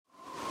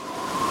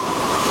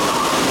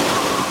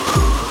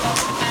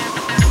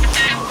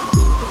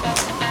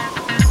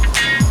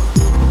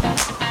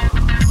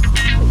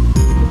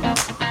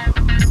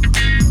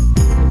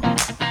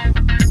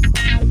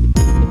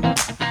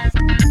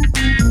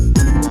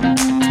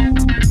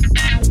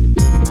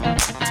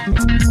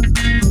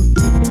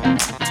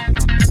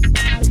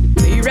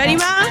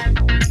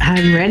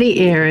I'm ready,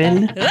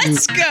 Erin.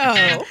 Let's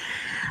go.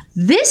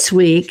 This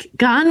week,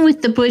 Gone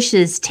with the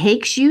Bushes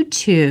takes you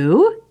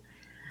to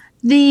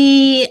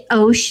the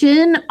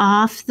ocean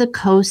off the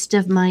coast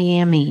of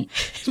Miami.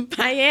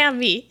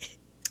 Miami.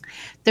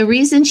 The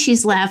reason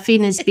she's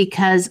laughing is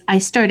because I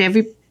start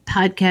every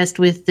podcast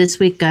with This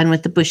Week Gone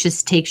with the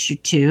Bushes takes you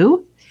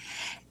to.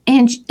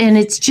 And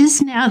it's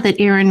just now that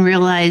Erin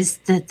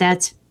realized that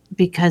that's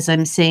because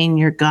I'm saying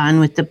you're gone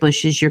with the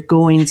bushes. You're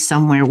going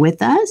somewhere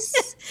with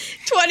us.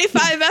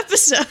 25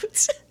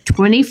 episodes.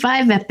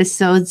 25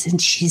 episodes,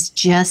 and she's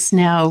just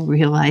now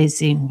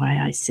realizing why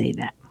I say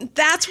that.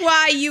 That's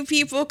why you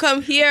people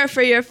come here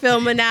for your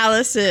film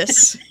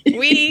analysis.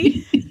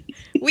 We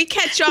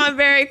catch on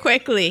very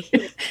quickly.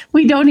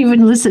 We don't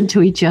even listen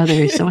to each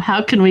other, so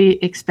how can we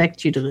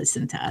expect you to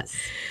listen to us?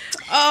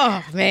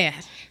 Oh, man.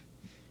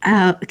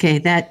 Okay,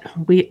 that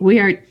we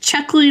are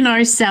chuckling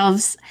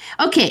ourselves.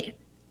 Okay.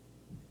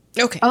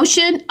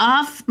 Ocean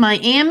off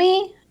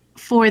Miami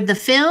for the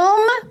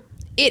film.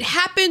 It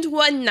Happened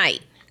One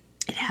Night.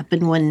 It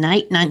Happened One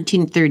Night,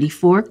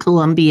 1934,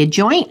 Columbia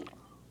Joint.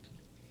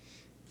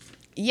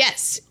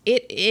 Yes,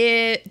 it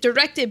is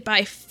directed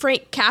by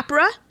Frank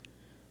Capra.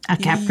 A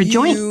Capra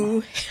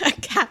joint. A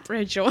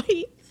Capra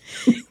joint.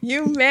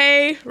 You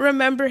may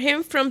remember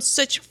him from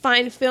such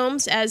fine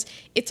films as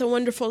It's a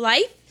Wonderful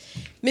Life,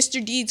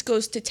 Mr. Deeds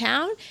Goes to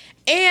Town,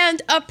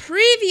 and a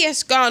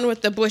previous Gone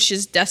with the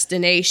Bushes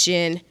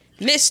destination,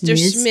 Mr.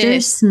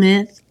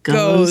 Smith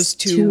goes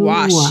to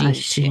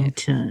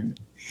Washington.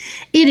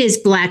 It is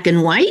black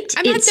and white.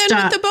 I'm not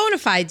done with the bona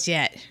fides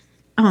yet.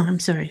 Oh, I'm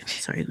sorry.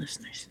 Sorry,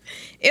 listeners.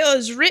 It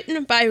was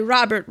written by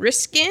Robert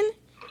Riskin.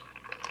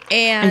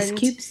 And Ice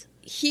Cubes.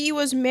 He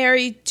was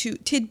married to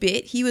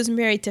Tidbit. He was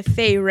married to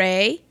Fay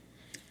Wray,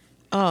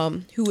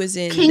 who was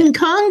in King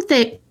Kong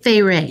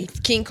Fay Wray.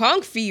 King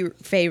Kong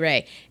Fay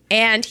Wray.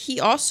 And he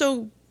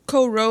also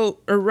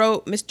co-wrote or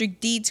wrote Mr.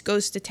 Deeds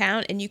Goes to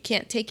Town and You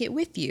Can't Take It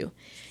With You.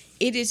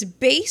 It is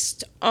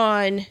based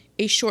on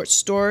a short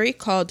story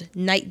called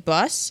Night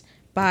Bus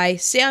by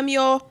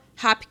Samuel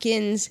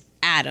Hopkins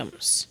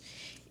Adams.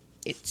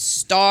 It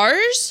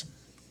stars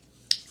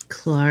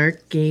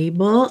Clark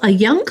Gable, a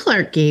young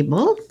Clark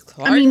Gable.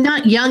 I mean,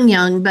 not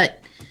young,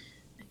 but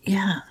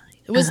yeah.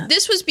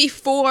 This was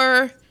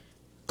before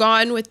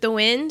Gone with the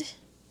Wind?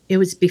 It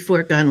was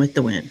before Gone with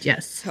the Wind,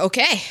 yes.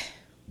 Okay.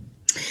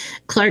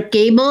 Clark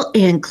Gable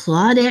and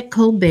Claudette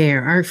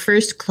Colbert, our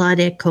first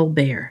Claudette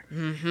Colbert.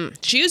 Mm-hmm.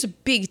 She was a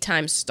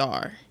big-time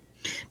star.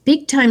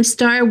 Big-time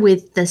star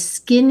with the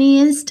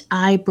skinniest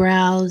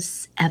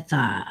eyebrows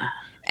ever.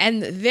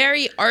 And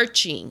very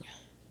arching.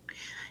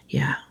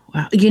 Yeah,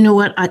 wow. You know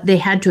what? They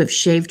had to have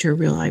shaved her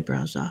real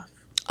eyebrows off.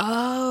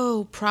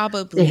 Oh,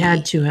 probably. They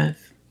had to have.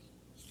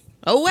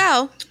 Oh,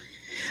 well.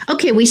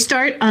 Okay, we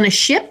start on a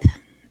ship.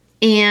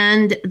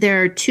 And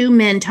there are two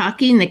men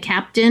talking, the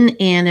captain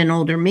and an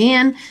older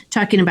man,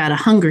 talking about a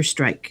hunger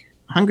strike.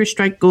 Hunger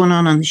strike going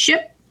on the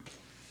ship.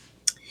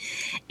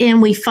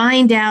 And we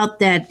find out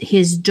that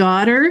his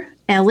daughter,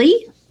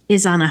 Ellie,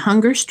 is on a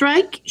hunger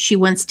strike. She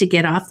wants to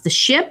get off the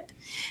ship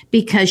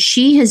because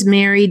she has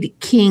married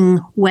King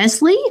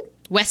Wesley.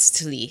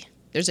 Westley.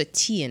 There's a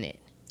T in it.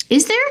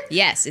 Is there?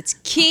 Yes, it's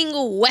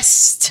King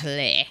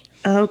Westley.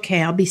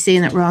 Okay, I'll be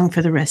saying it wrong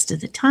for the rest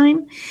of the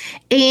time.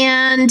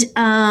 And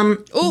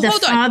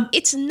hold on.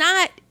 It's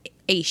not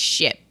a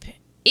ship.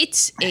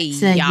 It's a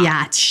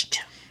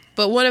yacht.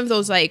 But one of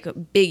those like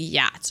big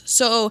yachts.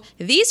 So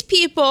these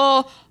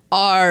people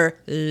are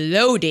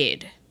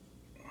loaded.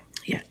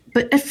 Yeah,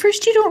 but at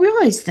first you don't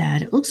realize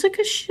that. It looks like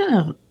a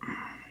ship.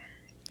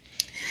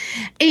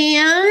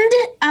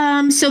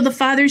 And so the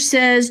father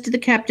says to the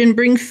captain,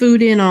 "Bring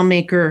food in. I'll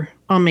make her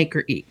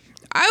eat."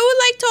 I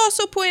would like to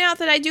also point out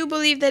that I do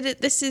believe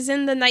that this is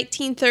in the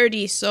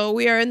 1930s, so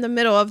we are in the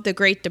middle of the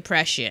Great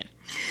Depression.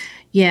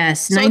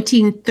 Yes, so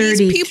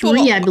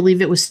 1933, I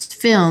believe it was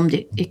filmed.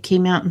 It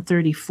came out in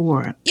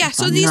 34. Yeah,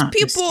 so these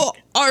people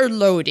are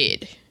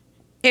loaded.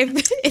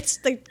 If it's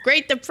the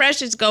Great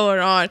Depression's going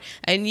on,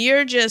 and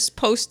you're just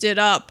posted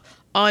up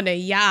on a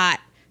yacht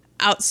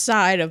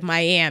outside of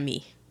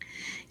Miami.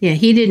 Yeah,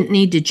 he didn't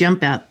need to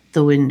jump out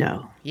the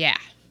window. Yeah.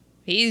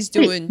 He's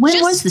doing when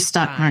was the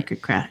stock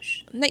market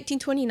crash?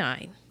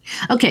 1929.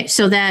 Okay,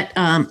 so that,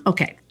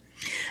 okay.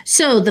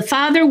 So the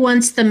father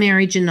wants the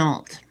marriage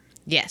annulled.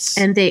 Yes.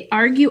 And they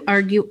argue.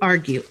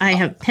 I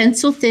have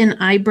pencil-thin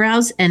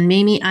eyebrows and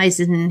Mamie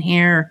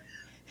Eisenhower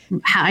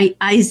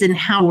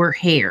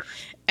hair.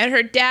 And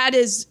her dad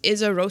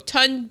is a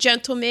rotund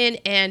gentleman,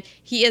 and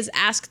he has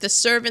asked the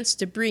servants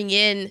to bring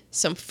in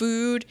some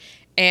food,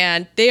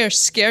 and they are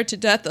scared to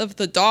death of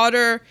the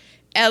daughter,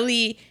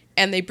 Ellie,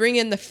 and they bring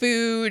in the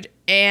food,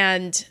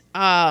 and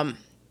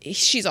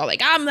she's all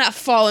like, "I'm not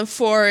falling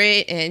for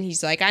it," and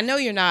he's like, "I know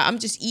you're not, I'm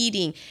just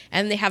eating."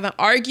 And they have an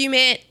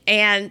argument,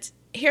 and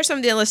here's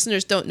something the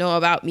listeners don't know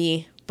about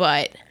me,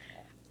 but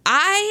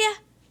I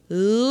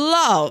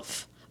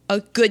love a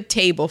good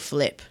table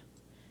flip.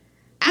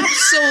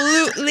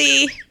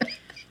 Absolutely.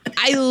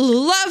 I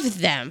love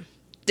them.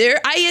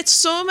 I get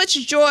so much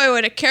joy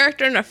when a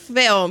character in a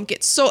film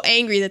gets so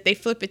angry that they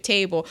flip a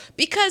table,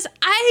 because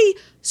I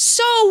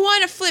so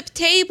want to flip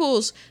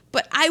tables,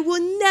 but I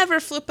will never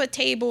flip a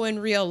table in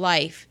real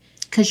life.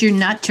 Because you're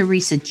not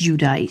Teresa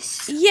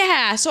Giudice.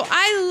 Yeah, so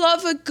I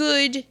love a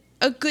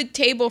good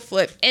table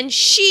flip, and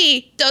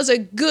she does a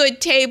good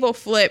table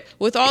flip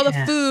with all the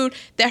food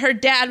that her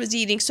dad was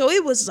eating. So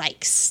it was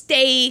like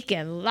steak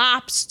and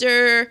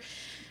lobster,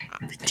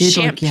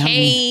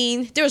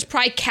 champagne. There was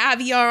probably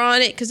caviar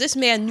on it because this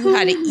man knew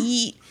how to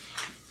eat.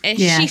 And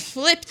she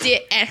flipped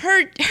it, and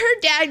her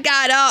dad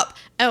got up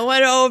and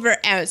went over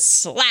and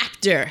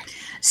slapped her.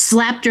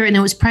 And it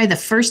was probably the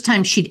first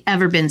time she'd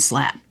ever been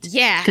slapped.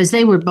 Yeah. Because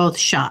they were both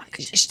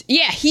shocked.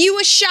 Yeah, he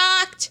was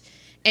shocked,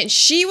 and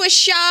she was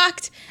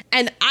shocked,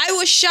 and I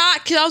was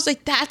shocked because I was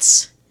like,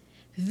 that's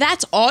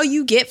all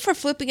you get for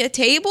flipping a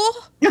table?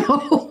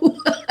 No.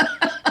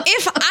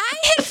 If I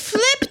had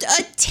flipped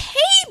a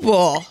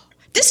table,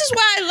 this is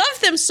why I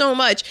love them so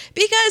much,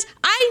 because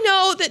I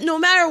know that no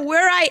matter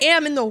where I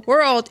am in the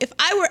world, if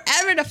I were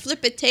ever to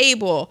flip a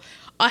table,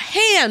 a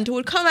hand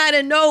would come out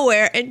of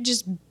nowhere and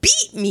just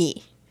beat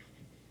me.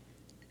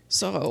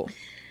 So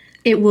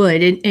it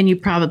would, and you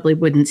probably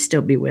wouldn't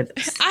still be with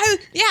us.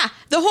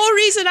 The whole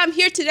reason I'm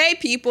here today,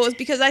 people, is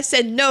because I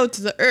said no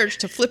to the urge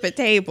to flip a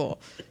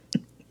table.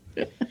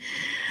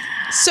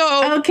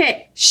 So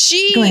okay,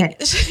 go ahead.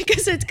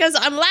 Because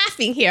I'm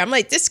laughing here. I'm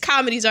like, this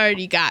comedy's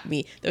already got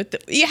me.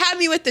 You had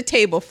me with the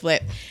table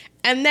flip,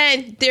 and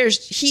then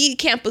he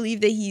can't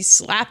believe that he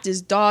slapped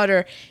his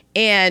daughter,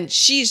 and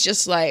she's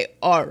just like,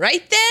 all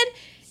right then,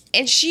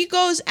 and she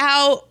goes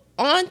out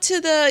onto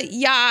the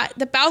yacht,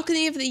 the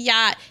balcony of the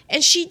yacht,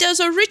 and she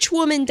does a rich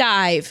woman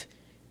dive.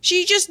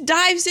 She just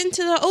dives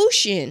into the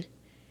ocean.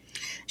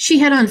 She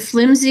had on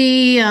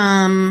flimsy,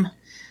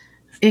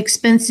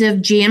 expensive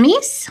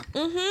jammies,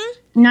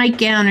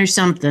 nightgown or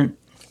something,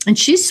 and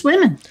she's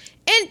swimming.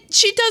 And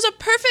she does a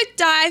perfect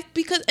dive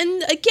because,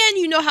 and again,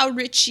 you know how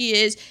rich she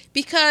is,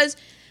 because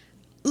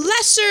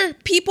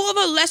people of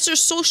a lesser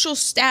social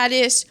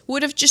status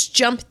would have just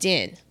jumped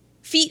in,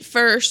 feet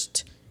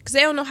first, because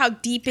they don't know how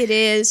deep it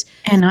is.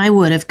 And I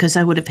would have, because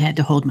I would have had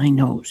to hold my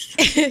nose.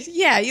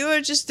 Yeah,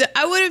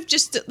 I would have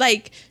just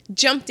like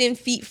jumped in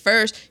feet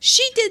first.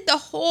 She did the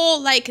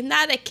whole like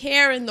not a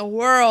care in the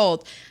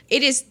world.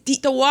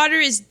 The water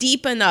is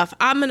deep enough.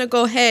 I'm going to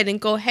go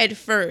head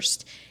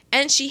first.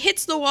 And she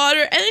hits the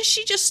water, and then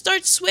she just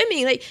starts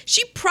swimming. Like,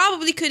 she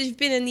probably could have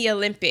been in the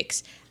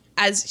Olympics,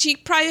 as she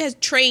probably has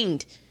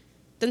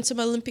done some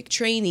Olympic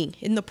training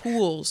in the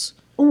pools.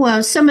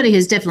 Well, somebody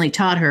has definitely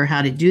taught her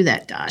how to do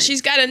that dive.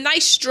 She's got a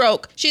nice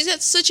stroke. She's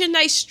got such a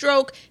nice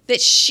stroke that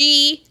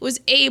she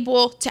was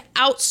able to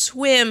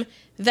outswim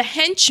the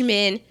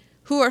henchmen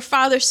who her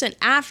father sent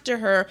after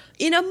her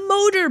in a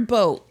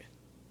motorboat.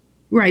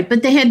 Right,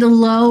 but they had to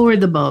lower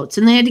the boats,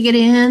 and they had to get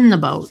in the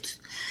boats.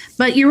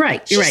 But you're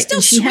right. She's still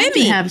she swimming. had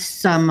to have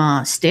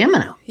some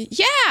stamina.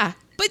 Yeah,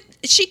 but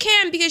she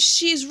can because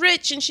she's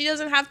rich and she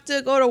doesn't have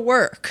to go to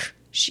work.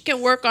 She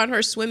can work on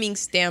her swimming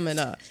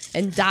stamina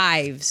and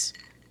dives.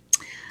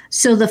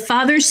 So the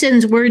father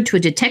sends word to a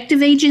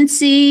detective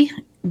agency,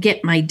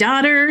 get my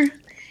daughter,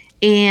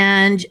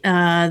 and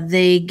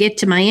they get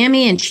to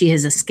Miami, and she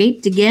has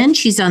escaped again.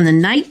 She's on the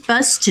night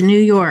bus to New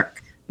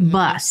York.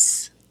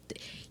 Bus.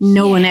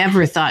 No one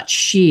ever thought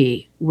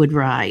she would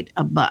ride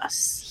a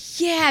bus.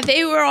 Yeah,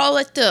 they were all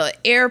at the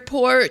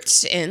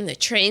airports and the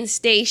train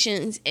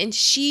stations, and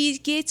she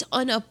gets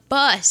on a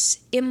bus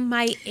in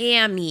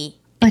Miami.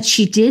 But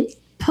she did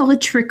pull a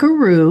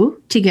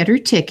trickaroo to get her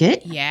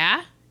ticket.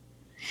 Yeah.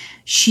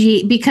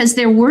 Because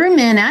there were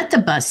men at the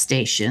bus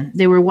station.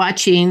 They were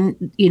watching,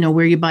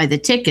 where you buy the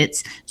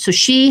tickets. So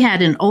she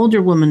had an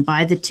older woman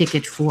buy the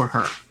ticket for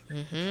her.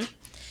 Mm-hmm.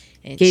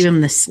 And gave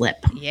him the slip.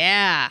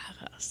 Yeah.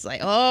 I was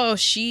like, oh,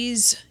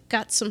 she's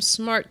got some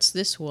smarts,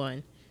 this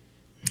one.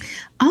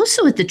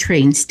 Also at the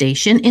train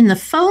station, in the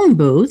phone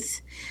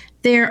booth,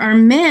 there are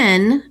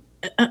men,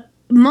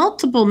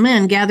 multiple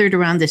men gathered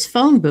around this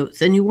phone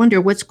booth. And you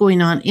wonder what's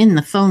going on in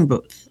the phone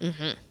booth.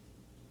 Mm-hmm.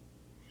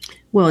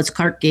 Well, it's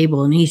Clark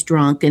Gable, and he's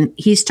drunk, and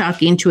he's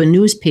talking to a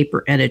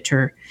newspaper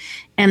editor.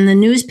 And the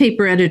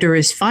newspaper editor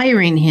is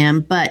firing him,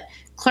 but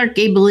Clark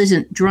Gable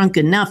isn't drunk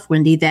enough,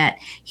 Wendy, that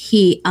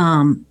he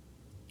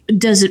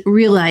doesn't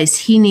realize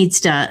he needs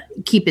to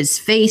keep his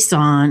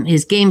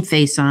game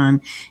face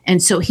on.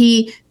 And so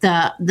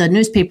the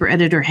newspaper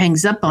editor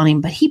hangs up on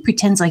him, but he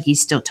pretends like he's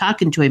still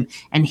talking to him,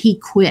 and he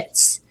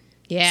quits.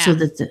 Yeah.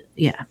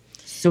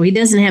 So he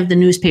doesn't have the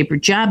newspaper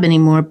job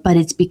anymore, but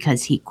it's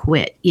because he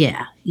quit.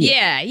 Yeah.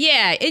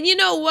 And you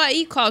know what?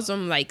 He calls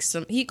them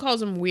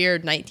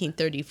weird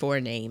 1934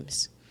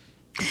 names.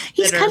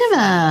 He's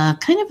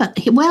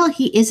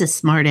he is a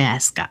smart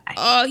ass guy.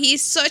 Oh,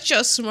 he's such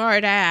a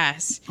smart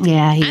ass.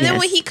 Yeah, he is. And then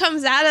when he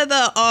comes out of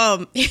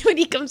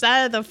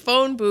the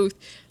phone booth,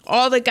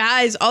 all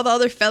the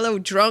other fellow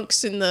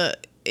drunks in the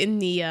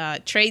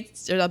train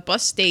or the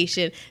bus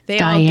station, they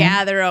all Diane.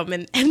 gather him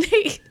and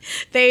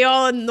they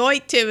all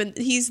anoint him and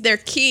he's their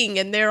king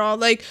and they're all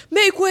like,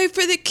 make way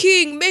for the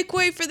king, make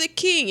way for the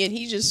king, and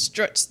he just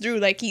struts through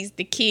like he's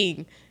the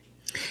king.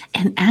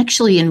 And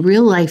actually, in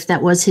real life,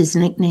 that was his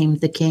nickname,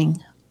 the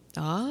King.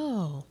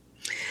 Oh.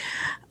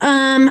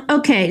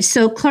 Okay,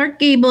 so Clark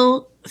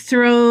Gable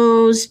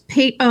throws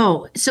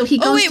so he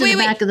goes to the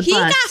back of the he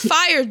bus. got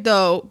fired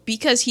though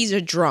because he's a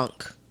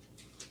drunk.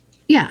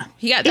 Yeah.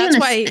 That's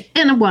why.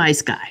 And a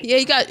wise guy.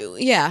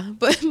 Yeah,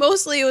 but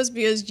mostly it was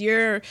because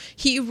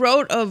he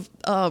wrote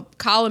a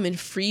column in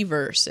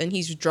Freeverse and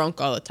he's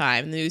drunk all the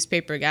time. The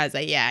newspaper guy's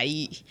like, yeah,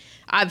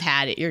 I've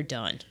had it. You're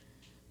done.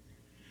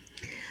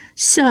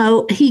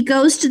 So he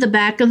goes to the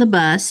back of the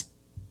bus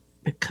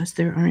because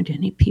there aren't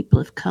any people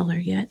of color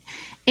yet.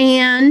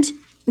 And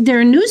there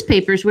are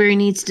newspapers where he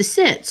needs to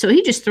sit. So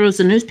he just throws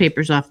the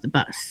newspapers off the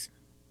bus.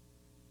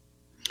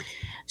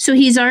 So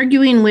he's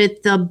arguing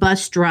with the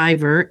bus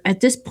driver.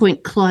 At this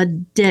point,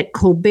 Claudette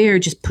Colbert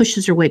just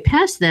pushes her way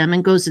past them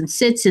and goes and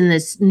sits in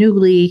this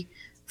newly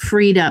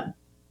freed up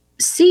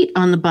seat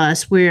on the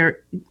bus where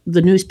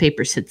the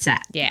newspapers had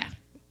sat. Yeah.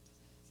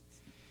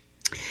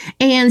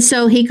 And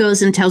so he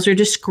goes and tells her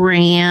to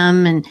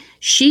scram, and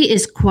she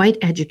is quite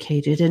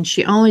educated, and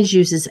she always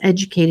uses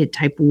educated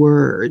type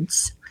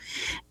words.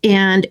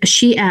 And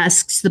she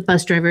asks the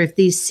bus driver if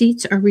these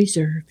seats are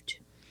reserved.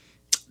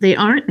 They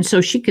aren't, and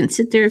so she can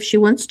sit there if she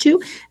wants to.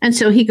 And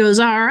so he goes,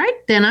 all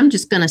right, then I'm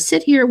just going to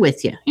sit here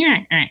with you.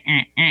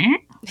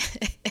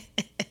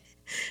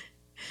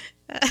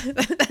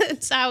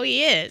 That's how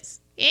he is.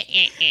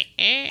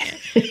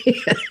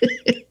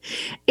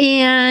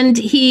 And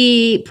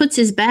he puts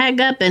his bag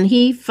up and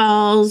she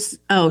falls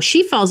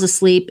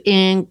asleep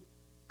in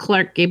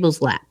Clark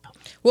Gable's lap.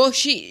 Well,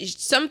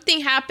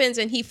 something happens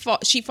and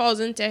she falls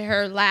into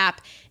her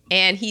lap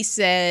and he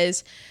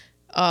says,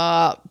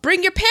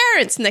 bring your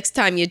parents next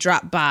time you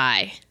drop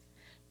by.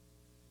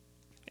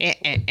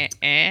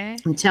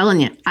 I'm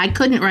telling you, I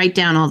couldn't write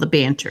down all the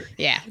banter.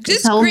 Yeah.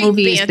 This whole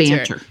movie is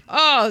banter.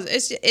 Oh,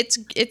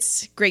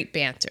 it's great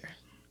banter.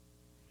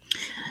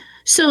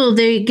 So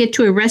they get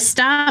to a rest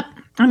stop.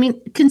 I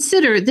mean,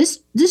 consider this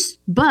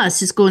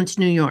bus is going to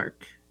New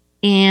York,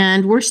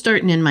 and we're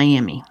starting in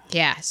Miami.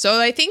 Yeah, so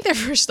I think their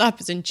first stop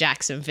is in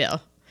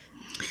Jacksonville.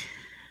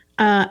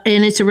 And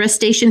it's a rest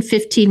station,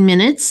 15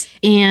 minutes,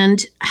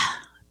 and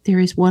there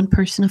is one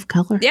person of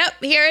color.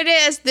 Yep, here it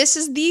is. This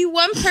is the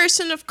one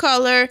person of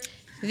color.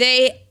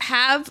 They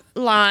have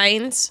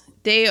lines.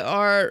 They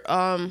are,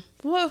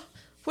 what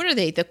are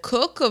they? The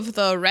cook of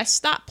the rest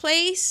stop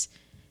place?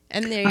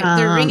 And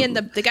they're ringing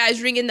the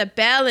guy's ringing the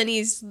bell, and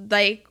he's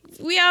like,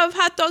 "We have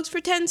hot dogs for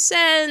 10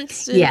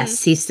 cents." And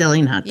yes, he's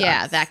selling hot dogs.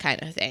 Yeah, that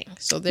kind of thing.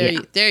 So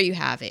there you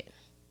have it.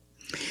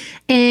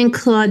 And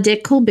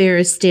Claudette Colbert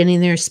is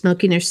standing there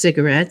smoking her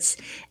cigarettes,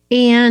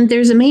 and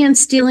there's a man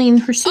stealing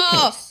her suitcase.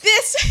 Oh,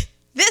 this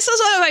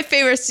is one of my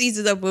favorite scenes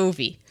of the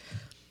movie.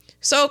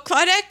 So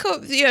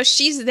Claudette,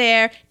 she's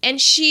there,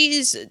 and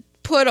she's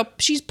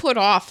put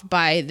off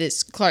by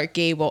this Clark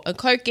Gable, and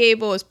Clark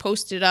Gable is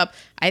posted up,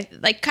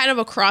 kind of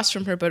across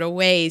from her, but a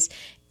ways,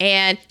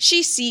 and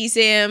she sees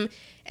him,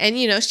 and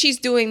she's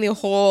doing the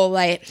whole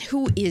like,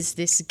 who is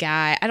this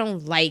guy? I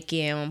don't like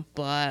him,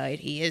 but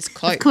he is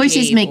Clark. Of course,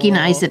 Gable. He's making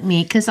eyes at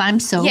me because I'm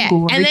so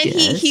gorgeous. And then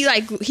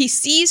he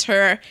sees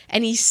her,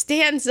 and he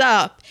stands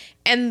up.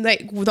 And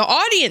the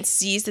audience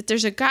sees that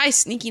there's a guy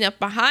sneaking up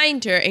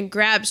behind her and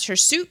grabs her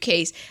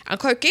suitcase. And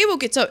Clark Gable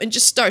gets up and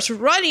just starts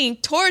running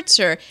towards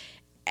her.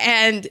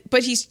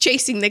 But he's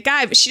chasing the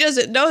guy, but she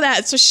doesn't know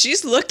that. So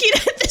she's looking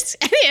at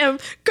him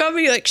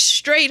coming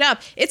straight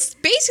up. It's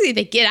basically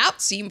the Get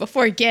Out scene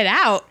before Get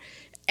Out.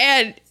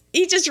 And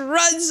he just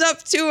runs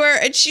up to her,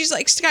 and she's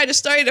kind of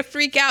starting to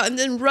freak out, and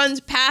then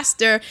runs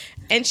past her.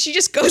 And she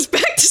just goes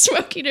back to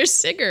smoking her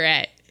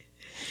cigarette.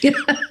 And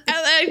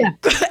then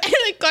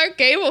Clark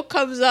Gable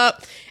comes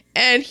up,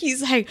 and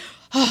he's like,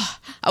 "Oh,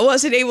 I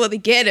wasn't able to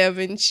get him."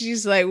 And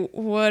she's like,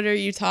 "What are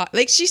you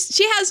talking?" She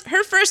has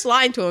her first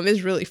line to him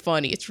is really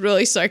funny. It's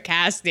really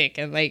sarcastic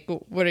and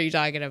 "What are you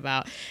talking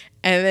about?"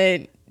 And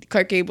then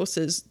Clark Gable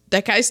says,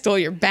 "That guy stole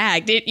your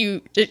bag. Didn't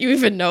you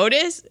even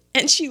notice?"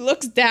 And she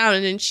looks down,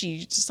 and then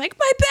she's just like,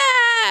 "My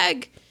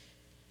bag."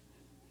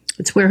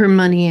 It's where her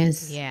money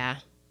is. Yeah.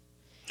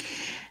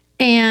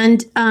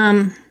 And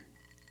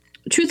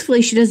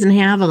truthfully, she doesn't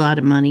have a lot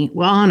of money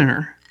on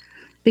her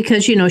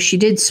because, she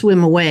did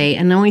swim away.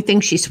 And the only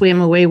thing she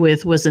swam away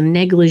with was a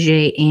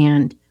negligee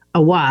and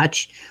a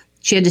watch.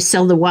 She had to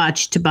sell the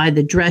watch to buy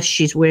the dress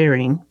she's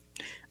wearing.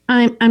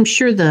 I'm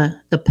sure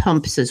the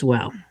pumps as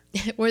well.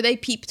 Were they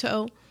peep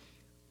toe?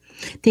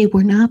 They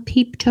were not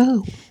peep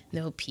toe.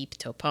 No peep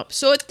toe pump.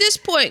 So at this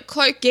point,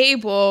 Clark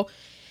Gable,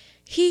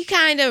 he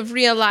kind of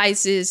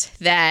realizes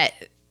that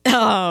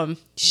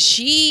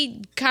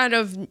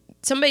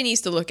somebody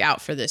needs to look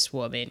out for this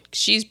woman.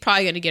 She's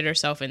probably going to get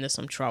herself into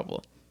some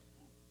trouble.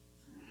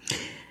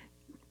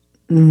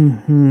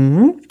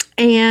 Mm-hmm.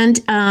 And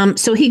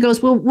so he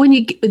goes, well,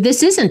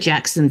 this isn't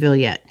Jacksonville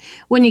yet.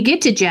 When you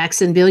get to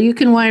Jacksonville, you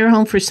can wire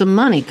home for some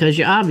money because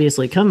you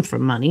obviously come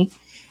from money.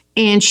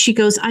 And she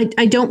goes,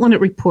 I don't want it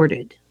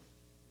reported.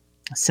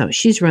 So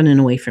she's running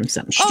away from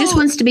something. She just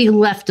wants to be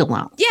left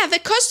alone. Yeah, the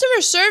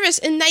customer service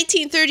in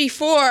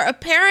 1934,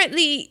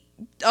 apparently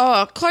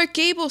Clark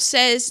Gable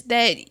says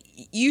that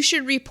you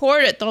should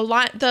report it.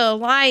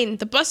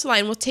 The bus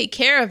line will take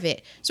care of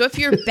it. So if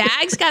your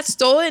bags got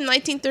stolen in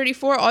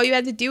 1934, all you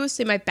had to do was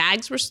say my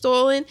bags were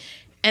stolen,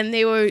 and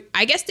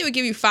I guess they would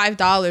give you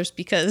 $5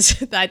 because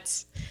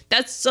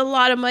that's a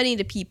lot of money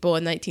to people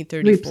in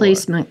 1934.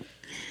 Replacement.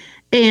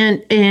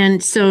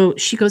 And so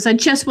she goes, I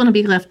just want to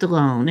be left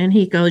alone. And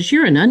he goes,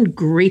 you're an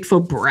ungrateful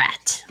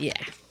brat. Yeah.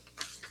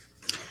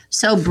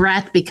 So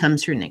Brat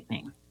becomes her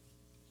nickname.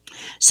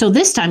 So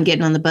this time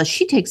getting on the bus,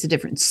 she takes a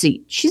different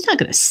seat. She's not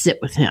going to sit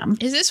with him.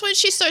 Is this when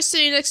she starts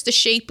sitting next to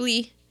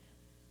Shapley?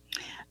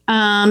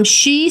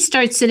 She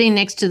starts sitting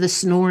next to the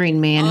snoring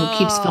man who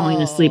keeps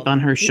falling asleep on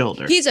her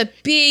shoulder. He's a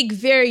big,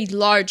 very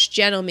large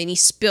gentleman. He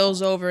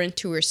spills over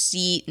into her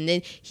seat, and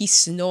then he's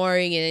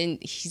snoring, and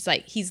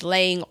he's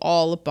laying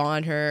all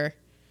upon her.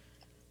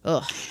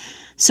 Ugh.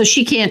 So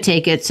she can't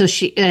take it. So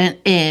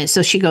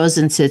she goes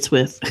and sits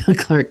with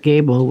Clark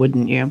Gable,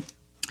 wouldn't you?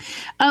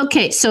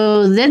 Okay,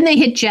 so then they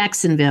hit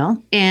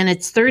Jacksonville, and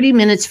it's 30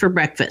 minutes for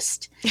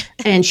breakfast.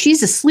 And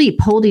she's asleep,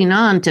 holding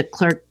on to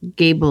Clark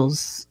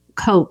Gable's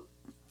coat.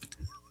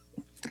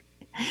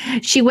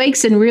 She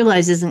wakes and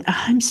realizes,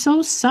 I'm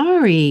so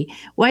sorry.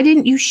 Why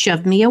didn't you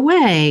shove me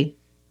away?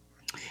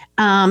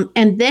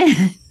 And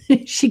then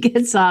she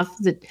gets off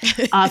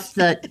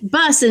the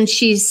bus, and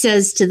she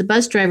says to the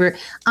bus driver,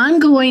 I'm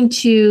going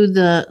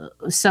to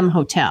some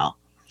hotel.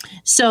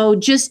 So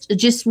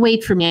just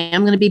wait for me.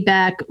 I'm going to be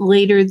back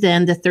later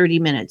than the 30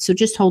 minutes. So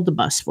just hold the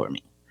bus for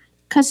me.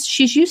 Because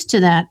she's used to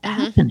that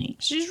happening.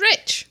 She's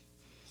rich.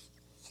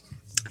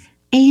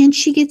 And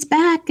she gets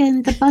back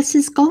and the bus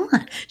is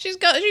gone. She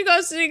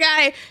goes to the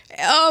guy,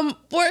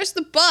 where's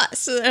the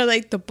bus? And they're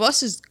like, the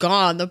bus is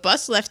gone. The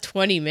bus left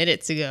 20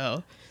 minutes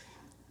ago.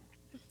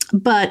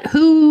 But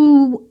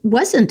who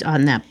wasn't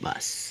on that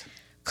bus?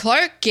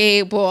 Clark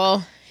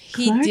Gable.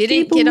 Clark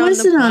Gable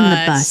wasn't on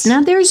the bus.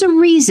 Now, there's a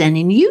reason,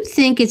 and you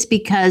think it's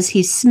because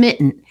he's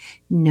smitten.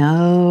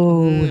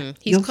 No.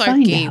 He's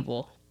Clark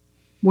Gable.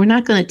 We're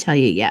not going to tell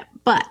you yet,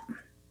 but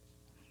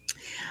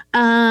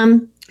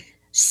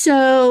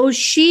so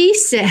she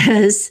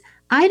says,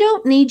 I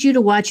don't need you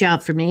to watch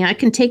out for me. I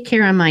can take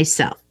care of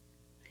myself.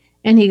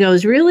 And he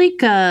goes, really?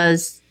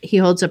 Because he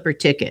holds up her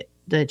ticket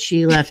that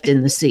she left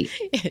in the seat.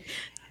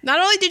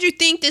 Not only did you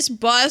think this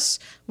bus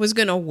was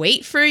going to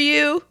wait for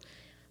you,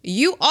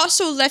 you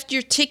also left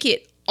your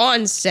ticket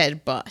on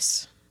said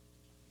bus.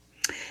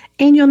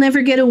 And you'll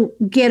never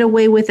get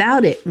away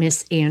without it,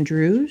 Miss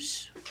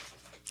Andrews.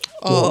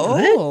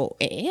 Oh,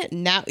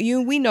 and now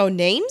we know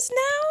names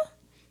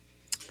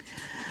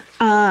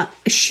now?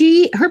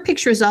 Her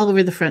picture is all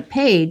over the front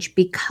page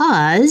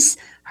because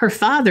her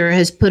father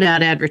has put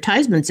out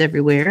advertisements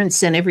everywhere and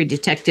sent every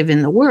detective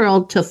in the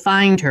world to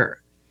find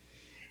her.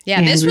 Yeah,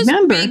 and this was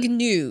big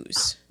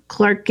news.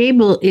 Clark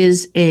Gable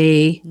is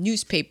a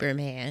newspaper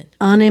man,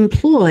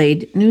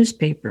 unemployed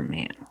newspaper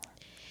man.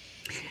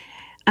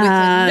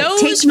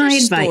 Take my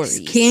advice.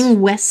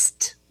 King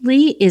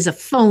Westley is a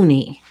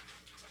phony.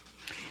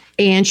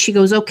 And she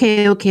goes,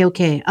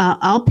 okay.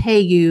 I'll pay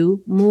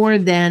you more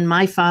than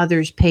my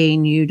father's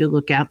paying you to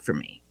look out for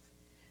me.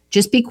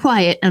 Just be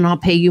quiet and I'll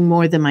pay you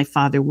more than my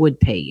father would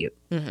pay you.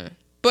 Mm-hmm.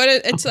 But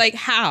it's like,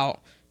 how?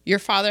 Your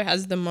father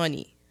has the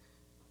money.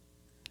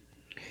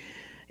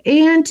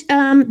 And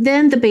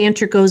then the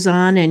banter goes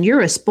on, and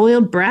you're a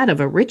spoiled brat of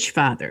a rich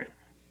father.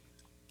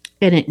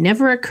 And it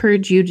never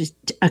occurred to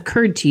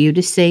you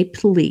to say,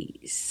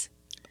 please.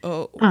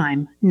 Oh.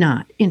 I'm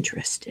not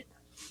interested.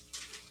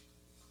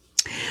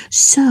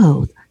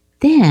 So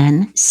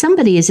then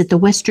somebody is at the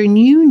Western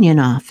Union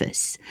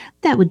office.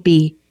 That would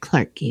be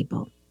Clark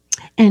Gable.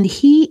 And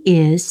he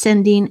is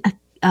sending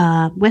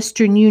a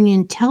Western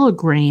Union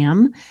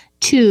telegram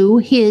to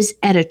his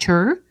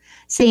editor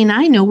saying,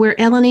 I know where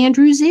Ellen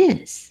Andrews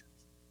is.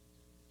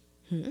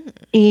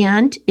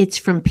 And it's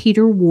from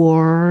Peter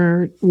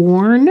Warne.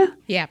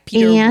 Yeah,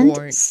 Peter Warne.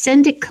 And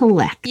send it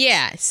collect.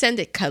 Yeah, send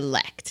it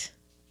collect.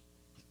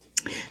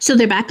 So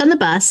they're back on the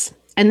bus.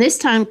 And this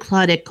time,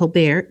 Claudette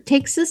Colbert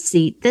takes a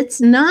seat that's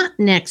not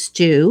next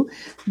to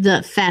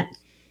the fat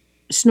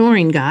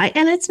snoring guy,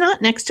 and it's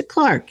not next to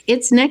Clark.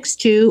 It's next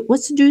to,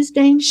 what's the dude's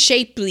name?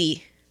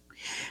 Shapley.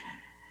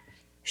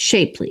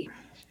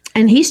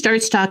 And he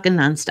starts talking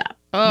nonstop.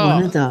 Oh.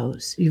 One of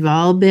those. You've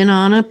all been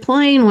on a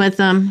plane with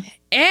him.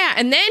 Yeah,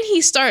 and then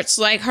he starts,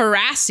 like,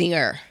 harassing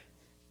her.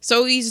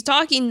 So he's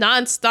talking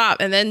nonstop,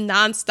 and then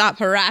nonstop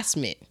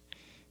harassment.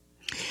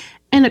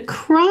 And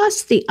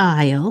across the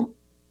aisle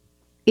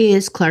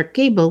is Clark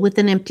Gable with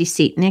an empty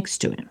seat next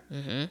to him.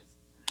 Mm-hmm.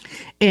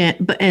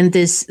 And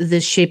this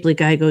Shapley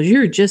guy goes,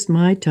 you're just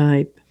my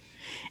type.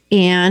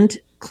 And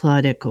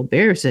Claudette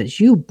Colbert says,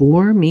 you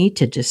bore me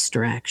to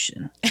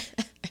distraction.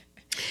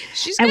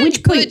 She's At got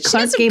which good- point, she has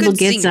Clark some Gable good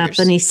gets up singers.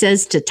 and he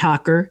says to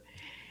Talker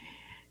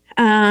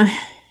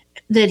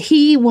that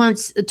he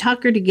wants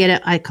Talker to get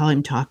up. I call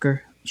him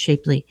Talker,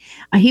 Shapley.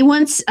 He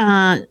wants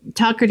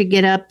Talker to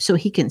get up so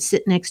he can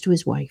sit next to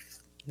his wife.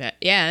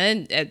 Yeah,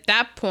 and at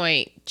that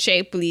point,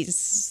 Shapley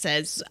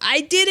says,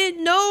 I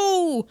didn't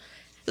know.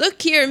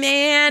 Look here,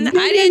 man. I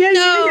didn't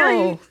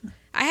know.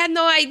 I had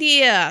no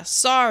idea.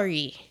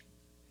 Sorry.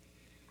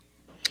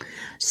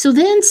 So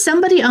then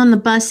somebody on the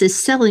bus is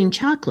selling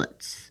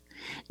chocolates.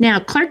 Now,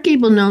 Clark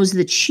Gable knows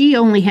that she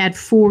only had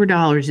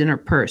 $4 in her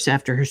purse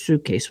after her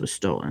suitcase was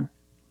stolen.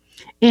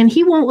 And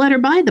he won't let her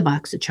buy the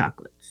box of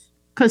chocolates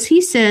because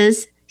he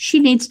says she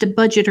needs to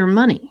budget her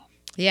money.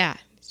 Yeah,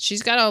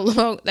 she's got a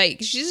long,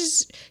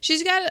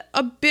 she's got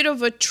a bit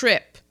of a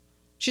trip.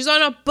 She's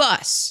on a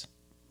bus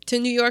to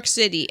New York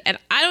City, and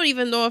I don't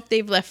even know if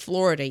they've left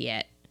Florida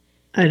yet.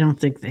 I don't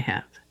think they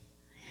have.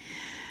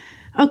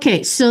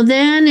 Okay, so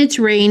then it's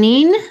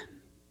raining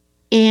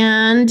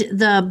and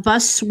the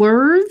bus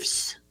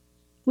swerves.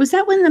 Was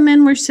that when the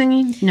men were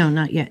singing? No,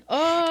 not yet.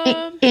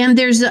 And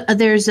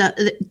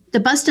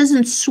the bus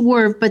doesn't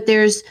swerve, but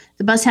the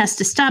bus has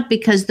to stop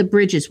because the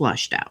bridge is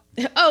washed out.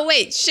 Oh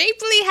wait,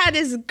 Shapley had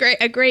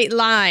a great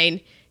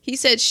line. He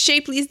said,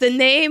 "Shapley's the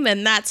name,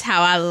 and that's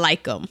how I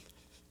like 'em."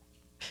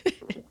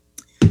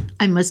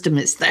 I must have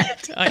missed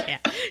that. Oh yeah,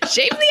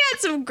 Shapley had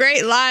some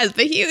great lines,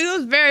 but he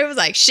was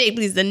like,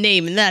 "Shapley's the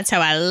name, and that's how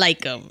I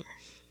like 'em."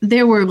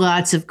 There were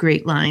lots of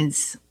great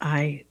lines.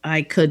 I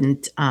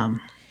couldn't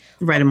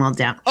write them all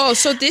down. Oh,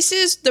 so this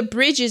is the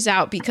bridge is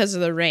out because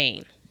of the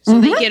rain,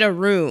 so they get a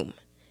room,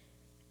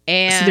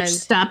 and So they're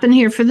stopping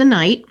here for the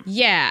night.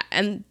 yeah,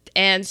 and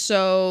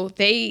so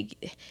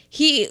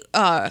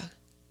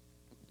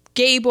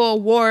Gable,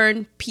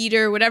 Warren,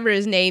 Peter, whatever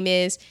his name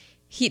is,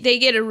 they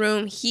get a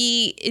room.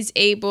 He is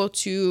able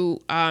to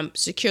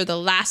secure the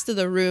last of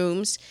the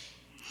rooms.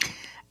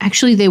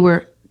 Actually, they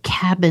were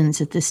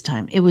cabins at this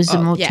time. It was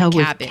a motel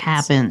with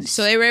cabins.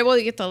 So they were able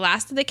to get the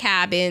last of the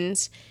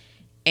cabins,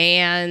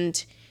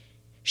 and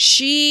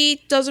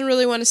she doesn't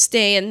really want to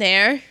stay in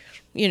there,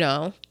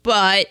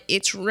 but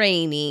it's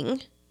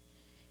raining.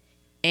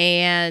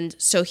 And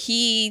so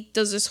he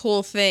does this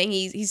whole thing.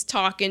 He's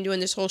talking, doing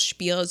this whole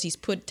spiel as he's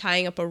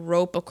tying up a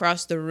rope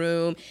across the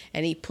room,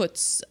 and he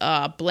puts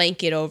a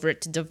blanket over it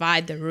to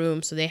divide the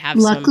room, so they have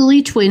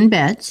luckily twin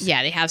beds.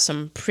 Yeah, they have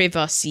some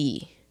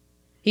privacy.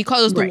 He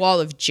calls it the Wall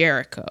of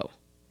Jericho.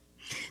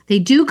 They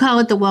do call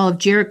it the Wall of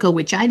Jericho,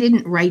 which I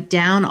didn't write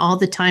down all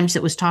the times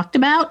it was talked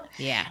about.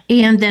 Yeah.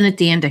 And then at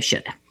the end, I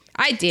should have.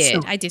 I did.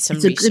 So I did some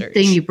research. It's a good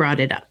thing you brought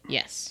it up.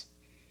 Yes.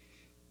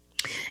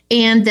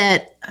 And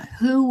that,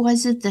 who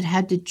was it that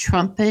had to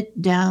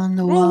trumpet down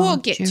the wall? We'll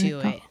get to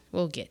it.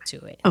 We'll get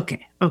to it.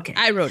 Okay.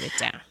 I wrote it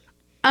down.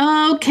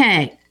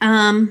 Okay.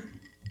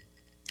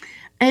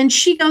 And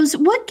she goes,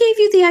 what gave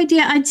you the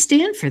idea I'd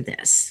stand for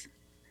this?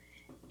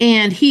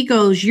 And he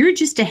goes, you're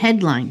just a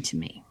headline to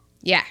me.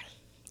 Yeah.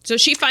 So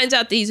she finds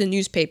out that he's a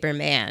newspaper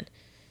man.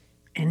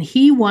 And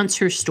he wants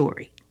her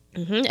story.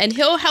 Mm-hmm. And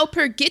he'll help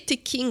her get to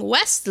King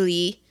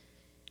Wesley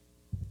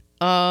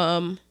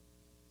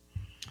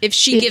if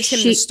she gives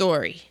him the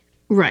story.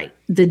 Right.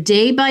 The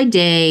day by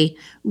day,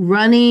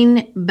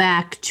 running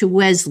back to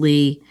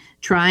Wesley,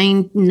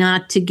 trying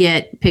not to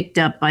get picked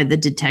up by the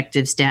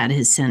detectives Dad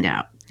has sent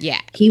out. Yeah.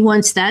 He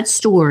wants that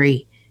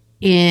story.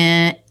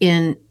 In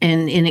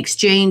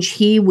exchange,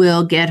 he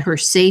will get her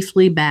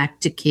safely back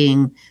to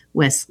King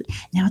Wesley.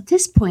 Now, at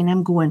this point,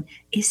 I'm going,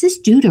 is this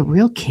dude a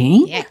real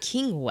king? Yeah,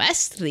 King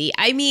Wesley.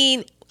 I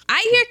mean,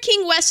 I hear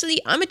King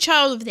Wesley. I'm a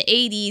child of the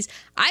 80s.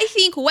 I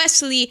think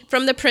Wesley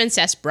from The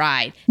Princess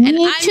Bride. And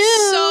Me I'm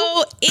too.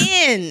 so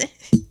in.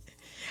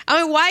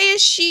 I mean, why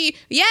is she?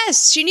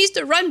 Yes, she needs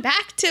to run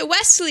back to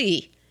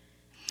Wesley.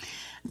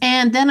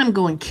 And then I'm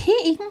going,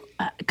 king?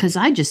 Because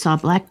I just saw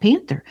Black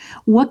Panther.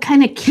 What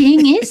kind of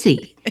king is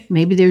he?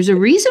 Maybe there's a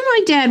reason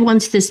why Dad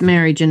wants this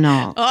marriage and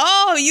all.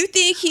 Oh, you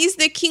think he's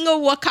the king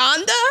of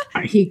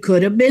Wakanda? He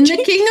could have been the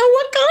king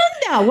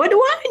of Wakanda. What do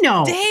I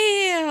know?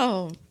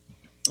 Damn.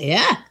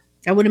 Yeah.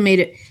 That would have made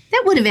it.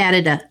 That would have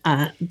added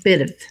a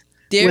bit of.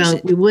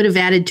 We would have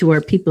added to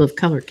our people of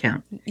color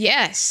count.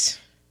 Yes.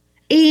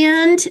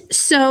 And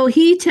so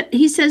he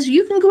says,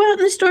 you can go out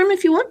in the storm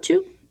if you want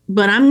to,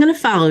 but I'm going to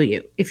follow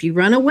you. If you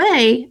run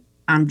away,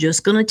 I'm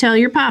just going to tell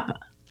your papa.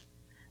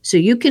 So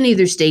you can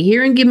either stay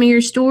here and give me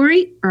your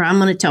story, or I'm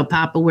going to tell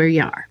Papa where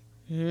you are.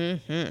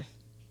 Mm-hmm.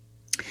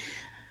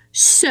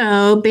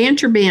 So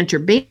banter.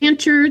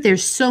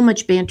 There's so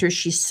much banter.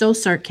 She's so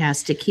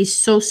sarcastic. He's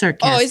so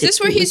sarcastic. Oh, is this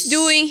where he's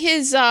doing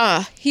his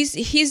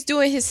he's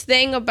doing his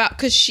thing about,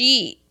 because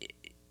she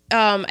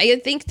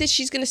I think that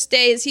she's gonna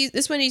stay.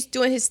 This when he's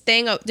doing his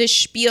thing, this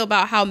spiel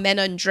about how men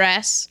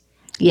undress.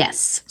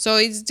 Yes. So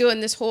he's doing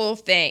this whole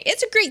thing.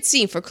 It's a great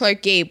scene for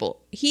Clark Gable.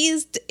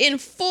 He's in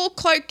full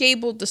Clark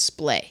Gable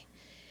display.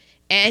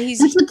 And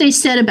that's what they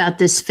said about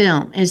this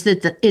film, is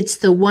that it's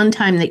the one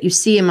time that you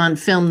see him on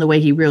film the way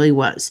he really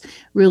was.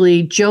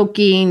 Really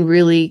joking,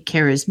 really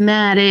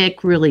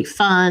charismatic, really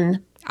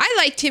fun. I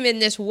liked him in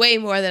this way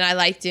more than I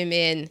liked him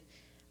in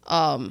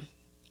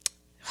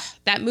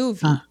that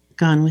movie,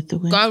 Gone with the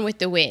Wind. Gone with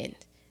the Wind.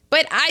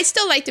 But I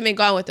still liked him in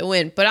Gone with the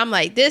Wind. But I'm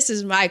like, this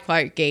is my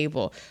Clark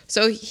Gable.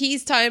 So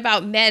he's talking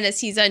about men as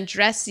he's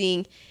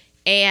undressing,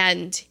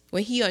 and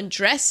when he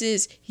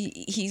undresses,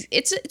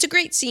 it's a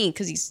great scene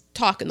because he's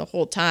talking the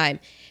whole time,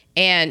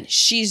 and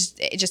she's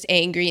just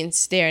angry and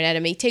staring at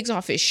him. He takes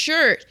off his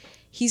shirt.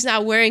 He's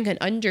not wearing an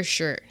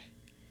undershirt.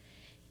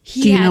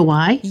 Do you know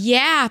why?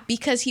 Yeah,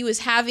 because he was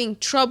having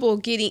trouble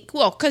getting,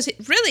 because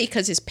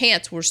his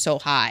pants were so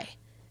high.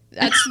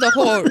 That's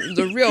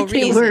the real reason.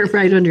 They were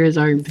right under his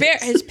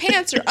armpits. His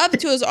pants are up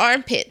to his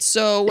armpits,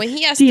 so when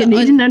he has Do you to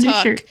need an untuck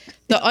undershirt?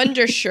 the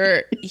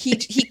undershirt,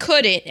 he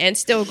couldn't and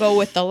still go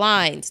with the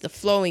lines, the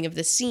flowing of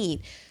the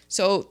scene.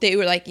 So they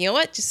were like, you know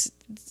what, just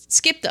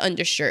skip the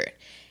undershirt.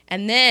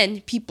 And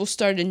then people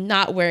started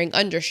not wearing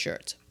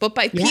undershirts. But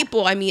by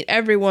people, I mean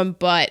everyone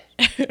but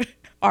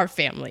our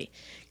family.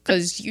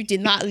 Because you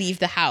did not leave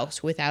the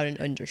house without an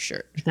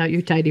undershirt. Without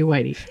your tidy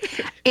whitey.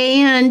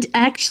 And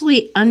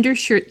actually,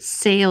 undershirt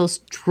sales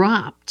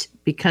dropped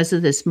because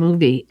of this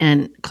movie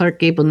and Clark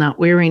Gable not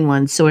wearing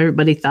one. So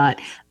everybody thought,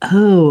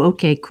 oh,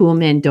 okay, cool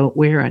men don't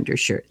wear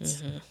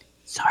undershirts. Mm-hmm.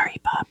 Sorry,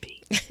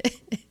 Poppy.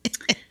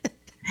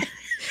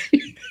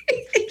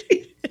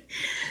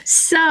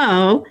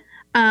 So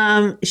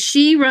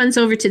she runs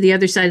over to the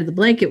other side of the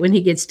blanket when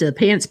he gets to the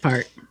pants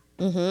part.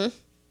 Mm-hmm.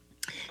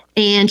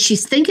 And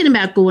she's thinking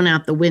about going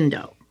out the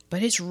window.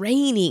 But it's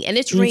raining, and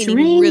it's raining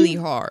really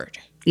hard.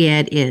 Yeah,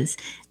 it is.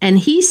 And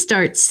he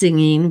starts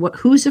singing,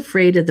 Who's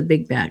Afraid of the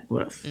Big Bad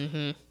Wolf?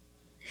 Mm-hmm.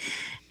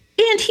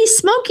 And he's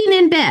smoking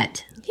in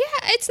bed. Yeah,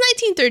 it's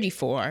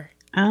 1934.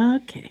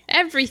 Okay.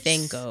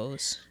 Everything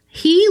goes.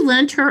 He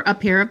lent her a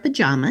pair of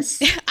pajamas.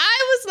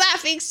 I was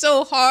laughing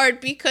so hard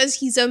because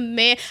he's a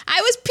man.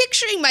 I was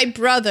picturing my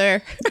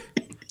brother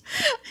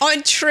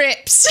on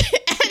trips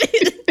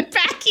and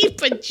packing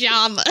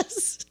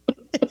pajamas.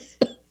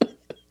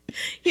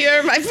 Here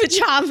are my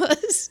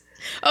pajamas.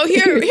 Oh,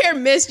 here,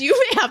 miss, you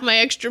may have my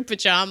extra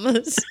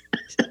pajamas.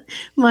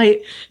 My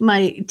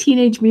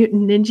Teenage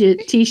Mutant Ninja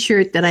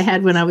t-shirt that I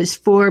had when I was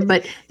 4,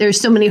 but there's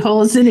so many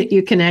holes in it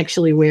you can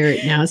actually wear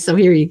it now. So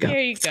here you go. Here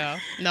you go.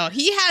 No,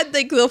 he had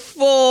like the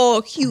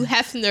full Hugh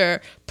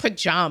Hefner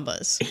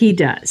pajamas. He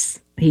does.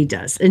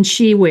 And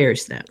she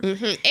wears them.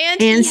 Mm-hmm.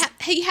 And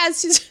he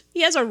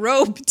has a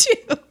robe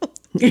too.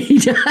 He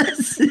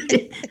does.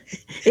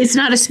 It's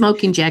not a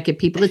smoking jacket,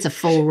 people. It's a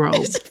full robe.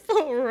 It's a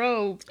full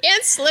robe.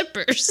 And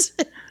slippers.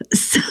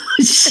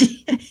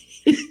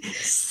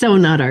 So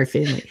not our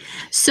family.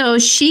 So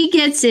she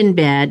gets in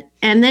bed,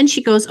 and then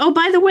she goes, oh,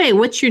 by the way,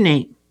 what's your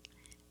name?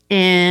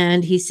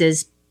 And he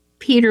says,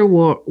 Peter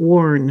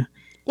Warren.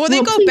 Well,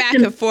 they go back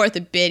and forth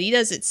a bit. He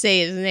doesn't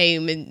say his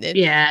name. And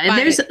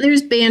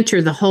there's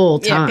banter the whole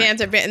time. Yeah,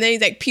 banter. And then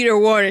he's like, Peter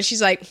Warren. And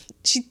she's like,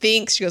 she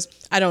goes,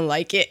 I don't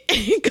like it.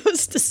 And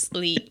goes to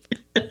sleep.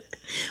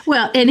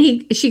 Well,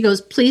 and she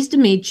goes, pleased to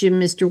meet you,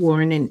 Mr.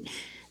 Warren.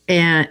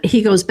 And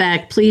he goes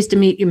back, pleased to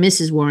meet you,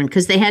 Mrs. Warren,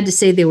 because they had to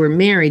say they were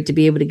married to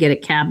be able to get a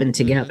cabin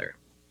together.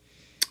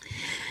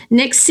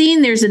 Next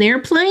scene, there's an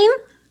airplane.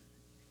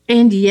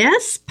 And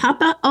yes,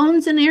 Papa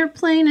owns an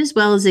airplane as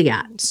well as a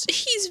yacht.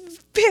 He's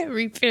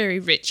very, very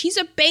rich. He's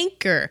a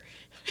banker.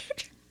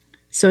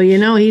 So,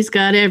 he's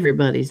got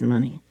everybody's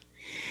money.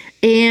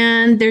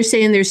 And they're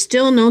saying there's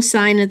still no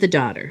sign of the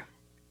daughter.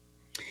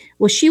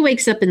 Well, she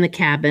wakes up in the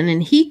cabin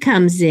and he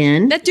comes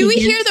in. Do we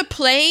hear the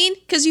plane?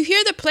 Because you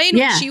hear the plane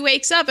when she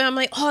wakes up. And I'm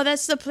like, oh,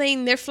 that's the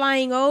plane they're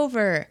flying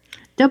over.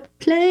 The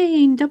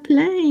plane.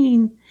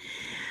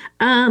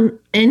 And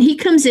he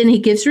comes in. He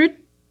gives her a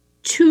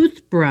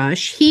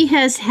toothbrush. He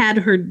has had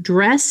her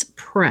dress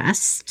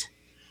pressed.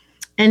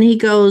 And he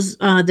goes,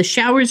 the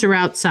showers are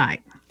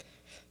outside.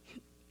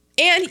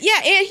 And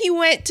he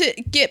went to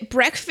get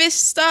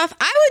breakfast stuff.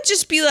 I would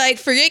just be like,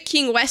 forget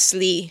King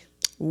Wesley.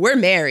 We're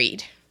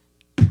married.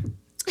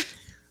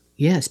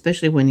 Yeah,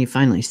 especially when you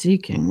finally see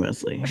King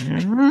Wesley.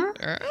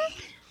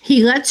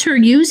 He lets her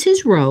use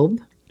his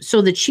robe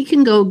so that she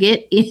can go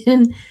get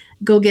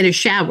a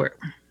shower.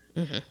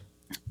 Mm-hmm.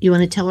 You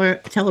want to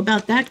tell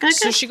about that, Gaga?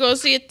 So she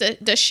goes to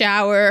get the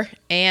shower,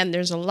 and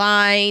there's a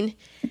line.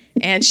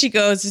 And she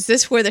goes, is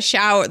this where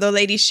the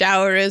lady's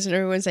shower is? And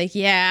everyone's like,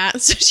 yeah.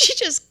 So she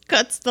just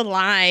cuts the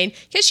line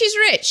because she's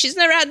rich. She's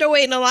never had to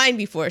wait in a line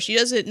before. She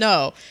doesn't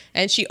know.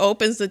 And she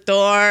opens the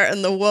door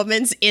and the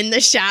woman's in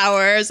the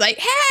shower. It's like,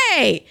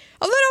 hey,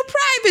 a little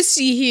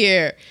privacy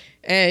here.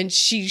 And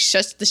she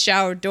shuts the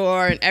shower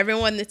door and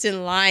everyone that's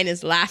in line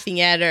is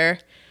laughing at her.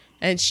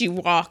 And she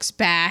walks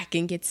back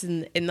and gets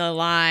in the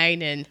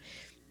line, and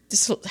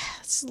this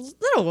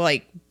little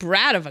like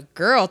brat of a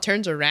girl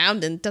turns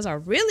around and does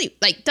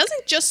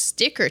doesn't just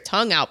stick her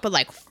tongue out, but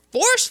like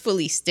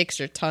forcefully sticks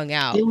her tongue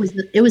out.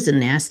 It was a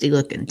nasty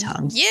looking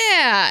tongue.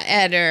 Yeah,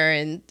 at her,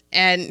 and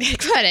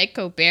Claudette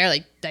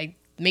Colbert like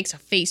makes a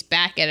face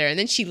back at her, and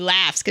then she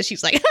laughs because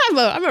she's like,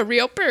 I'm a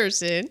real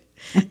person.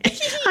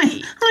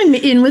 I'm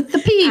in with the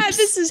peeps.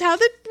 This is how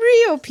the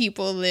real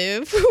people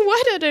live.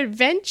 What an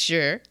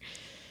adventure.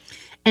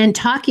 And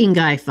Talking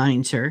Guy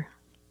finds her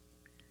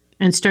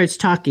and starts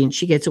talking.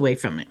 She gets away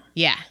from him.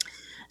 Yeah.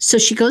 So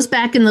she goes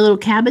back in the little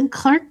cabin.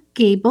 Clark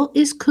Gable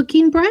is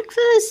cooking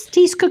breakfast.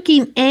 He's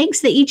cooking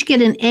eggs. They each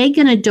get an egg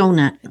and a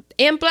donut.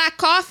 And black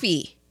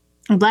coffee.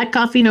 And black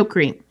coffee, no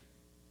cream.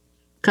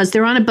 Because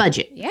they're on a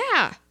budget.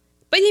 Yeah.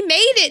 But he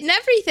made it and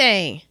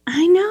everything.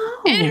 I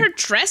know. And her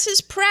dress is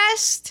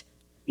pressed.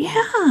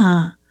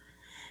 Yeah.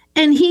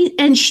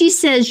 And she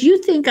says, "You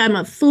think I'm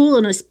a fool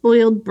and a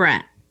spoiled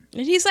brat."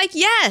 And he's like,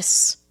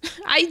 "Yes,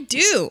 I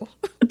do."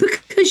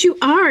 Because you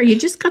are. You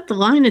just got the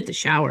line at the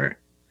shower.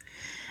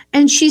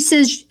 And she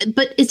says,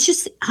 "But it's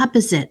just the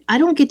opposite. I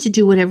don't get to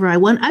do whatever I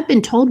want. I've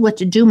been told what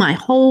to do my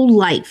whole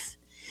life."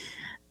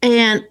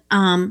 And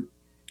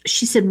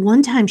she said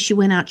one time she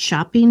went out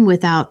shopping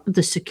without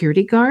the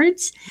security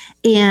guards,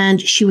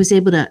 and she was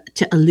able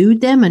to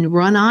elude them and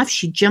run off.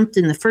 She jumped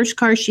in the first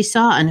car she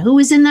saw, and who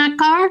was in that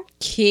car?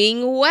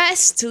 King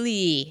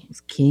Wesley.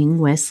 King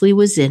Wesley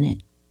was in it.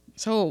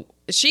 So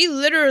she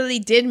literally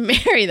did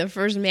marry the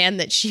first man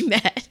that she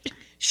met.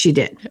 She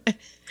did.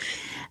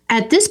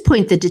 At this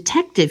point, the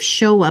detectives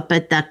show up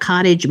at the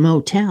Cottage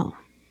Motel.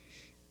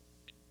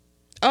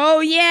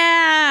 Oh,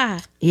 yeah.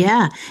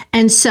 Yeah.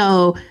 And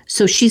so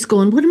she's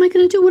going, "What am I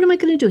going to do? What am I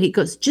going to do?" He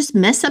goes, "Just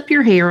mess up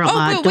your hair a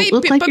lot. Don't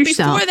look like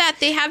yourself." Before that,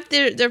 they have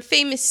their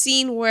famous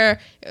scene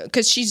where,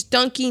 because she's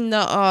dunking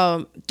the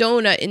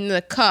donut in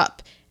the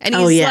cup. And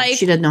he's like,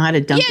 she doesn't know how to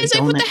dunk yeah, he's a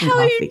donut like, "What the hell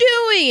in are you coffee."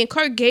 doing? And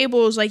Clark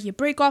Gable is like, "You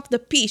break off the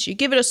piece. You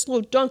give it a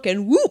slow dunk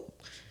and whoop.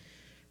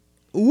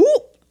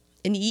 Whoop.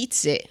 And he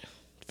eats it."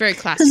 Very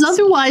classic. Because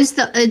otherwise,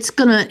 it's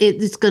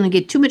gonna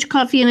get too much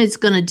coffee and it's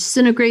gonna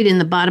disintegrate in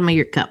the bottom of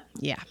your cup.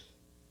 Yeah.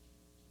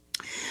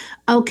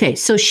 Okay,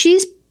 so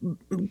she's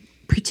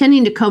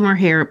pretending to comb her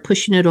hair,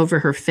 pushing it over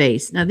her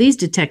face. Now, these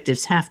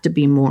detectives have to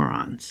be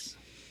morons.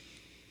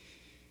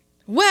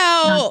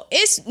 Well,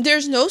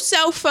 there's no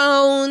cell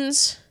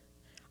phones.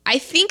 I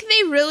think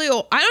I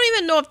don't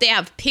even know if they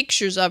have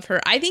pictures of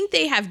her. I think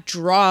they have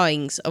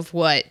drawings of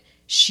what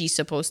she's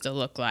supposed to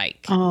look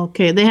like.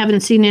 Okay, they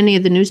haven't seen any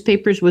of the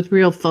newspapers with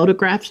real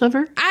photographs of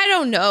her? I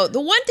don't know.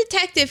 The one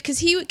detective, because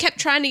he kept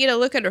trying to get a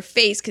look at her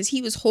face because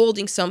he was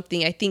holding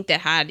something, I think,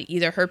 that had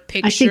either her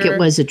picture. I think it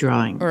was a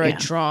drawing. Or a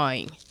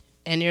drawing.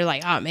 And you're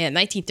like, oh, man,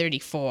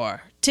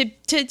 1934. To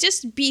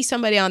just be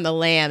somebody on the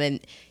lam in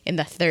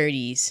the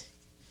 30s.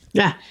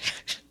 Yeah.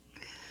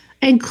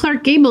 And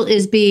Clark Gable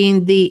is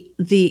being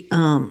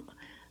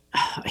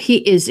he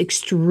is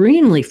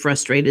extremely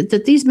frustrated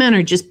that these men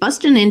are just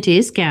busting into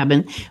his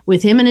cabin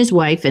with him and his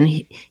wife, and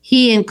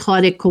he and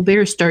Claudette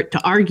Colbert start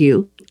to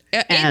argue.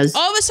 And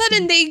all of a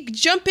sudden, they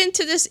jump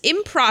into this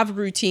improv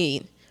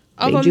routine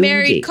of a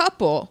married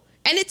couple,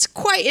 and it's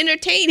quite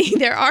entertaining,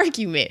 their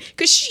argument,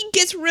 because she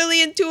gets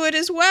really into it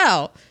as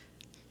well.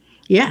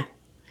 Yeah,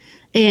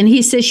 and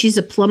he says she's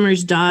a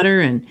plumber's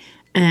daughter, and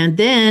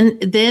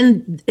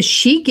then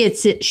she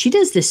gets it. She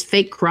does this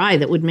fake cry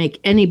that would make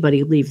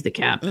anybody leave the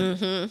cabin.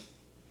 Mm-hmm.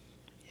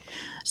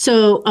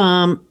 So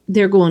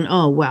they're going,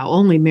 "Oh, wow,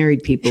 only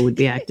married people would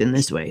be acting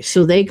this way."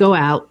 So they go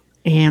out,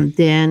 and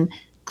then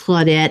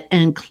Claudette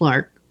and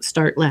Clark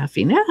start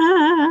laughing.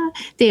 Ah!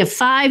 They have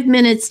 5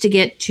 minutes to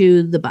get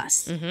to the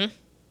bus. Mm-hmm.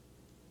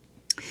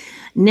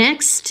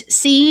 Next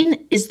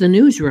scene is the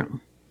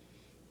newsroom.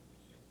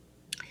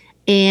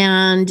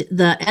 And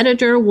the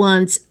editor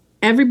wants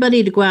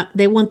everybody to go out.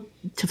 They want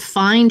to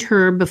find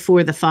her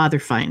before the father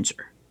finds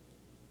her.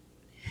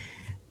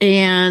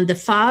 And the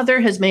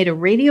father has made a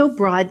radio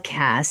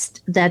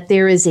broadcast that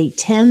there is a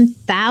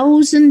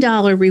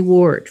 $10,000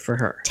 reward for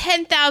her.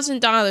 $10,000 in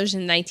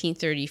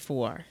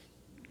 1934.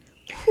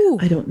 Whew.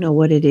 I don't know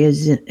what it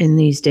is in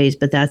these days,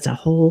 but that's a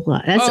whole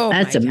lot.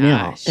 That's a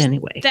mill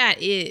anyway.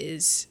 That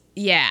is,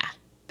 yeah.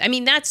 I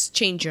mean, that's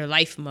change your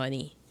life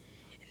money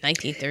in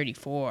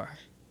 1934.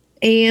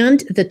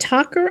 And the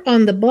talker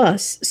on the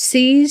bus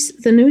sees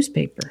the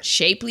newspaper.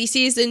 Shapley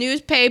sees the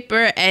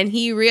newspaper and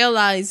he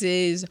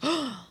realizes,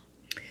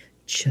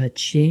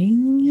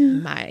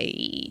 cha-ching, my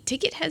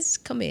ticket has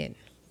come in.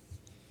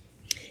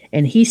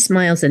 And he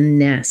smiles a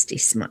nasty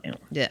smile.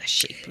 Yeah,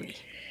 Shapley.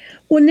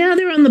 Well, now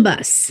they're on the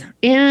bus,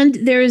 and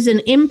there's an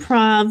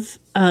improv.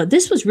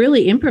 This was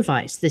really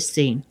improvised, this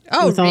scene.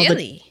 Oh, with all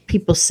really? The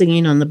people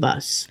singing on the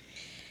bus.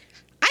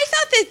 I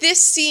thought that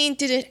this scene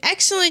did an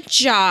excellent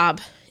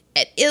job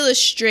at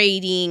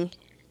illustrating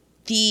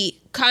the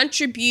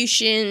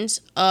contributions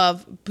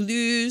of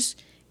blues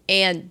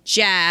and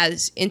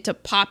jazz into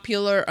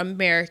popular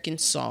American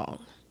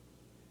song,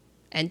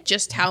 and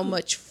just how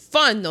much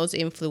fun those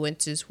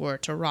influences were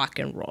to rock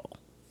and roll.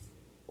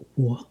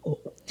 Whoa.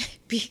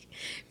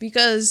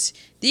 Because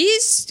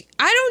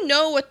I don't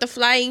know what the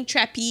Flying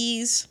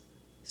Trapeze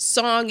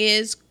song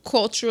is,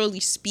 culturally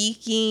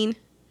speaking,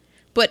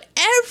 but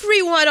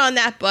everyone on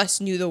that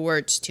bus knew the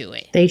words to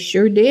it. They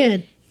sure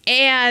did.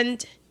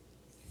 And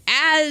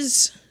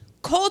as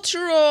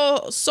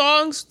cultural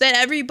songs that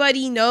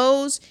everybody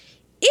knows,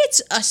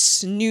 it's a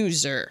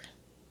snoozer.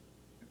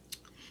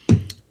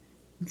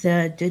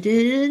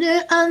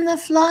 The on the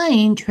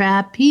flying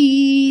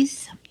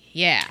trapeze.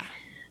 Yeah.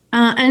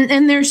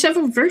 And there are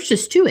several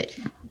verses to it.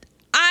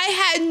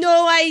 I had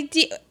no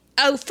idea.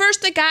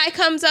 first the guy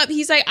comes up.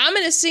 He's like, I'm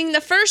going to sing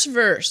the first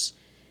verse.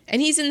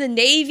 And he's in the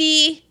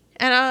Navy.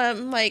 And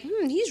I'm like,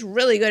 he's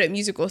really good at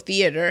musical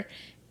theater.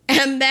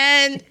 And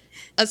then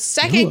a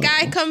second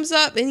guy comes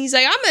up and he's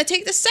like, I'm going to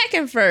take the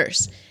second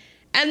verse.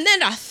 And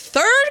then a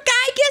third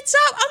guy gets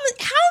up. I'm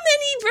like, how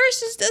many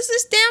verses does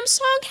this damn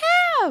song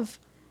have?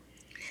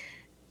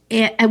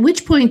 At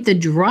which point the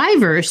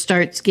driver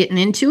starts getting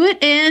into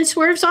it and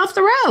swerves off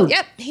the road.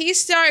 Yep, he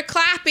started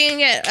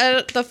clapping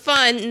at the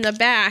fun in the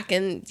back,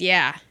 and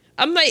yeah.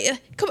 I'm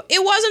like, come,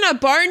 it wasn't a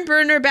barn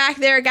burner back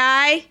there,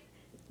 guy.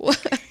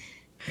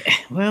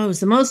 Well, it was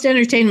the most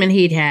entertainment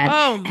he'd had.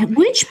 Oh, at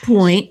which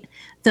point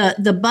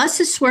the bus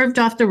is swerved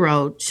off the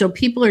road, so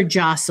people are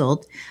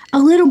jostled. A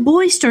little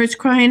boy starts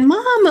crying,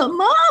 "Mama,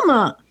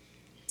 Mama!"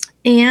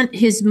 And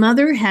his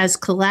mother has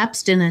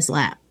collapsed in his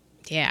lap.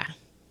 Yeah.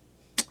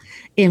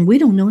 And we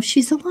don't know if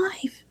she's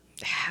alive.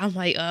 I'm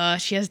like,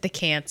 she has the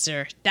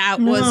cancer. That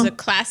was a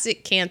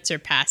classic cancer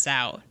pass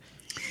out.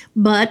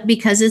 But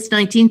because it's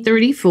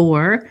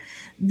 1934,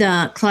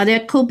 the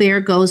Claudette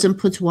Colbert goes and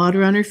puts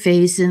water on her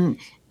face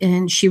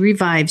and she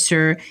revives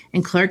her.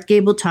 And Clark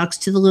Gable talks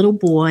to the little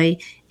boy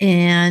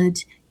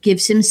and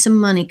gives him some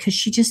money because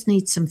she just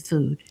needs some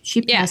food.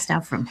 She passed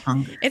out from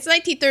hunger. It's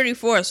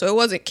 1934, so it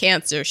wasn't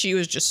cancer. She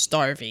was just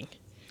starving.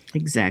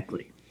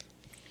 Exactly.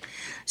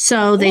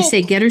 So they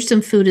say, get her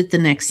some food at the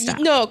next stop.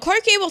 No,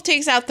 Clark Gable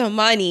takes out the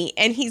money,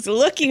 and he's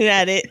looking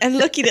at it and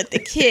looking at the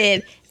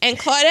kid. And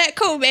Claudette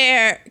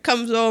Colbert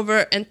comes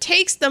over and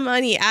takes the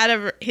money out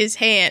of his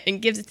hand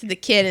and gives it to the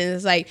kid and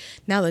is like,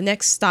 now the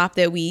next stop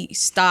that we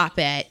stop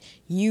at,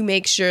 you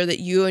make sure that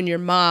you and your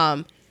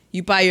mom,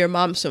 you buy your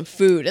mom some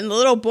food. And the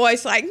little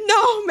boy's like,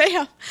 no,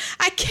 ma'am,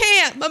 I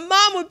can't. My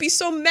mom would be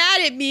so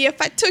mad at me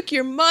if I took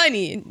your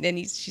money. And then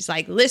she's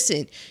like,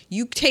 listen,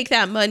 you take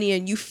that money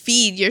and you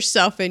feed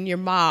yourself and your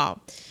mom.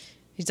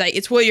 He's like,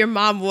 it's what your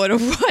mom would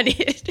have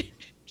wanted.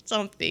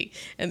 Something.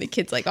 And the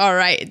kid's like, all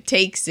right, and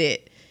takes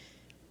it.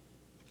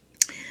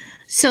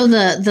 So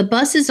the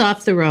bus is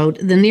off the road.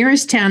 The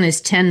nearest town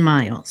is 10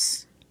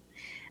 miles.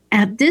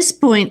 At this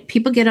point,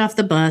 people get off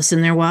the bus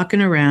and they're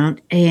walking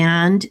around,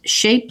 and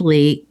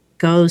Shapley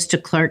goes to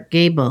Clark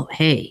Gable.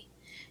 Hey,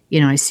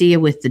 I see you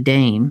with the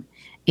dame,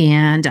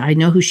 and I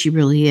know who she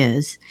really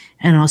is,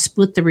 and I'll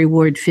split the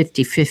reward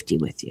 50-50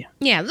 with you.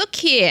 Yeah, look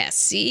here,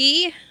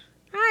 see?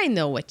 I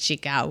know what you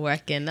got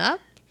working up.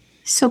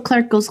 So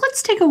Clark goes,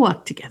 let's take a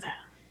walk together.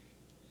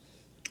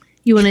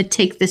 You want to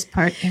take this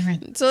part,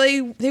 Aaron? So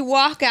they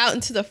walk out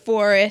into the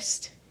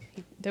forest.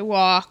 They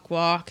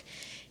walk.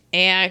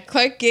 And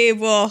Clark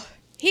Gable,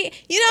 maybe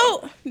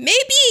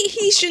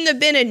he shouldn't have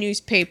been a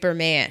newspaper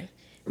man.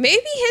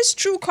 Maybe his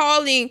true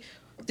calling,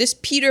 this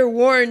Peter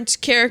Warren's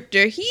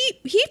character, he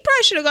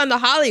probably should have gone to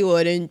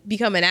Hollywood and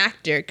become an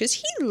actor because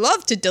he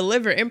loved to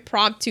deliver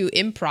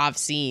improv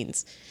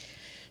scenes.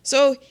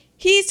 So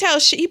he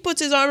puts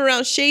his arm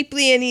around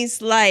Shapley and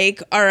he's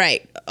like, all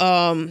right,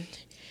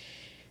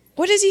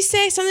 what does he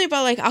say? Something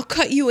about like, I'll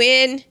cut you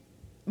in,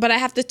 but I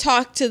have to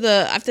talk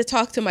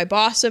to my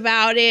boss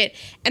about it.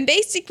 And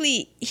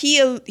basically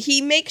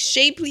he makes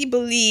Shapley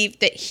believe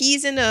that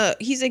he's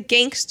a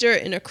gangster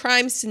in a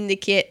crime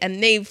syndicate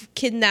and they've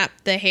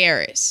kidnapped the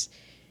Harris.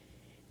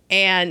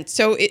 And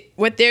so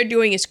what they're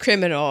doing is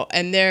criminal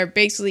and they're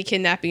basically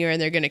kidnapping her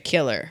and they're going to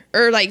kill her.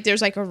 Or like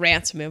there's like a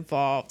ransom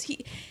involved.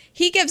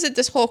 He gives it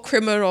this whole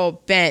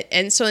criminal bent.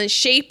 And so then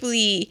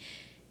Shapley,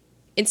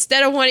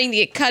 instead of wanting to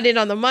get cut in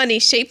on the money,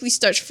 Shapley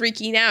starts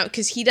freaking out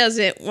because he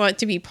doesn't want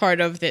to be part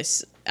of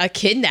this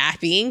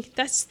kidnapping.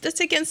 That's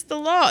against the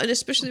law, and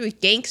especially with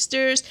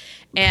gangsters.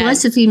 And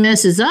plus, if he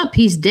messes up,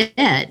 he's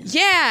dead.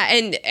 Yeah,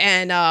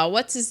 and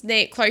what's his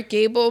name? Clark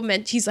Gable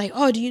he's like,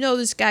 oh, do you know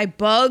this guy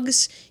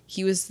Bugs?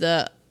 He was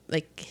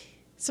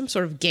some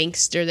sort of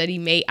gangster that he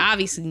made,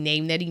 obviously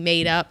name that he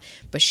made up,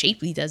 but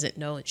Shapley doesn't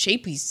know, and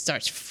Shapley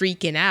starts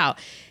freaking out,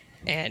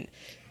 and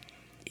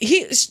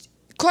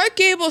Clark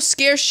Gable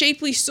scares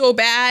Shapley so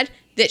bad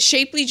that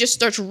Shapley just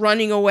starts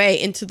running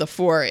away into the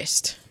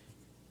forest.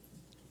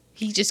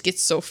 He just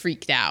gets so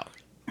freaked out.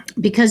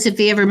 Because if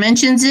he ever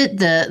mentions it,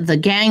 the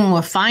gang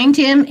will find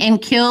him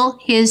and kill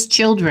his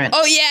children.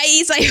 Oh, yeah.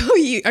 He's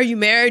like, are you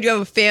married? You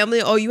have a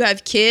family? Oh, you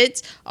have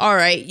kids? All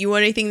right. You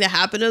want anything to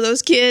happen to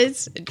those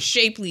kids? And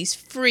Shapley's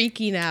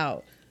freaking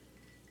out.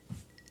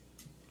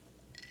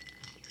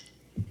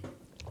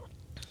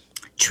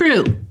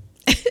 True.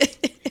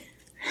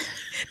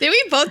 Did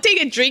we both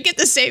take a drink at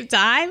the same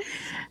time?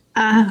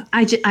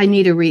 I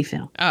need a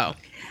refill. Oh.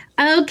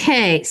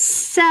 Okay,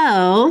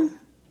 so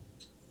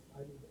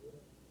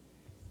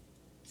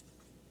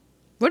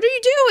what are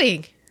you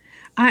doing?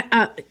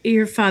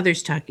 Your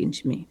father's talking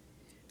to me.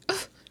 We're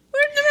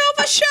in the middle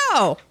of a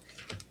show.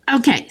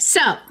 Okay,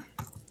 so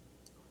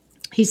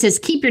he says,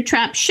 keep your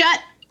trap shut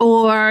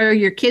or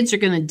your kids are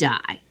going to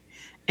die.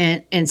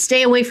 And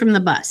stay away from the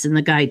bus. And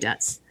the guy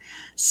does.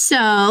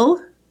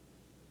 So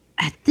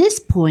at this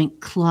point,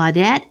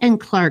 Claudette and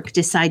Clark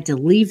decide to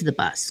leave the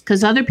bus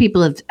because other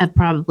people have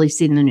probably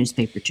seen the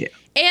newspaper too.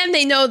 And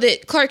they know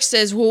that Clark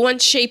says, well,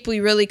 once Shapley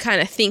really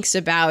kind of thinks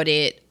about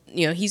it,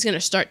 he's going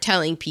to start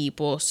telling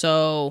people.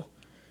 So,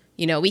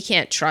 we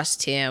can't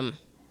trust him.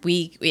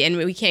 We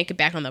can't get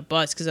back on the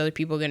bus because other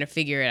people are going to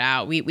figure it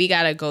out. We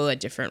got to go a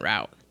different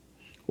route.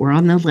 We're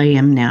on the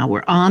lam now.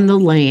 We're on the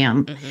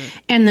lam. Mm-hmm.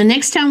 And the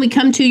next time we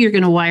come to, you're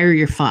going to wire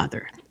your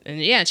father.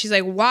 And yeah, she's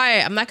like,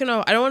 why? I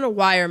don't want to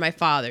wire my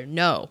father.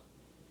 No.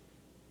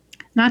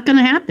 Not going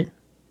to happen.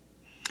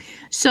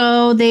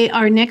 So they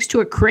are next to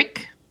a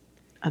creek.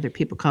 Other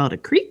people call it a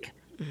creek.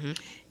 Mm-hmm.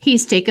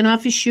 He's taken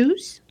off his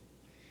shoes,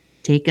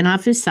 taking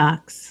off his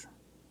socks,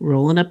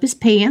 rolling up his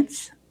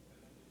pants,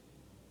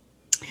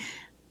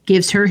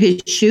 gives her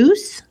his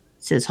shoes,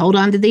 says, hold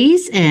on to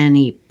these, and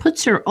he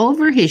puts her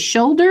over his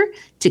shoulder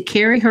to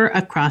carry her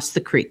across the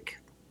creek.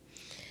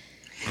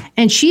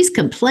 And she's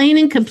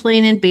complaining,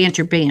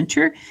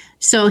 banter.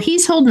 So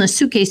he's holding a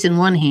suitcase in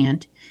one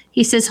hand.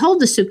 He says, hold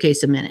the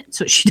suitcase a minute.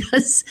 So she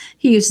does.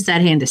 He uses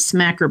that hand to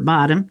smack her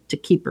bottom to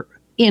keep her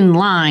in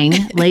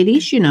line.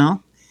 Ladies,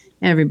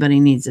 everybody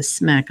needs a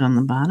smack on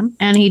the bottom.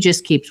 And he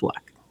just keeps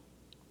walking.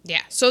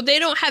 Yeah. So they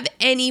don't have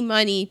any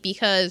money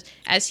because,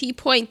 as he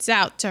points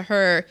out to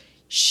her,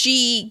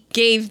 she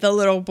gave the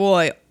little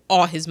boy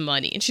all his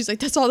money. And she's like,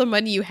 that's all the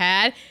money you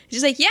had? And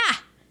she's like, yeah.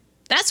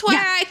 That's why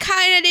I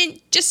kind of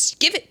didn't just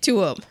give it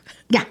to him.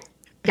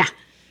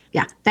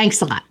 Yeah.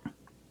 Thanks a lot.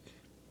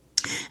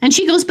 And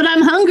she goes, but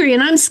I'm hungry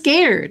and I'm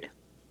scared.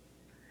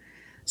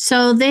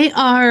 So they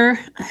are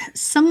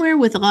somewhere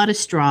with a lot of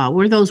straw.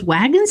 Were those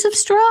wagons of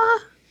straw?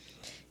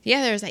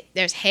 Yeah,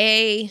 there's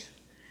hay.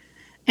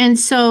 And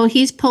so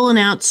he's pulling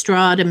out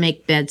straw to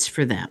make beds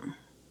for them.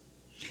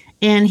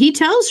 And he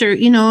tells her,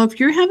 if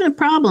you're having a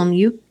problem,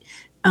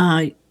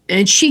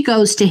 and she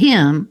goes to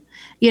him,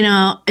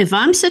 if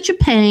I'm such a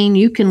pain,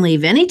 you can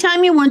leave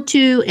anytime you want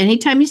to,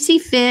 anytime you see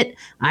fit.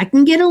 I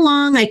can get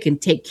along. I can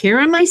take care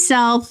of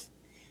myself.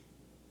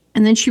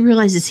 And then she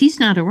realizes he's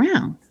not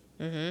around.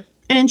 Mm-hmm.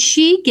 And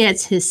she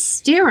gets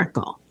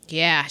hysterical.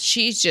 Yeah,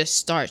 she just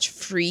starts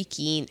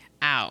freaking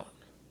out.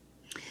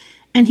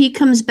 And he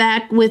comes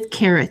back with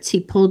carrots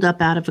he pulled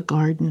up out of a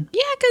garden.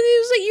 Yeah, because he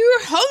was like, you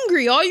were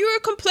hungry. All you were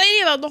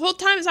complaining about the whole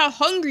time is how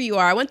hungry you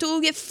are. I went to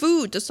go get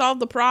food to solve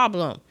the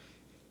problem.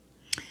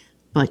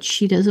 But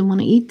she doesn't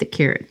want to eat the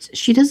carrots.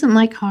 She doesn't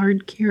like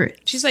hard carrots.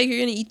 She's like, you're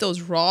going to eat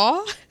those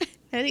raw?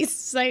 And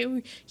he's like,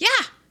 yeah,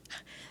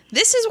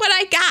 this is what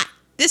I got.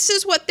 This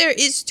is what there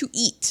is to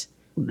eat.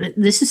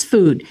 This is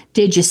food.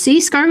 Did you see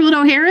Scarlett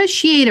O'Hara?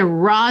 She ate a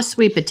raw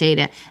sweet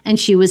potato, and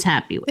she was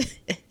happy with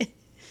it.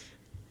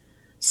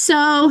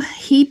 So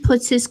he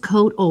puts his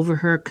coat over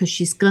her because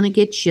she's going to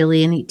get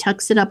chilly, and he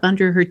tucks it up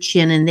under her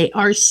chin, and they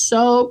are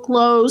so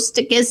close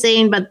to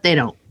kissing, but they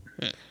don't.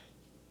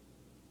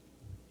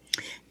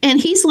 And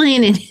he's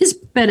laying in his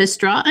bed of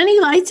straw, and he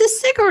lights a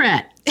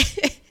cigarette. And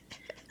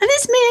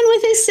this man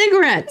with his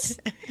cigarettes.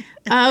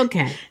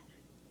 Okay.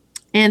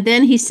 And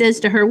then he says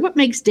to her, what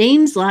makes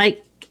dames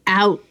like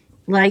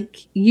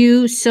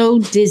you so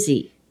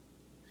dizzy?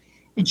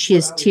 And she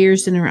has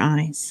tears in her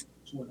eyes.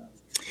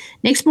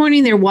 Next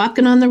morning, they're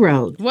walking on the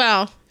road.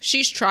 Well,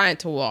 she's trying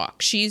to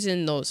walk. She's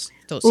in those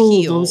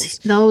heels.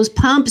 Those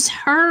pumps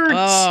hurt.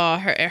 Oh,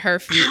 her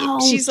feet.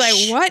 Ouch. She's like,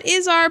 what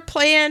is our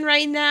plan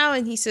right now?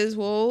 And he says,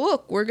 well,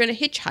 look, we're going to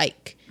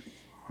hitchhike.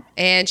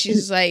 And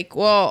she's like,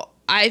 well,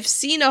 I've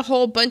seen a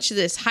whole bunch of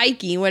this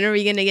hiking. When are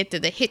we going to get to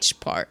the hitch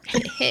part?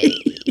 Hey.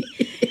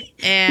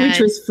 Which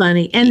was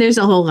funny. And there's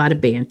a whole lot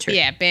of banter.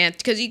 Yeah, banter.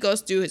 Because he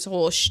goes through his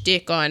whole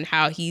shtick on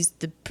how he's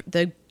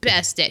the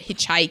best at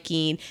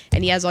hitchhiking.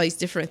 And he has all these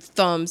different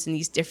thumbs and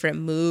these different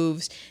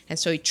moves. And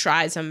so he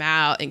tries them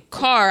out. And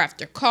car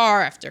after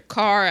car after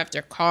car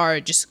after car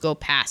just go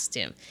past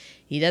him.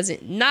 He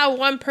doesn't. Not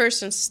one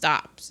person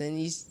stops. And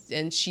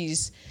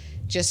she's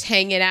just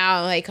hanging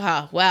out like,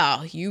 oh,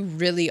 well, you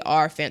really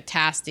are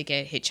fantastic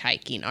at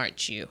hitchhiking,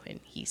 aren't you? And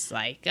he's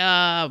like,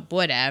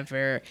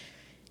 whatever.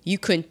 You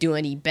couldn't do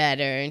any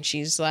better. And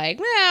she's like,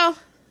 well,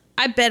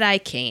 I bet I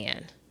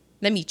can.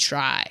 Let me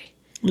try.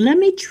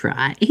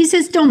 He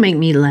says, don't make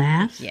me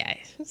laugh. Yeah.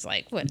 It's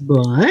like, what?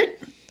 But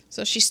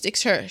so she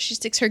sticks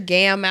her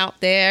gam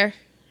out there.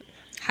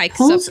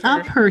 Pulls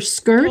up her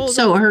skirt.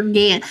 So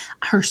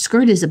her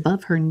skirt is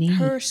above her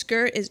knee.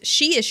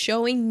 She is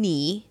showing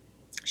knee.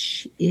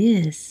 She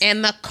is.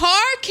 And the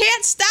car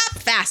can't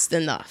stop fast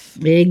enough.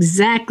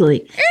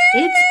 Exactly.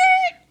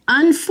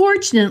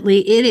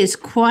 Unfortunately, it is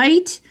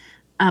quite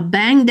a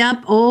banged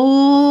up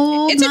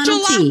old It's Model a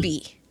jalopy.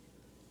 T.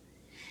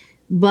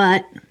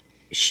 But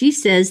she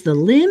says the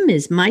limb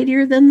is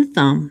mightier than the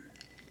thumb.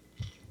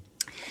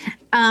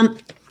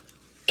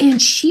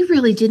 And she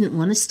really didn't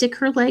want to stick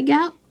her leg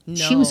out. No.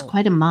 She was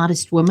quite a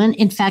modest woman.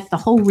 In fact, the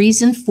whole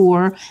reason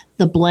for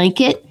the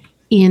blanket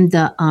in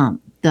the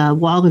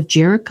Wall of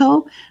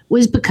Jericho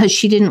was because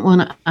she didn't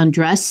want to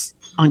undress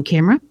on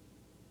camera.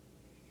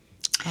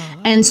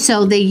 Oh. And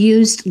so they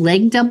used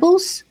leg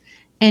doubles.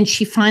 And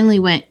she finally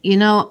went,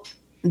 none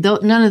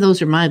of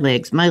those are my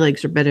legs. My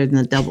legs are better than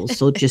the doubles,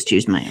 so just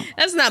use my own.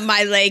 That's not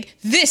my leg.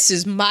 This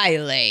is my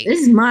leg.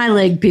 This is my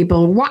leg,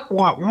 people. Wah,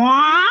 wah,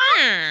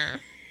 wah.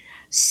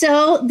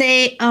 So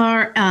they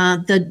are,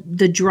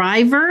 the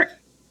driver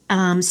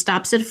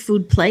stops at a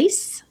food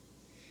place.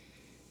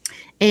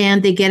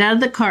 And they get out of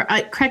the car.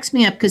 It cracks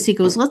me up because he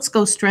goes, let's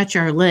go stretch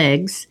our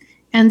legs.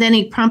 And then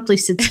he promptly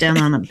sits down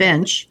on a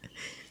bench.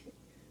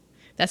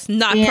 That's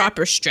not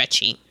proper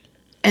stretching.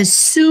 As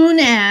soon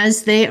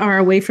as they are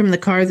away from the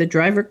car, the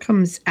driver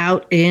comes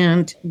out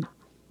and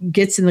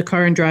gets in the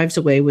car and drives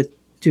away with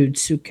dude's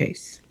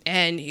suitcase.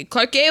 And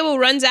Clark Gable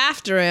runs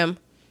after him.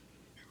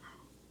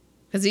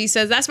 Because he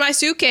says, that's my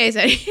suitcase.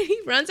 And he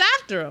runs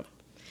after him.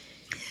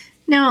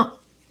 Now,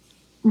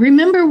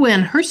 remember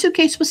when her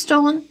suitcase was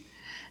stolen?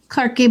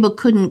 Clark Gable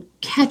couldn't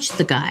catch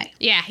the guy.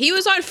 Yeah, he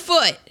was on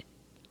foot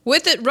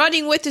with it,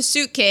 running with the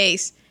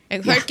suitcase,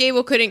 and Clark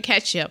Gable couldn't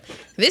catch him.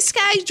 This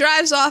guy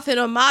drives off in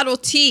a Model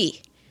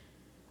T.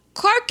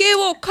 Clark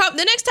Gable,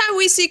 the next time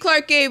we see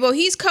Clark Gable,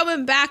 he's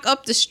coming back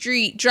up the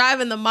street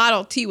driving the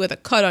Model T with a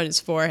cut on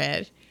his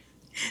forehead.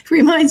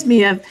 Reminds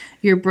me of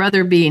your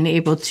brother being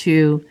able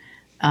to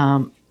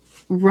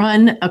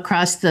run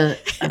across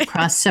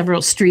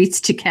several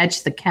streets to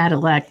catch the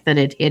Cadillac that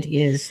had hit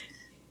his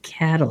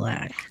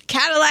Cadillac.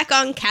 Cadillac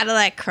on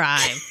Cadillac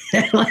crime.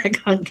 Cadillac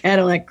on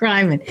Cadillac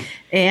crime.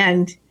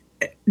 And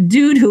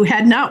dude who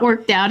had not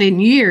worked out in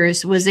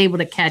years was able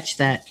to catch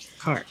that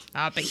car.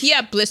 But he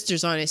had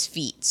blisters on his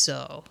feet,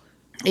 so.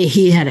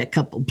 He had a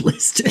couple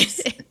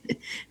blisters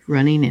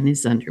running in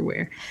his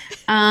underwear.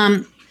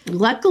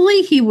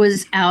 Luckily, he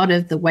was out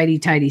of the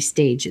whitey-tighty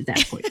stage at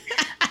that point.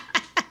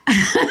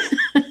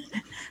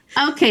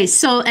 Okay,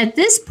 so at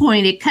this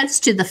point, it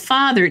cuts to the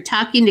father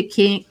talking to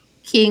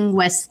King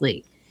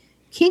Wesley.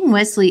 King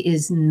Wesley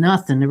is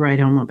nothing to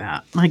write home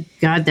about. My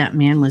God, that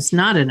man was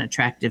not an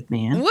attractive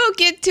man. We'll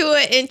get to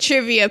it in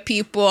trivia,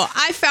 people.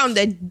 I found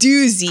a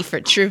doozy for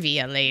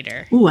trivia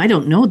later. Ooh, I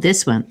don't know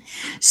this one.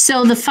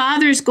 So the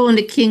father's going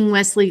to King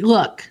Wesley.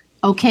 Look,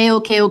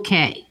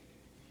 okay.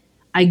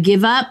 I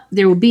give up.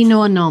 There will be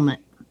no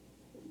annulment.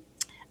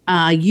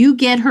 You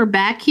get her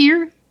back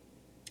here,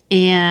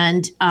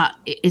 and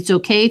it's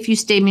okay if you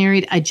stay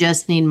married. I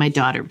just need my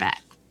daughter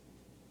back.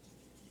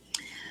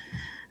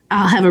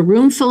 I'll have a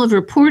room full of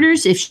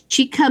reporters. If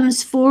she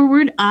comes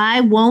forward,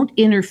 I won't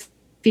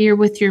interfere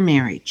with your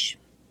marriage.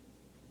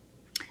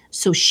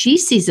 So she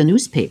sees a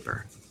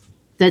newspaper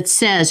that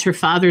says her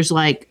father's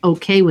like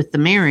okay with the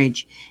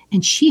marriage,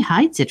 and she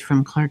hides it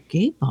from Clark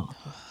Gable.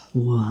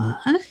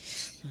 What?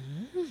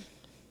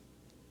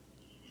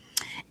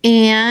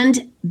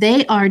 And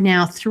they are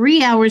now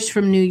 3 hours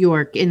from New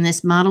York in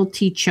this Model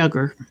T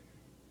chugger.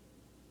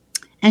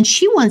 And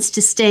she wants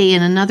to stay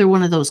in another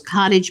one of those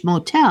cottage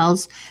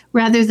motels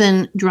rather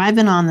than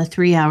driving on the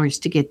 3 hours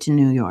to get to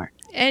New York.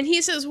 And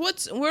he says,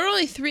 we're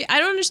only I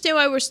don't understand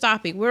why we're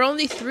stopping. We're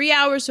only 3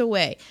 hours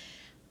away.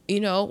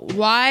 You know,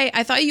 why?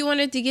 I thought you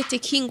wanted to get to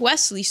King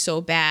Wesley so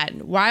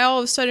bad. Why all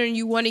of a sudden are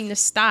you wanting to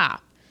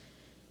stop?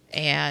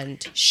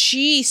 And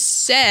she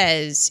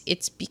says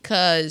it's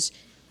because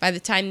by the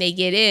time they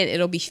get in,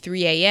 it'll be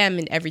 3 a.m.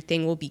 and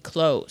everything will be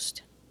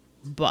closed.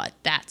 But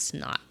that's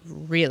not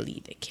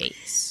really the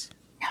case.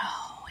 No,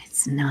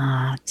 it's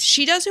not.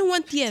 She doesn't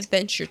want the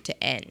adventure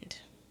to end.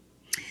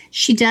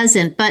 She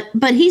doesn't,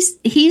 but he's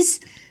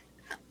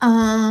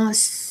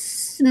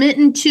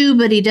smitten too,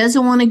 but he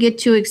doesn't want to get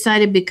too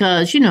excited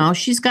because, you know,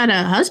 she's got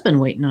a husband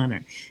waiting on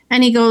her.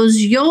 And he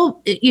goes,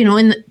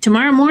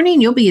 tomorrow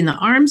morning, you'll be in the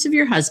arms of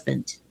your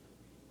husband.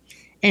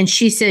 And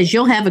she says,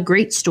 you'll have a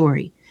great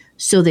story.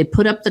 So they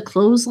put up the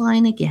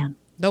clothesline again.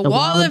 The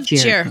wall of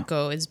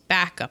Jericho is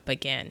back up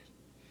again.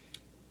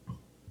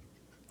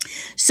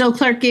 So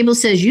Clark Gable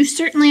says, you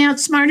certainly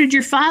outsmarted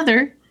your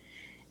father.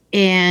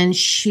 And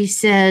she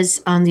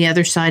says on the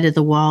other side of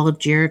the wall of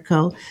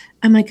Jericho,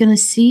 am I going to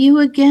see you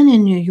again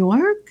in New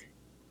York?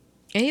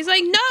 And he's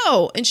like,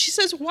 no. And she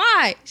says,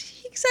 why?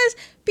 He says,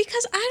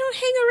 because I don't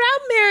hang around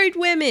married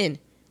women.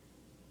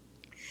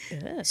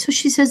 Ugh. So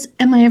she says,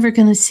 am I ever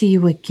going to see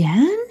you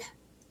again?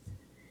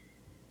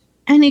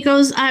 And he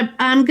goes,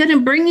 I'm going to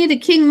bring you to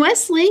King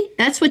Wesley.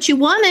 That's what you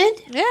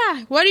wanted.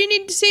 Yeah. What do you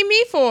need to see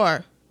me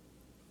for?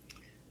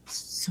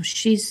 So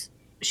she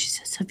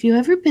says, have you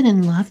ever been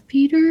in love,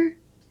 Peter?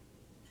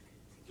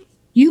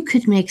 You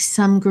could make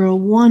some girl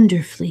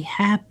wonderfully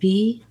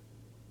happy.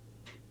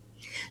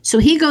 So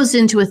he goes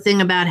into a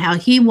thing about how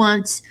he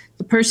wants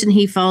the person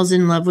he falls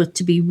in love with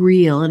to be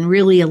real and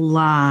really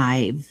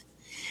alive.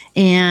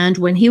 And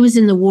when he was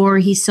in the war,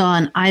 he saw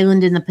an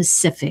island in the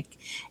Pacific.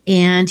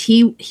 And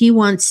he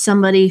wants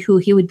somebody who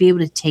he would be able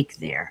to take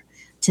there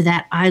to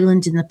that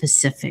island in the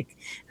Pacific,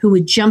 who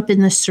would jump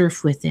in the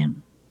surf with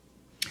him.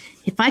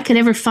 If I could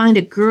ever find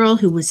a girl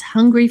who was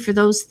hungry for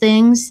those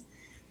things,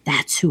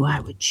 that's who I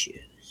would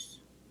choose.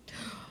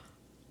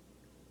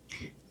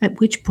 At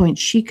which point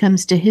she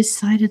comes to his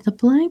side of the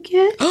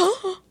blanket.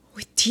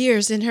 With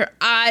tears in her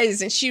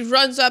eyes, and she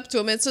runs up to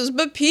him and says,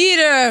 but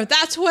Peter,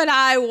 that's what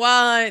I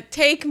want.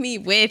 Take me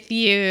with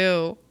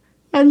you.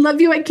 I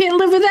love you. I can't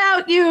live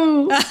without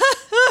you.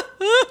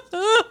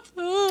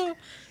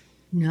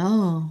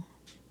 No.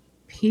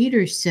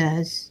 Peter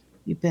says,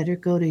 you better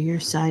go to your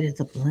side of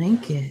the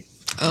blanket.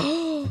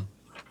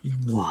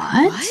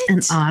 What?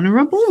 An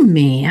honorable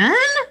man?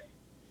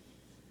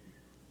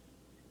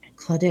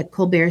 Claudette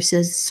Colbert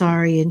says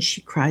sorry, and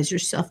she cries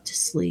herself to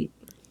sleep.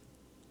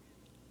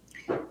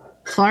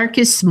 Clark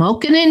is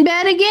smoking in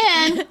bed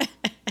again.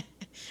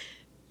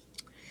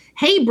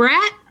 Hey,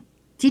 Brat,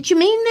 did you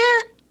mean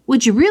that?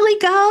 Would you really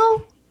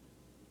go?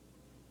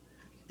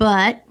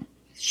 But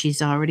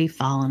she's already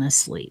fallen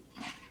asleep.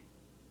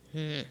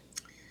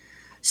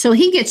 So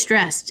he gets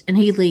dressed and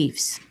he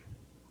leaves.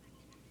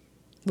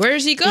 Where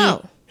does he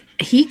go?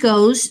 He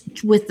goes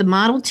with the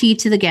Model T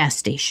to the gas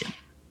station.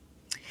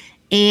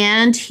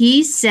 And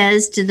he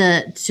says to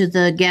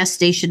the gas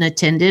station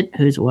attendant,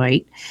 who's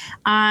white,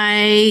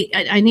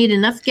 I need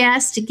enough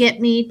gas to get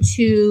me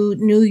to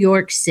New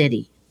York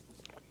City.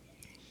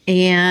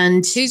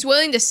 And he's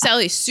willing to sell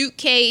his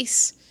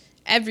suitcase,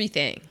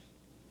 everything,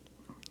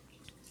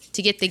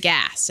 to get the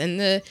gas. And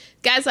the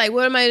guy's like,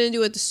 what am I going to do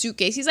with the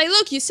suitcase? He's like,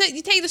 look, you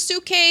take the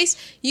suitcase,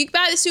 you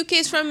buy the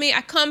suitcase from me, I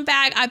come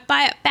back, I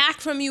buy it back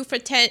from you for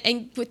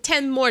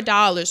 $10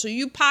 more. So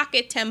you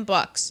pocket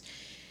 $10.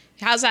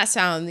 How's that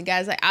sound? The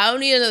guy's like, I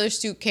don't need another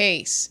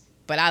suitcase,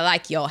 but I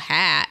like your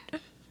hat.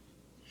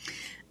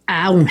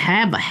 I don't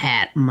have a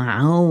hat of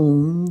my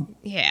own.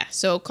 Yeah,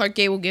 so Clark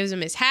Gable gives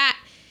him his hat.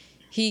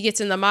 He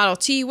gets in the Model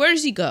T. Where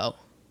does he go?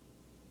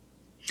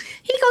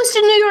 He goes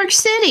to New York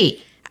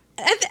City.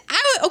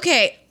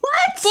 Okay.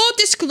 What? Full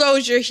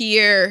disclosure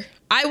here.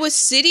 I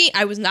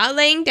was not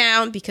laying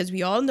down because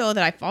we all know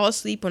that I fall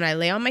asleep when I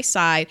lay on my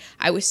side.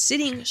 I was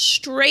sitting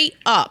straight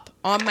up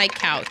on my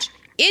couch,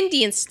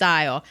 Indian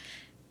style.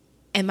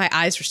 And my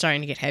eyes were starting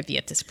to get heavy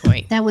at this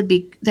point. That would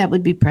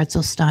be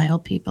pretzel style,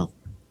 people.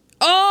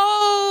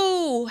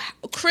 Oh,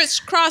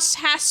 crisscross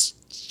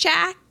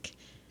hashtag.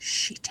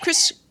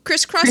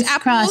 Crisscross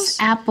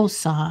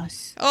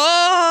applesauce.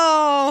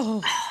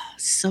 Oh,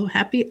 so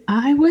happy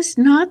I was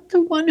not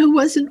the one who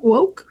wasn't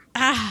woke.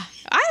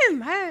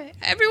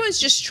 Everyone's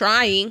just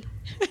trying.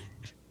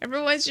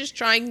 Everyone's just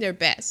trying their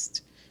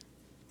best.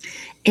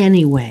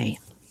 Anyway.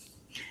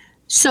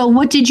 So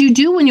what did you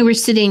do when you were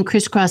sitting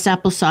crisscross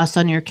applesauce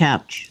on your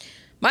couch?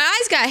 My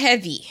eyes got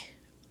heavy.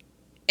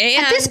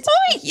 And at this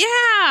point?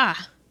 Yeah.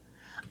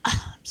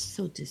 Oh, I'm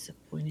so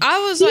disappointed. I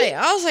was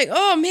like,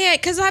 oh man,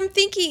 because I'm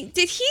thinking,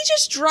 did he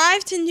just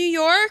drive to New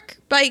York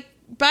by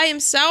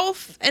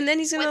himself, and then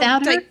he's gonna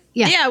without her?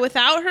 Yeah,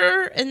 without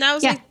her, and that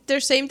was like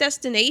their same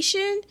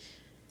destination.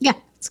 Yeah,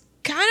 it's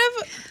kind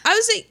of. I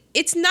was like,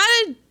 it's not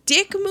a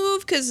dick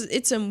move because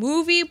it's a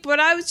movie, but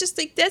I was just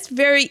like, that's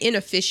very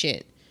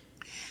inefficient.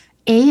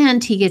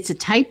 And he gets a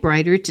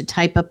typewriter to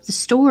type up the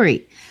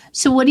story.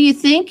 So what do you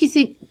think? You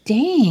think,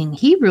 dang,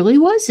 he really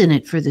was in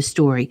it for the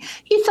story.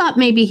 You thought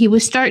maybe he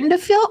was starting to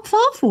fall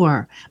for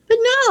her. But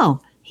no,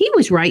 he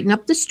was writing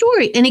up the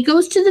story. And he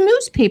goes to the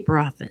newspaper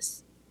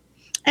office.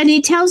 And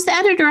he tells the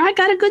editor, I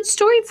got a good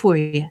story for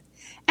you.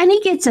 And he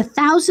gets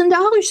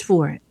 $1,000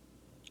 for it.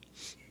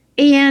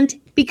 And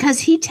because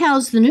he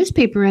tells the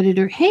newspaper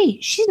editor, hey,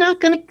 she's not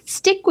going to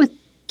stick with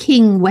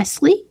King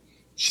Wesley.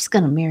 She's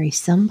gonna marry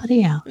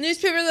somebody else. The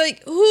newspaper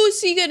like, who's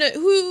she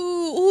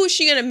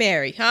gonna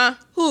marry, huh?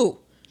 Who?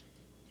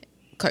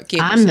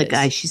 I'm the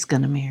guy she's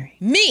gonna marry.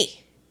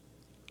 Me.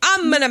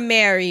 I'm gonna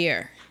marry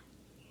her.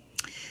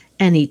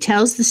 And he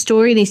tells the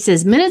story and he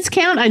says, minutes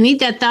count, I need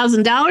that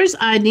 $1,000.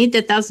 I need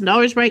that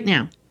 $1,000 right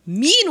now.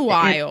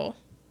 Meanwhile,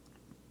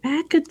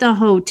 back at the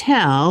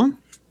hotel,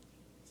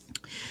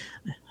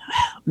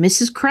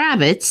 Mrs.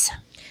 Kravitz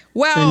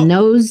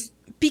knows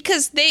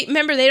because they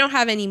don't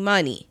have any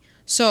money.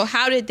 So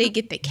how did they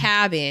get the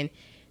cabin?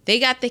 They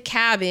got the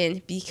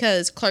cabin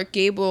because Clark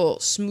Gable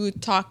smooth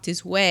talked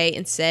his way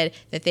and said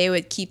that they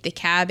would keep the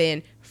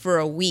cabin for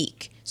a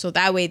week. So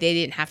that way they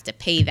didn't have to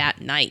pay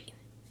that night.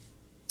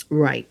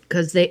 Right,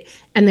 because they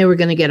were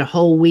going to get a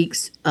whole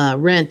week's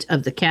rent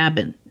of the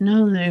cabin.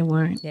 No, they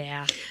weren't.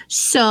 Yeah.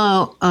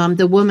 So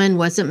the woman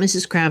wasn't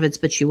Mrs. Kravitz,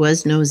 but she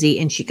was nosy,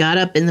 and she got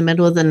up in the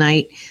middle of the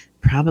night,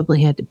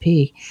 probably had to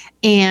pee,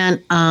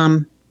 and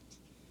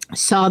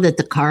saw that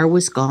the car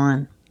was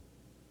gone.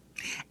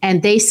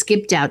 And they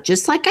skipped out,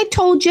 just like I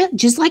told you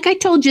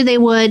they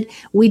would.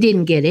 We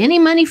didn't get any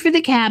money for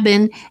the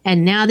cabin,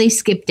 and now they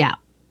skipped out.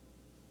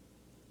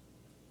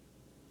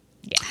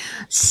 Yeah.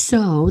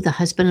 So the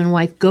husband and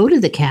wife go to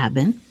the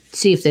cabin,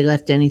 see if they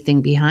left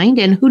anything behind,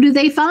 and who do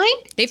they find?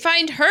 They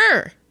find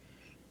her.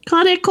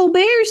 Claudette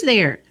Colbert's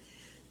there.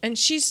 And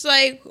she's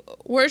like,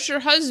 where's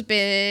your husband?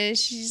 And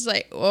she's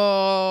like,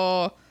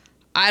 oh,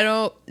 I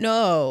don't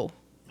know.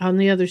 On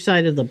the other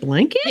side of the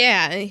blanket?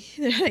 Yeah. And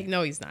they're like,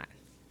 no, he's not.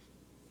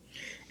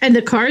 And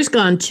the car's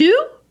gone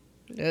too?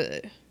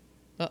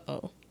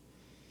 Uh-oh.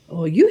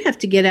 Oh, you have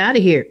to get out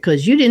of here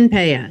because you didn't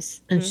pay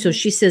us. And so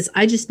she says,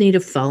 I just need a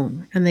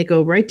phone. And they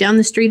go right down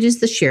the street is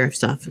the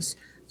sheriff's office.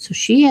 So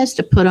she has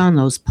to put on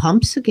those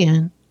pumps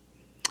again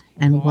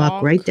and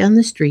walk right down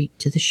the street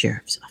to the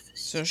sheriff's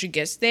office. So she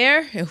gets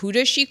there, and who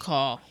does she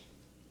call?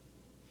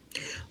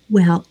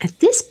 Well, at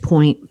this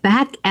point,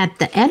 back at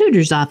the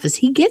editor's office,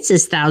 he gets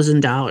his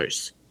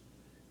 $1,000.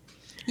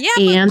 Yeah,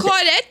 but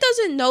Claudette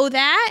doesn't know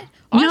that.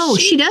 No,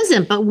 she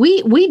doesn't, but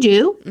we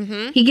do.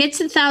 Mm-hmm. He gets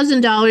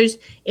 $1,000,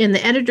 and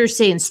the editor's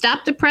saying,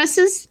 stop the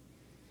presses.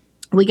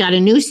 We got a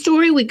news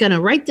story. We're going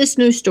to write this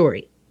news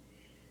story.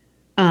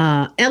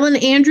 Ellen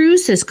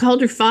Andrews has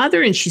called her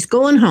father and she's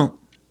going home.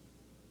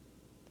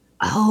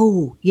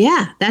 Oh,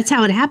 yeah, that's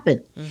how it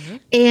happened. Mm-hmm.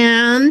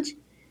 And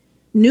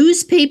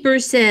newspaper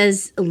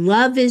says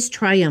love is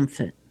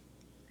triumphant.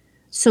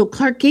 So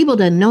Clark Gable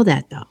doesn't know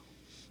that, though.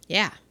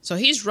 Yeah, so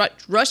he's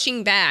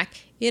rushing back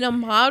in a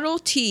Model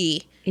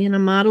T. In a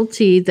Model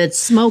T that's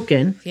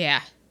smoking.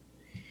 Yeah.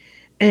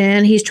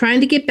 And he's trying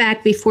to get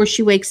back before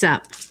she wakes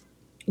up.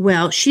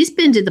 Well, she's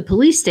been to the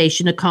police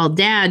station to call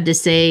Dad to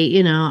say,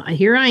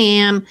 here I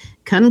am.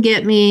 Come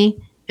get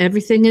me.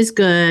 Everything is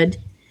good.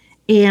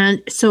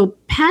 And so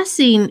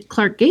passing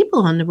Clark Gable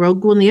on the road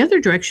going the other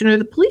direction are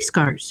the police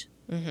cars.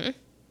 Mm-hmm.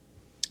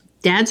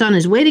 Dad's on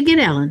his way to get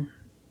Ellen.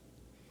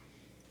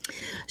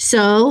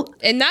 So,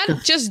 and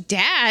not just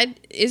Dad,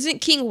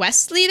 isn't King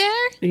Wesley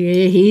there?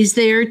 Yeah, he's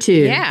there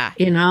too. Yeah,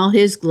 in all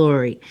his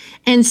glory.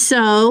 And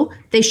so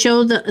they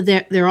show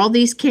there are all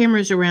these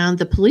cameras around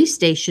the police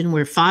station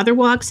where Father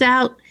walks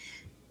out,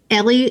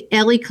 Ellie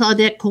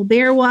Claudette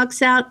Colbert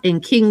walks out,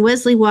 and King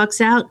Wesley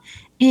walks out,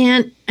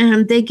 and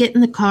they get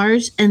in the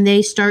cars and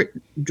they start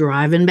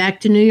driving back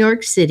to New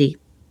York City.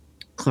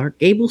 Clark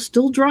Gable's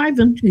still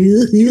driving,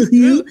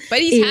 but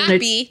he's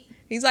happy.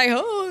 He's like,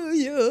 oh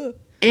yeah.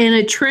 And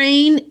a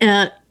train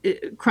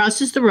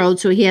crosses the road,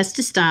 so he has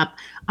to stop.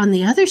 On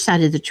the other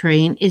side of the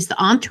train is the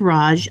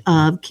entourage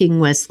of King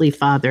Wesley,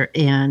 Father,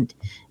 and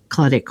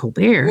Claudette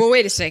Colbert. Well,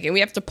 wait a second. We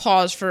have to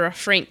pause for a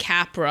Frank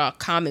Capra,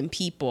 Common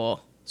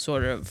People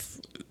sort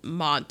of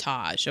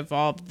montage of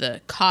all the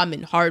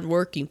common,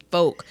 hardworking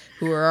folk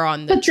who are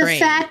on the train. But the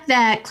fact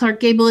that Clark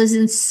Gable is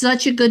in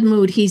such a good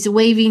mood, he's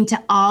waving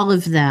to all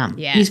of them.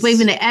 Yes. He's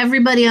waving to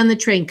everybody on the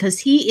train because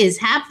he is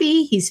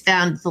happy. He's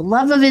found the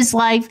love of his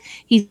life.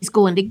 He's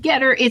going to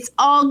get her. It's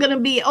all going to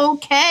be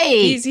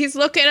okay. He's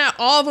looking at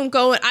all of them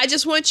going, I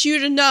just want you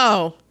to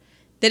know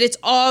that it's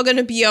all going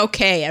to be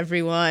okay,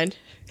 everyone.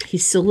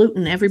 He's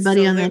saluting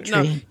everybody on that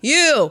train. No,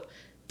 you,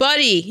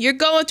 buddy, you're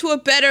going to a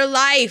better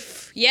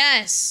life.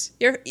 Yes.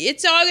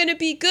 It's all going to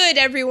be good,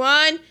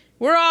 everyone.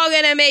 We're all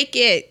going to make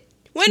it.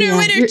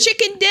 Winner,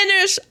 chicken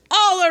dinners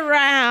all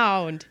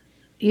around.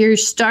 You're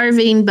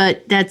starving,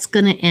 but that's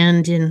going to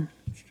end in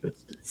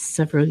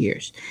several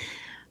years.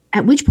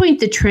 At which point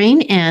the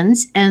train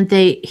ends and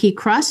he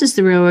crosses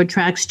the railroad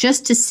tracks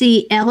just to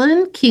see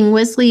Ellen, King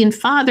Wesley, and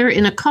Father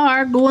in a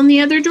car going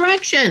the other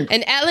direction.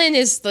 And Ellen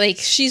is like,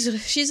 she's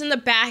in the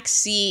back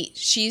seat.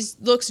 She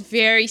looks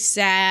very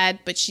sad,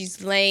 but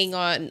she's leaning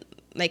on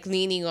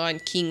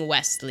King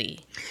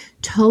Wesley.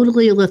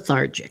 Totally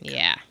lethargic.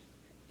 Yeah.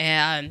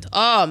 And,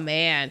 oh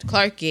man,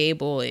 Clark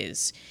Gable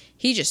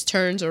he just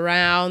turns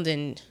around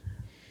and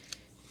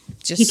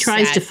just he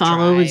tries to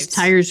follow. Drives. His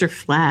tires are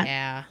flat.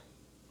 Yeah.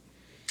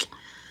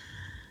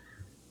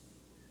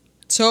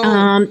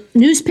 So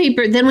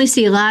newspaper. Then we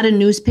see a lot of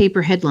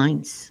newspaper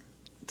headlines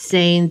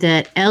saying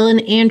that Ellen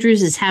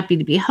Andrews is happy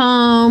to be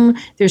home.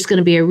 There's going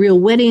to be a real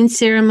wedding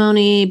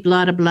ceremony.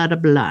 Blah blah blah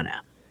blah.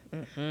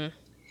 Mm-hmm.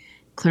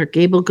 Clark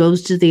Gable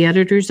goes to the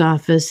editor's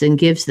office and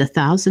gives the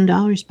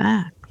 $1,000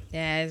 back.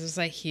 Yeah, it's just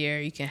like,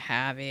 here, you can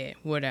have it.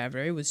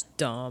 Whatever. It was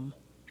dumb.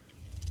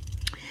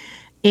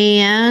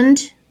 And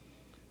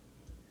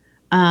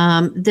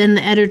then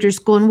the editor's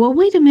going, well,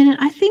 wait a minute.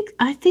 I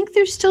think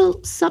there's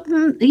still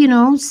something,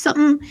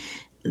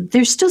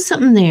 there's still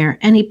something there.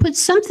 And he put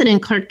something in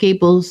Clark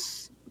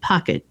Gable's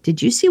pocket.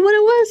 Did you see what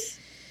it was?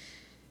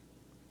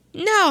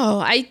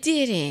 No, I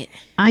didn't.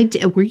 I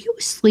did. Were you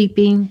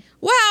sleeping?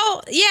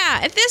 Well,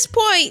 yeah, at this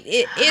point,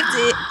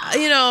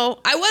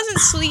 I wasn't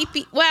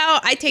sleepy. Well,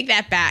 I take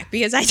that back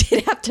because I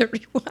did have to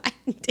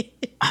rewind it.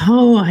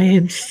 Oh, I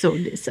am so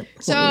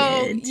disappointed.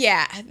 So,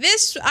 yeah,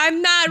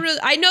 I'm not really,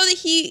 I know that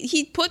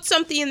he put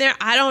something in there.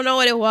 I don't know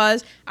what it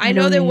was. I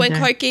know that when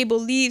Clark Gable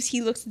leaves,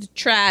 he looks at the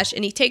trash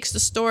and he takes the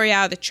story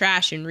out of the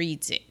trash and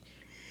reads it.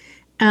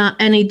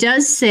 And he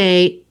does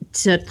say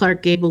to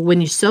Clark Gable, when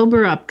you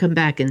sober up, come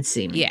back and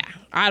see me. Yeah,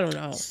 I don't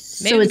know.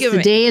 So it's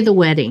the day of the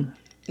wedding.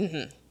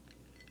 Mm-hmm.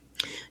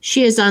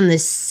 She is on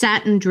this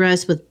satin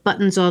dress with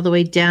buttons all the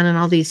way down and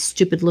all these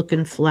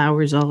stupid-looking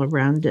flowers all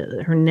around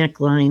her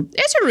neckline.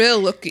 It's a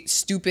real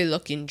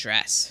stupid-looking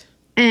dress.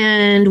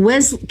 And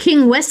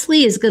King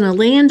Wesley is going to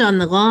land on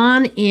the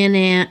lawn in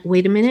an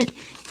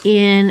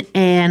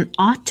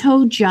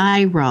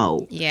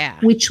autogyro. Yeah.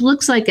 Which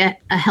looks like a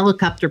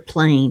helicopter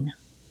plane.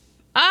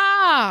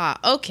 Ah,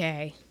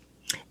 okay.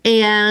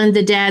 And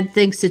the dad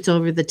thinks it's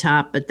over the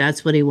top, but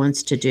that's what he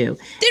wants to do.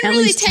 Didn't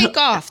really take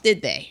off,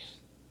 did they?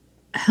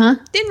 Huh?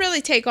 Didn't really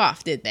take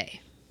off, did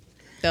they?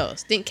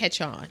 Those didn't catch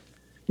on.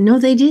 No,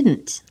 they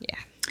didn't.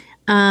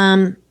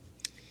 Yeah.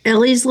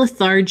 Ellie's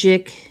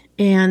lethargic,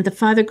 and the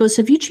father goes,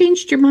 have you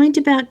changed your mind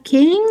about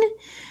King?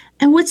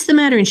 And what's the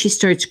matter? And she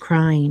starts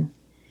crying.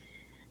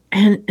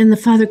 And the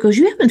father goes,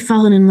 you haven't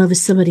fallen in love with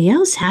somebody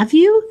else, have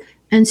you?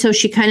 And so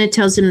she kind of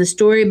tells him the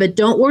story, but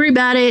don't worry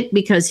about it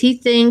because he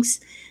thinks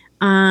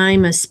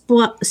I'm a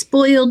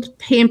spoiled,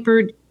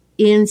 pampered,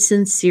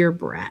 insincere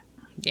brat.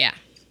 Yeah.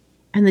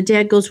 And the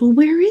dad goes, well,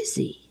 where is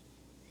he?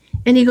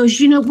 And he goes,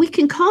 we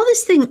can call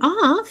this thing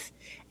off.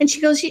 And she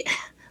goes,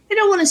 I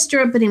don't want to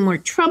stir up any more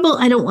trouble.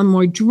 I don't want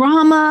more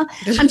drama.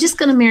 I'm just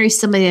going to marry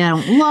somebody I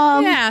don't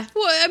love. Yeah.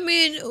 Well, I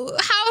mean,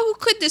 how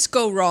could this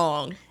go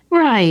wrong?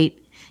 Right.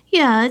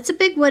 Yeah, it's a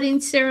big wedding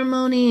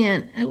ceremony.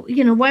 And,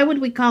 why would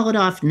we call it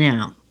off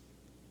now?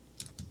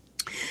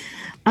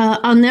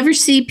 I'll never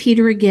see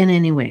Peter again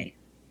anyway.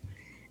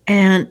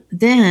 And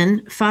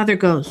then Father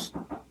goes,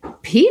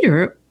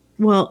 Peter?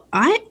 Well,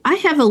 I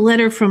have a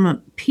letter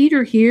from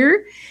Peter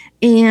here,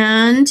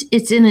 and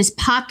it's in his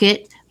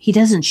pocket. He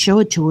doesn't show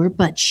it to her,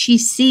 but she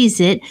sees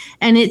it,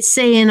 and it's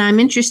saying, I'm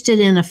interested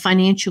in a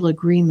financial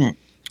agreement.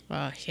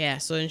 Oh, yeah.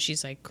 So then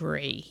she's like,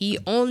 great. He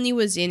only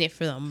was in it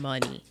for the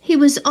money. He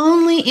was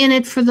only in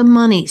it for the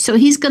money. So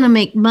he's going to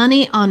make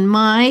money on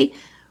my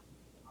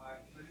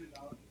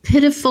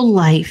pitiful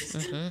life.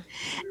 Mm-hmm.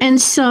 And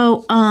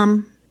so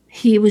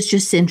he was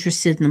just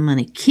interested in the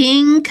money.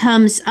 King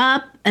comes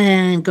up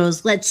and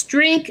goes, let's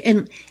drink.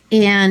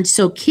 And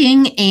so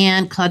King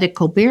and Claudette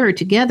Colbert are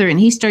together, and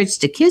he starts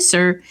to kiss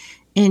her.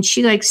 And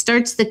she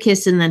starts the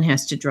kiss and then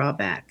has to draw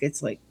back.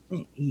 It's like,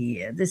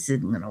 yeah, this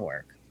isn't going to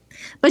work.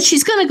 But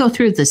she's going to go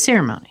through the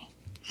ceremony.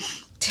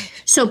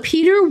 So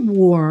Peter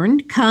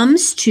Warren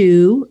comes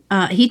to,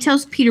 he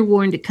tells Peter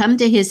Warren to come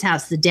to his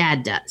house. The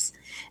dad does.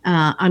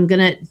 I'm going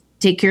to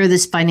take care of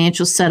this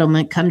financial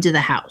settlement. Come to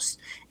the house.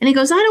 And he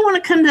goes, I don't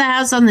want to come to the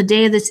house on the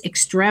day of this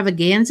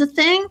extravaganza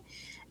thing.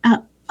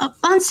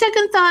 On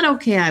second thought,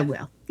 okay, I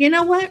will. You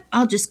know what?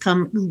 I'll just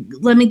come.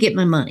 Let me get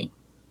my money.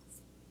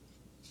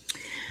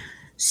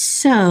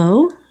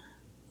 So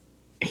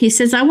he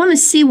says, I want to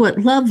see what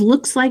love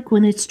looks like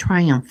when it's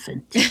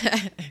triumphant.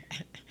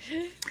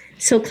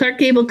 So Clark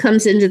Gable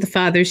comes into the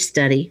father's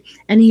study,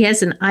 and he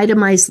has an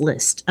itemized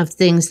list of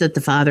things that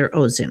the father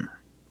owes him.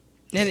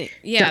 And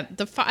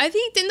I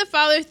think didn't the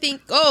father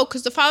think,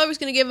 because the father was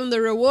going to give him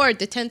the reward,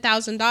 the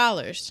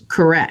 $10,000.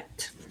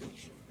 Correct.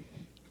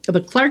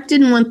 But Clark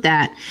didn't want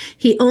that.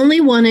 He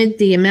only wanted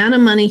the amount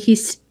of money he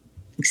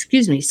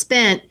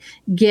spent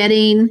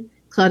getting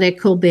Claudette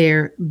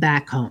Colbert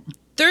back home.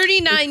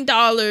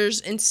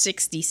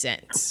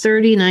 $39.60.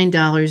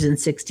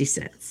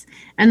 $39.60.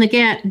 And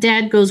the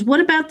dad goes, what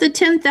about the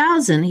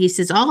 $10,000? He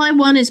says, all I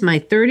want is my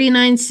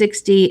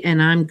 $39.60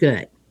 and I'm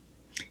good.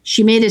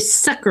 She made a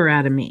sucker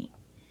out of me.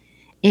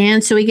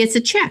 And so he gets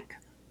a check.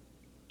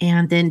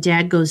 And then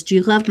dad goes, do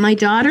you love my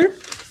daughter?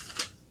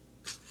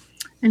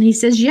 And he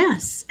says,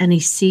 yes. And he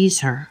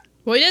sees her.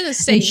 Well, he doesn't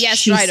say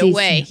yes right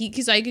away.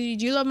 He's like, do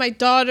you love my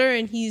daughter?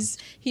 And he's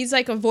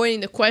like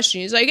avoiding the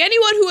question. He's like,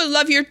 anyone who would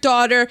love your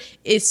daughter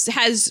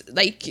has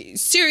like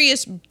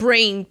serious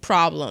brain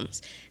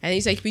problems. And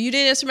he's like, but you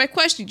didn't answer my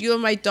question. Do you love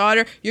my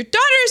daughter? Your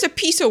daughter is a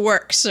piece of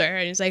work, sir.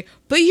 And he's like,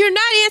 but you're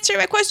not answering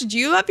my question. Do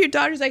you love your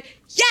daughter? He's like,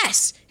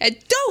 yes. And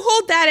don't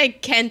hold that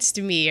against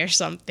me or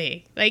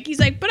something. Like, he's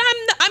like, but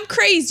I'm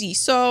crazy.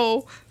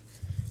 So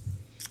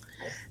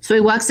he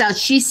walks out.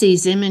 She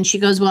sees him and she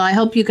goes, well, I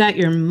hope you got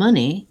your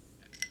money.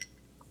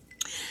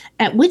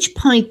 At which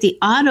point the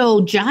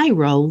auto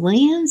gyro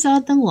lands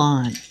on the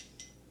lawn.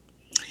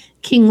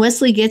 King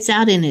Wesley gets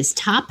out in his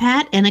top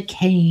hat and a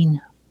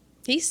cane.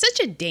 He's such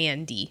a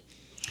dandy.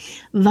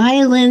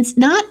 Violins,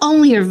 not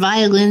only are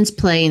violins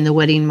playing the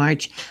wedding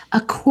march, a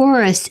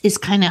chorus is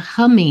kind of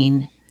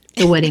humming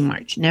the wedding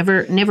march.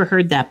 Never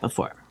heard that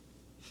before.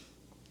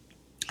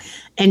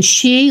 And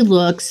she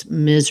looks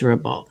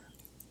miserable.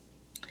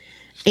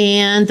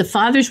 And the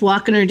father's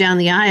walking her down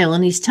the aisle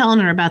and he's telling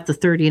her about the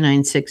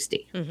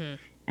 $39.60. Mm-hmm.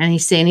 And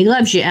he's saying, he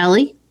loves you,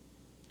 Ellie.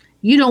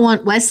 You don't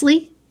want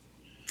Wesley?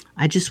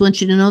 I just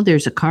want you to know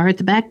there's a car at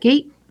the back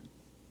gate.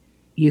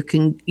 You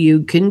can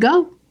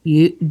go.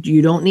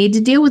 You don't need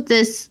to deal with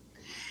this.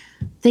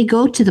 They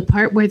go to the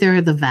part where there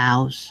are the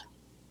vows.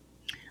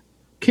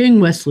 King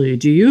Wesley,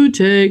 do you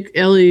take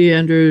Ellie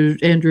Andrews,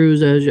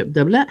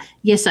 blah, blah?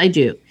 Yes, I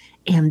do.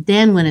 And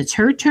then when it's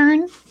her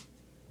turn,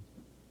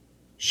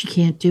 she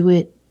can't do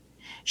it.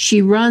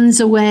 She runs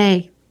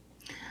away.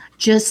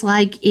 Just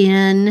like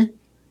in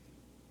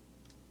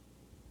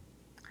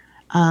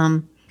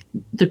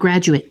The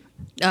Graduate.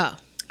 Oh.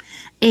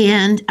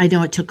 And I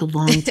know it took a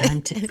long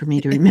time for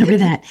me to remember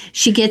that.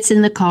 She gets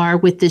in the car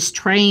with this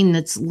train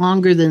that's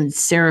longer than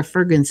Sarah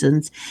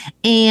Ferguson's.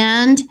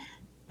 And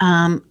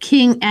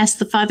King asks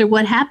the father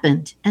what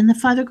happened. And the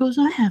father goes,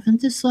 I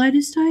haven't the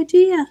slightest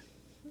idea.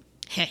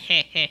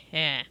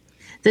 The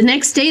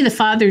next day, the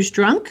father's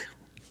drunk.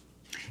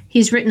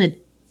 He's written a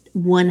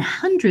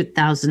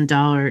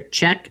 $100,000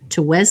 check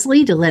to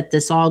Wesley to let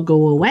this all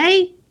go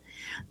away.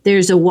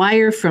 There's a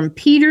wire from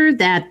Peter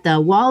that the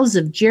walls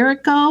of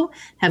Jericho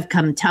have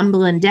come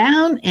tumbling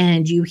down,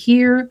 and you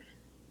hear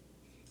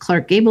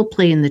Clark Gable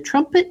playing the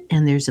trumpet,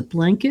 and there's a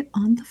blanket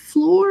on the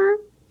floor.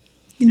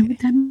 You know what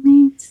that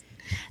means?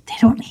 They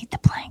don't need the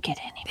blanket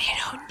anymore. They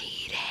don't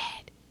need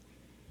it.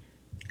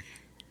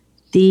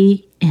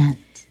 The end.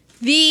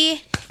 The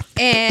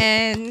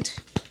end.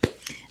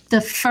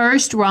 The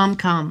first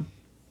rom-com.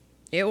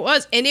 It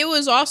was. And it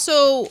was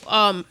also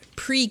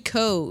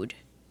pre-code.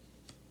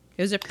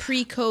 It was a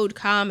pre-code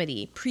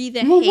comedy,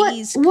 the Well,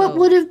 Hays Code. what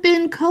would have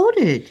been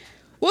coded?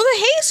 Well, the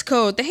Hays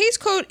Code. The Hays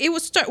Code, it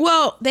was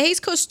the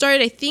Hays Code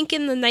started, I think,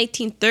 in the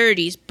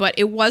 1930s, but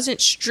it wasn't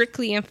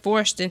strictly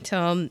enforced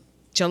until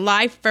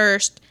July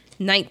 1st,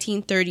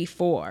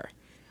 1934.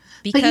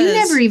 Because, But you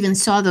never even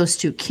saw those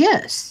two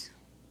kiss.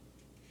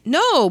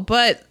 No,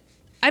 but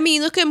I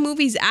mean, look at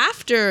movies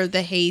after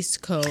the Hays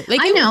Code.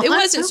 Like, I know. It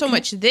wasn't so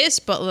much this,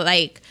 but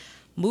like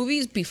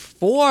movies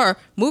before,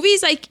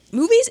 movies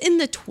in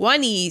the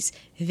 20s,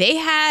 they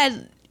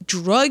had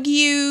drug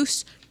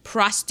use,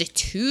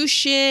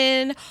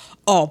 prostitution,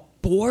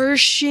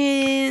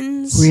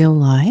 abortions. Real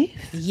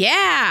life?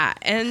 Yeah,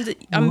 and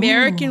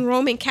American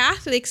Roman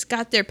Catholics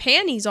got their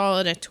panties all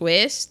in a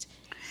twist.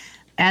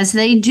 As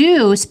they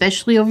do,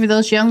 especially over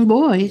those young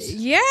boys.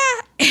 Yeah,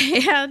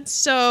 and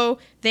so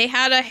they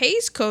had a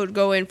Hays Code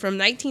going from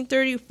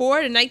 1934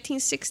 to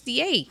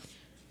 1968.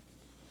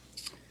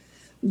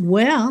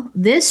 Well,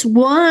 this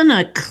won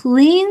a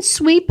clean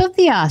sweep of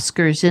the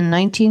Oscars in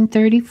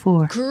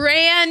 1934.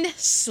 Grand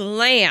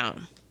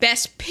Slam.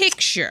 Best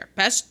Picture,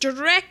 Best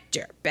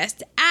Director,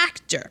 Best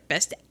Actor,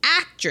 Best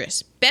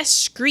Actress,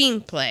 Best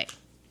Screenplay.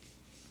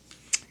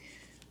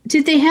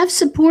 Did they have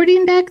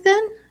supporting back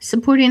then?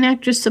 Supporting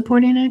actress,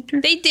 supporting actor?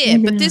 They did,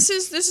 Maybe but not. this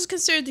is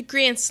considered the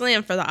Grand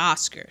Slam for the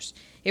Oscars.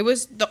 It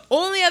was the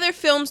only other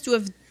films to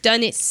have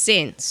done it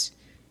since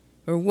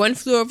were One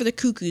Flew Over the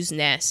Cuckoo's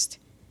Nest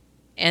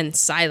and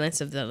Silence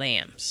of the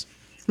Lambs.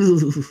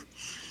 Ooh.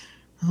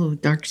 Oh,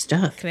 dark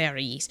stuff.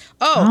 Clarice.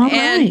 All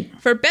and right.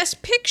 for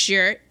Best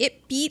Picture,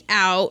 it beat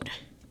out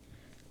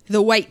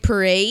The White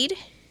Parade,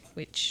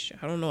 which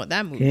I don't know what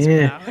that movie's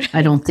about.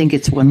 I don't think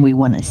it's one we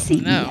want to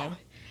see. No.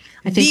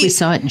 I think we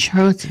saw it in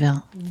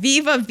Charlottesville.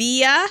 Viva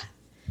Villa,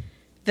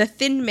 The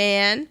Thin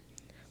Man,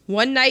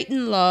 One Night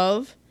in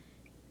Love,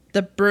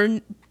 The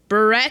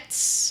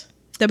Barretts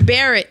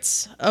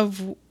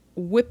of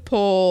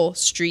Whipple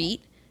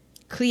Street,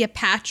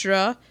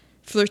 Cleopatra,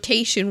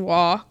 Flirtation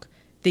Walk,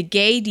 The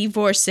Gay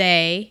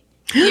Divorcee,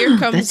 Here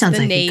Comes That sounds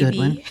the like Navy, a good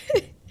one.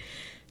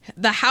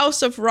 The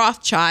House of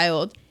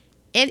Rothschild,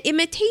 and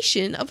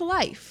Imitation of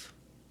Life.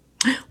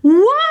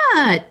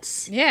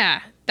 What?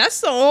 Yeah, that's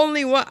the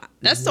only one.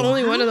 That's the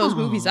only one of those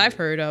movies I've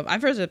heard of.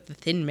 I've heard of The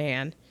Thin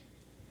Man,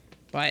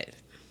 but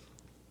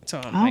so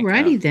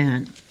Alrighty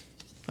then.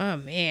 Oh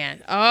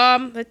man.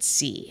 Let's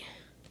see.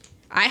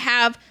 I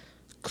have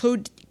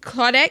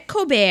Claudette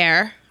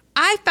Colbert.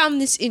 I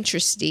found this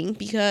interesting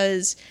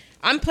because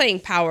I'm playing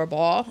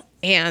Powerball,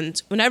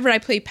 and whenever I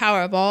play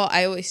Powerball,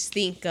 I always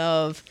think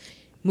of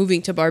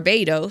moving to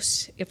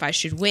Barbados if I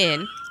should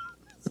win.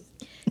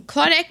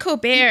 Claudette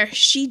Colbert,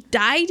 she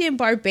died in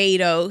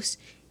Barbados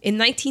in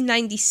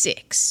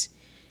 1996.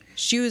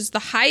 She was the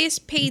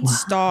highest paid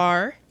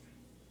star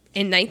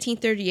in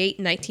 1938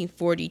 and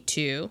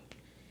 1942.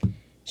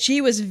 She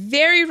was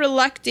very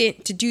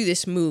reluctant to do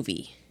this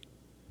movie.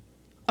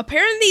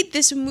 Apparently,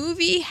 this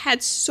movie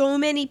had so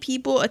many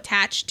people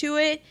attached to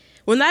it.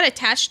 Well, not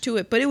attached to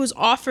it, but it was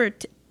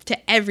offered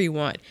to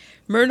everyone.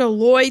 Myrna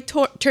Loy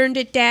turned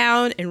it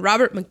down, and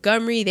Robert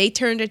Montgomery, they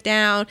turned it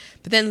down.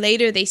 But then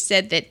later they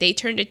said that they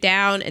turned it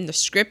down, and the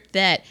script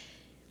that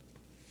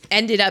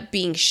ended up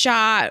being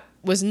shot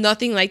was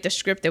nothing like the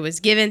script that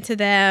was given to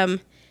them.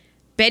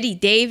 Betty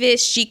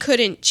Davis, she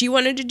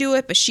wanted to do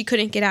it, but she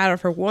couldn't get out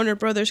of her Warner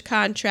Brothers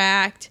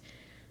contract.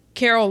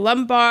 Carol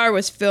Lombard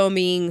was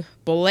filming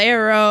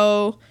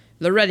Bolero.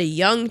 Loretta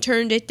Young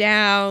turned it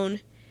down.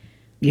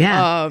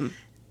 Yeah.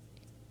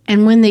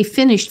 And when they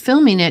finished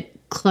filming it,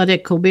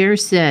 Claudette Colbert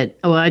said,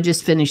 "Oh, I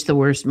just finished the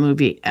worst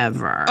movie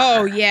ever."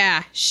 Oh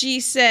yeah, she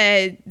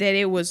said that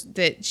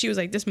she was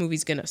like, this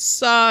movie's gonna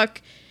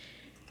suck.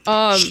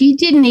 She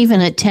didn't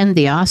even attend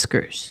the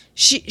Oscars.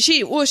 She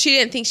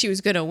didn't think she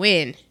was gonna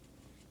win.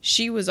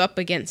 She was up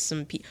against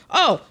some people.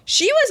 Oh,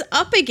 she was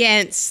up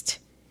against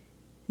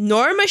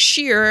Norma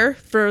Shearer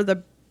for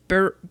the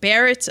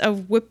Barretts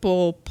of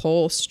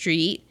Whipple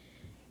Street,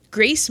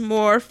 Grace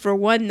Moore for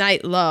One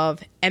Night Love,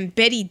 and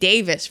Betty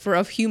Davis for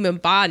Of Human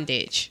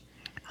Bondage.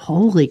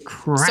 Holy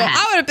crap. So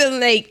I would have been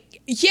like,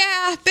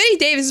 yeah, Betty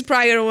Davis is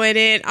probably going to win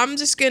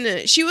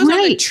it. She was on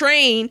a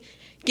train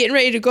getting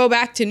ready to go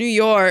back to New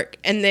York,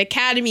 and the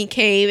Academy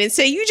came and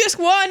said, you just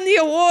won the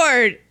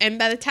award. And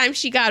by the time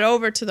she got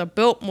over to the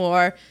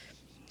Biltmore,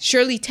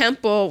 Shirley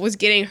Temple was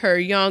getting her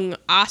young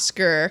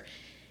Oscar,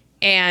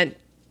 and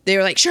they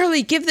were like,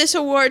 Shirley, give this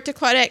award to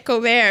Claudette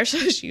Colbert. So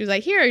she was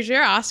like, here's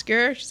your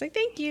Oscar. She's like,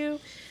 thank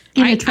you.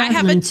 In a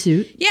traveling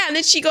suit. Yeah, and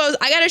then she goes,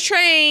 I got a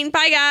train.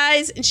 Bye,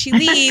 guys. And she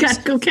leaves.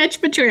 Gotta go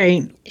catch my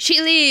train. She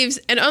leaves,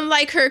 and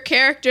unlike her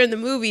character in the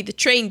movie, the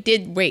train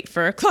did wait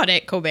for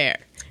Claudette Colbert.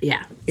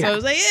 Yeah. So I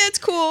was like, yeah, it's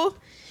cool.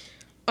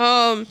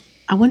 I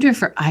wonder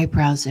if her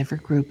eyebrows ever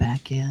grew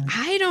back in.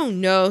 I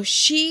don't know.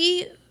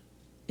 The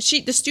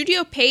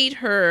studio paid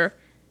her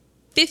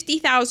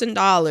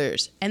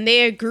 $50,000, and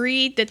they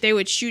agreed that they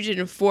would shoot it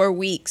in 4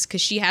 weeks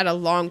because she had a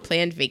long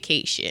planned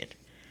vacation.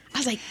 I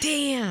was like,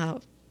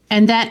 damn.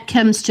 And that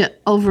comes to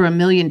over $1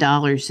 million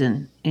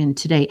in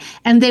today.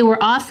 And they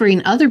were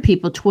offering other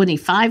people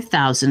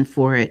 $25,000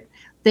 for it,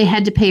 They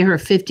had to pay her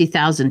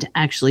 $50,000 to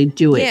actually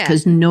do it Yeah.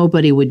 because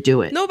nobody would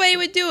do it. Nobody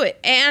would do it.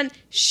 And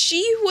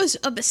she was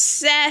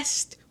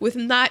obsessed with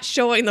not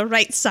showing the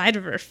right side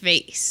of her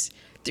face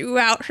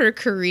throughout her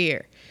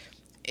career.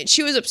 And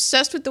she was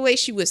obsessed with the way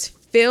she was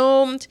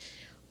filmed.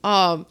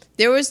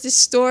 There was this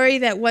story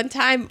that one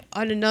time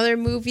on another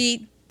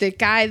movie, the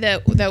guy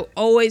that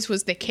always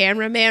was the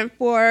cameraman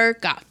for her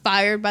got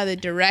fired by the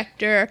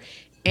director.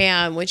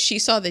 And when she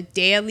saw the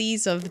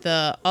dailies of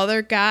the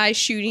other guy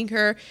shooting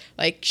her,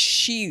 like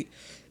she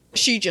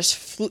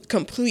just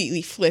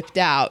completely flipped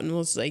out and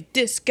was like,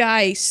 "This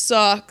guy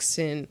sucks,"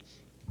 and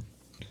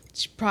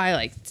she probably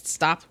like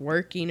stopped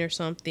working or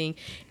something.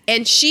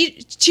 And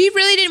she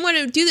really didn't want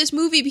to do this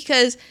movie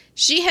because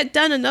she had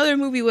done another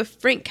movie with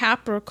Frank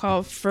Capra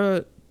called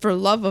For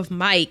Love of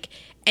Mike,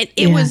 and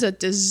it was a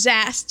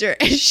disaster.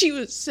 And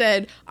she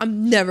said,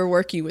 "I'm never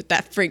working with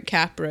that Frank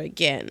Capra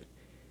again."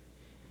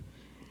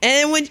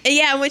 And when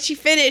she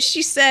finished,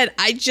 she said,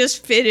 "I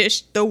just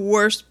finished the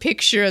worst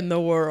picture in the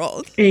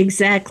world."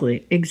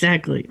 Exactly.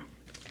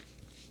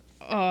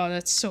 Oh,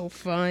 that's so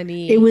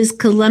funny. It was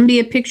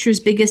Columbia Pictures'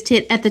 biggest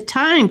hit. At the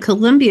time,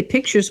 Columbia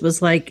Pictures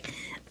was like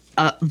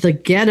the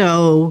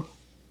ghetto.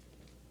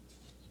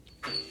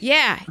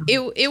 Yeah,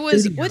 it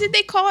was, what did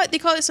they call it? They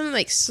called it something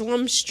like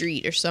Slum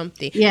Street or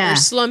something. Yeah. Or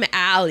Slum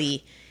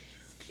Alley.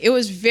 It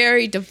was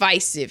very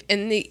divisive.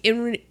 And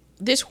in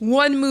this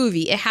one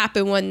movie, it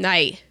happened one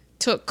night,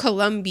 took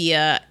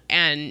Columbia,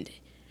 and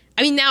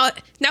I mean now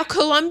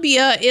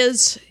Columbia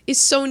is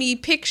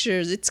Sony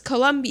Pictures. It's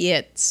Columbia.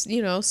 It's,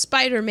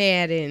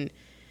 Spider-Man and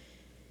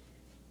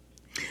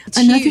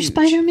Another huge.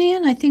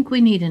 Spider-Man? I think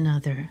we need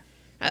another.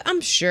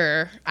 I'm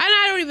sure. And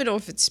I don't even know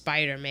if it's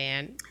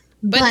Spider-Man.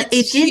 But it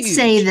it's did huge.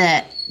 say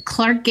that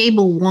Clark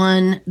Gable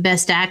won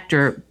Best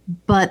Actor,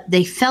 but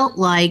they felt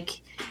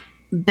like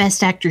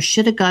Best Actor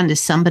should have gone to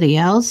somebody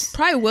else.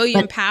 Probably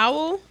William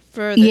Powell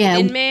for the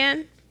Thin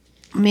Man.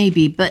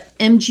 Maybe, but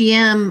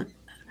MGM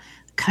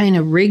kind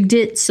of rigged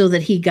it so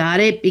that he got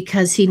it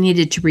because he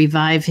needed to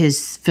revive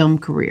his film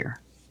career.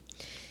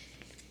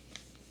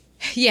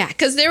 Yeah,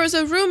 because there was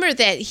a rumor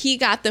that he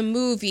got the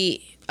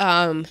movie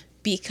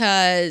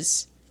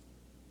because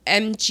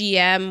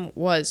MGM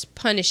was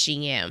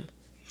punishing him.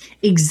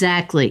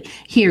 Exactly.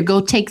 Here,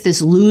 go take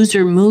this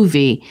loser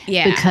movie.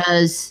 Yeah.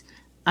 Because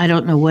I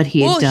don't know what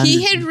he had done. Well,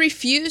 he had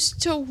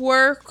refused to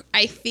work,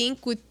 I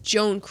think, with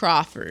Joan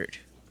Crawford.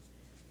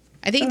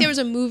 I think there was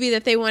a movie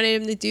that they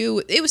wanted him to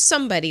do. It was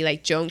somebody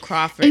like Joan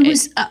Crawford. It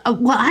was,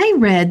 well, I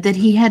read that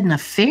he had an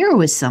affair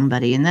with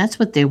somebody, and that's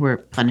what they were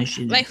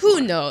punishing him like, for.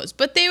 who knows?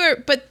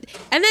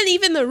 And then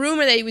even the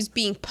rumor that he was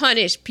being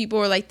punished, people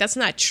were like, that's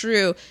not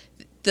true.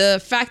 The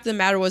fact of the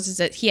matter is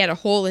that he had a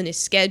hole in his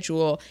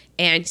schedule,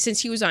 and since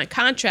he was on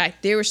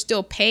contract, they were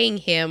still paying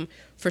him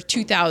for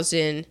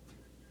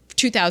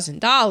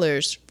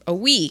 $2,000 a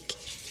week.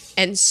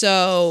 And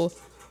so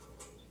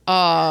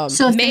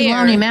So if they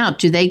loan him out,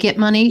 do they get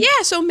money?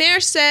 Yeah, so Mayor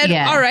said,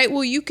 Yeah. all right,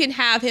 well, you can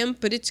have him,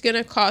 but it's going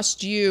to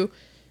cost you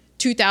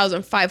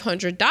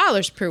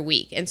 $2,500 per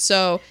week. And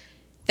so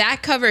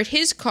that covered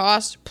his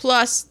cost,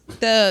 plus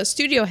the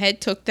studio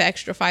head took the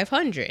extra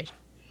 $500.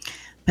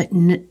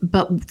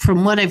 But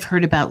from what I've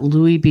heard about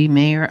Louis B.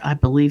 Mayer, I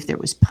believe there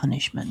was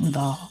punishment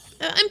involved.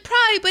 And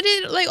probably, but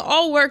it like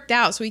all worked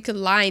out so he could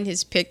line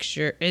his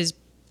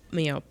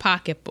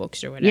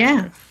pocketbooks or whatever.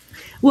 Yeah.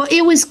 Well,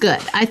 it was good.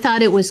 I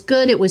thought it was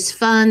good. It was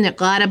fun. A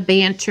lot of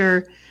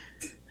banter.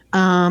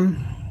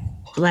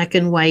 Black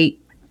and white.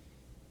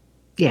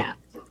 Yeah.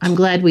 I'm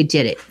glad we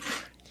did it.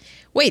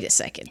 Wait a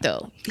second,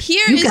 though.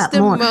 Here You is got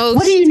the more. most.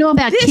 What do you know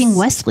about King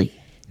Wesley?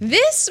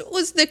 This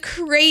was the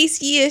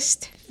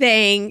craziest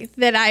thing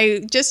that I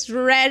just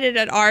read in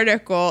an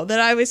article that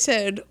I was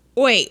said,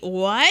 wait,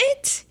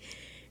 what?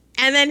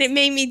 And then it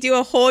made me do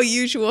a whole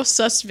Usual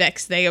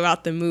Suspects thing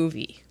about the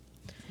movie.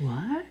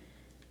 What?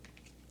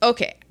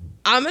 Okay,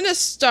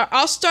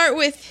 I'll start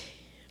with,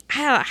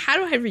 how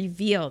do I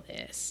reveal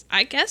this?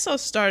 I guess I'll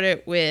start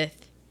it with,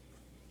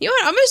 you know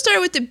what? I'm going to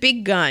start with the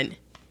big gun.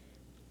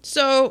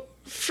 So,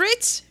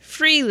 Fritz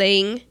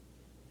Freeling,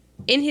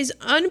 in his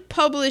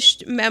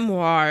unpublished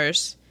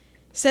memoirs,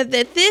 said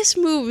that this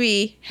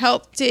movie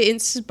helped to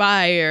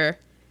inspire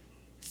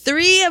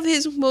 3 of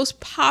his most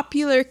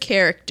popular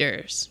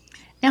characters.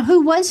 Now,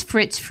 who was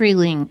Fritz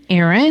Freeling,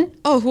 Aaron?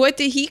 Oh, what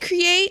did he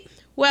create?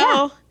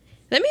 Well,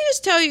 let me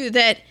just tell you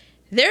that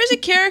there's a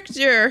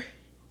character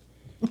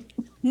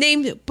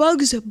named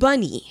Bugs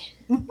Bunny.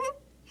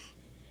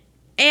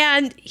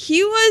 And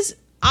he was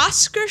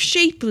Oscar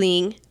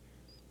Shapling.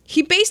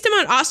 He based him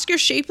on Oscar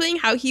Shapling,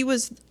 how he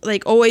was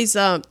like always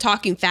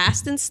talking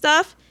fast and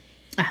stuff.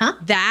 Uh-huh.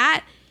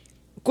 That.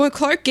 When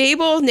Clark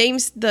Gable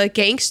names the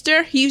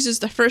gangster, he uses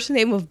the first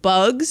name of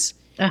Bugs.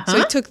 Uh-huh. So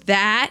he took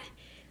that.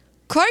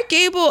 Clark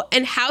Gable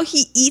and how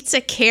he eats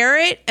a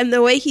carrot and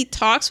the way he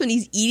talks when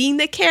he's eating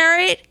the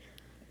carrot,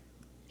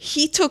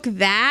 he took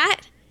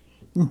that.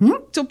 Mm-hmm.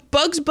 So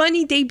Bugs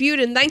Bunny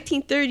debuted in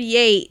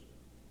 1938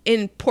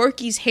 in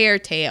Porky's Hair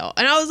Tale.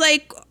 And I was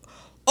like,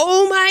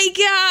 oh my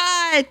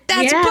God,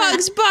 that's Yeah.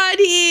 Bugs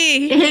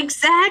Bunny.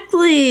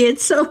 Exactly.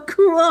 It's so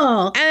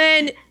cool.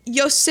 And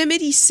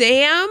Yosemite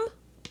Sam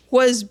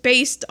was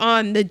based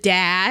on the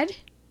dad.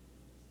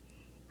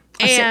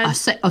 And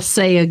I'll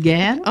say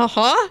again.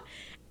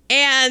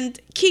 And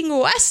King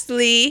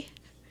Wesley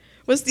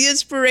was the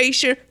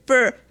inspiration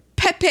for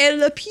Pepe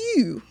Le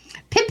Pew.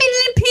 Pepe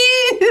Le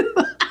Pew.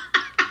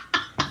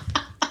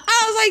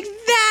 I was like,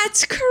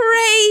 that's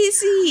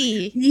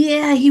crazy.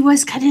 Yeah, he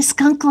was kind of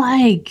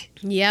skunk-like.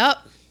 Yep.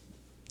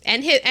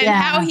 And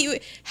how he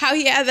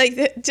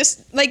had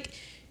just like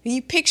when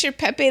you picture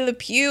Pepe Le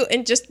Pew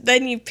and just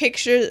then you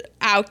picture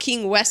how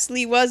King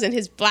Wesley was in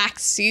his black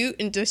suit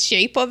and the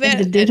shape of it.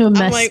 And the little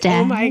mustache. I'm like,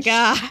 oh my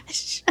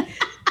gosh.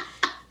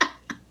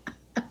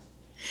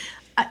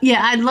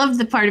 Yeah, I love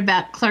the part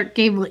about Clark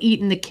Gable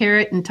eating the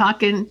carrot and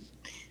talking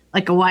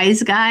like a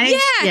wise guy.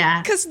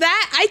 Yeah. Because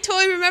I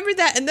totally remember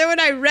that. And then when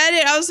I read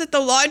it, I was at the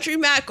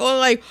laundromat going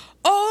like,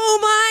 oh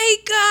my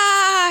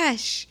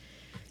gosh.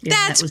 Yeah,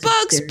 That's that was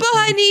Bugs hysterical.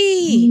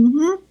 Bunny.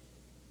 Mm-hmm.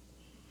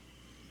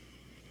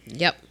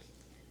 Yep.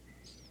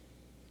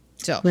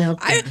 So Well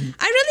I done.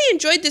 really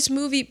enjoyed this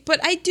movie, but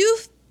I do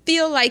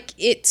feel like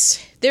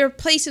there are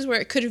places where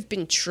it could have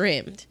been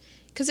trimmed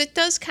because it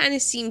does kind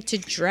of seem to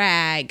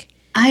drag.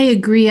 I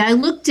agree. I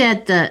looked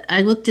at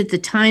the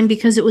time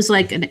because it was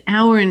like an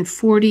hour and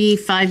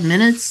 45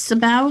 minutes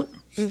about.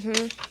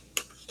 Mm-hmm.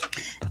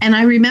 And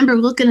I remember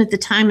looking at the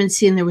time and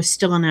seeing there was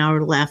still an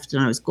hour left,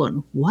 and I was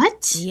going,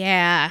 "What?"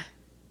 Yeah.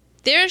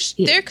 There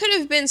could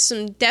have been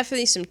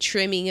definitely some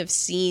trimming of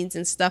scenes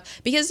and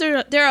stuff because there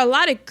are a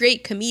lot of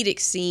great comedic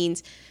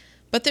scenes,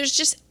 but there's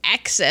just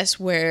excess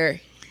where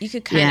you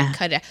could kind of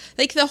cut it.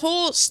 Like the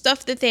whole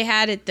stuff that they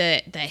had at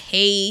the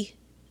hay,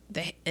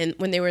 and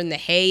when they were in the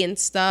hay and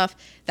stuff,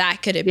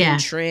 that could have been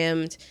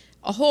trimmed.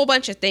 A whole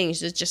bunch of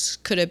things that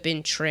just could have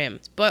been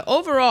trimmed. But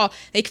overall,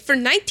 like for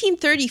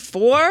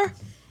 1934,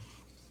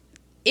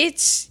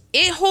 it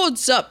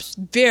holds up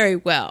very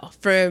well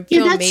for a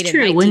film that's made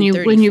true. in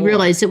 1934. When you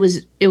realize it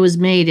was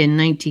made in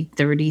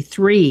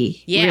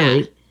 1933. Yeah.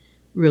 Really,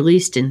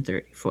 released in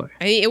 34.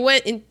 I mean, it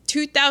went in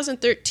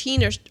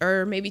 2013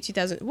 or maybe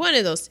 2000. One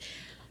of those.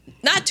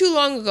 Not too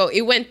long ago,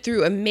 it went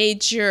through a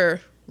major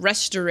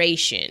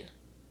restoration.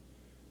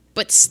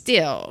 But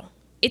still,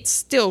 it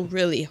still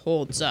really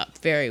holds up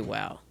very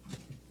well.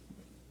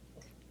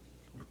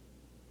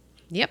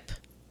 Yep.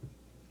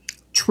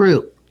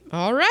 True.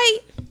 All right.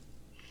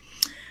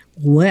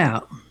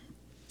 Well,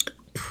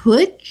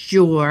 put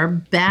your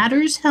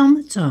batter's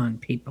helmets on,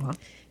 people.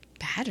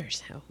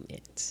 Batter's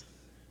helmet.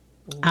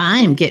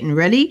 I'm getting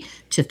ready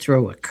to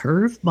throw a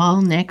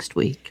curveball next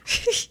week.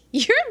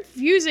 You're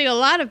using a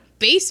lot of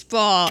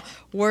baseball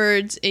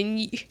words, and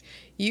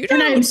you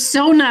don't. And I'm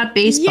so not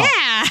baseball.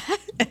 Yeah.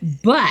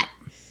 But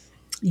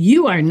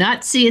you are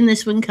not seeing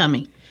this one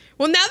coming.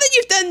 Well, now that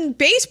you've done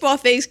baseball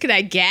things, can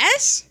I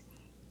guess?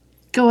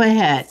 Go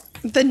ahead.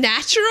 The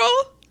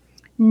Natural?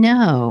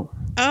 No.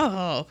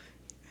 Oh.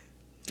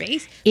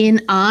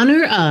 In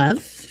honor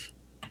of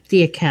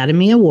the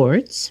Academy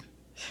Awards,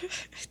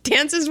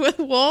 Dances with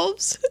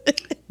Wolves?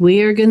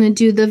 we are going to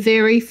do the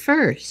very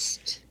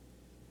first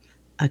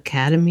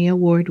Academy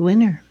Award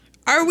winner.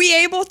 Are we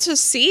able to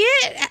see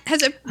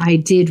it? I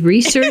did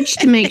research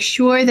to make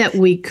sure that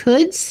we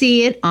could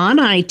see it on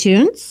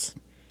iTunes.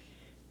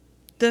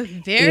 The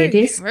very It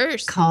is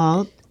first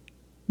called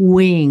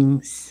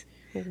Wings.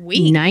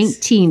 Wings.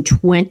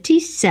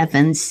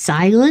 1927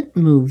 silent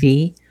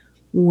movie,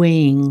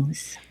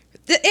 Wings.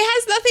 It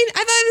has nothing.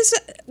 I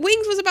thought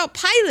Wings was about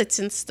pilots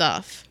and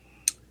stuff.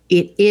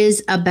 It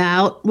is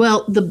about,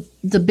 well,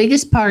 the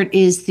biggest part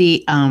is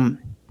the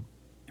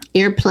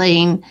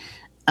airplane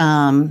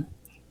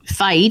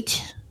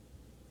fight.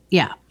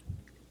 Yeah.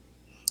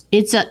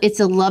 It's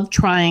a love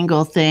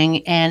triangle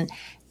thing, and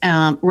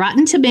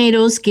Rotten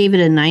Tomatoes gave it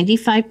a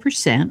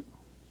 95%.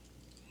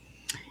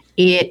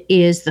 It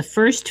is the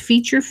first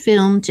feature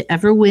film to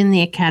ever win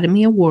the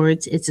Academy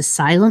Awards. It's a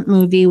silent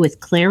movie with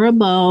Clara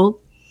Bow,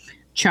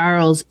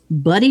 Charles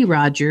Buddy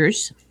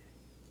Rogers,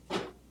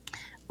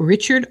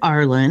 Richard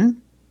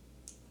Arlen,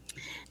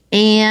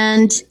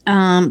 and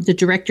the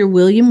director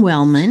William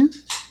Wellman.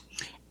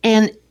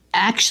 And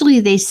actually,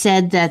 they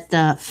said that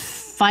the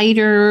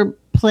fighter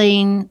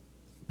plane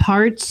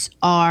parts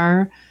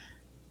are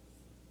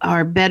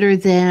better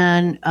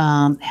than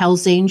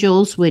Hell's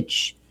Angels,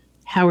 which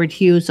Howard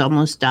Hughes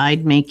almost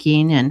died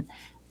making,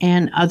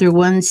 and other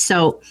ones.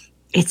 So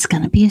it's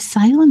going to be a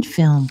silent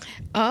film.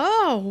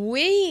 Oh,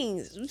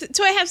 Wings.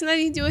 So it has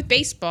nothing to do with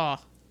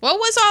baseball. What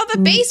was all the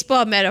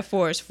baseball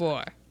metaphors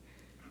for?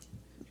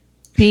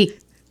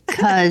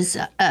 Because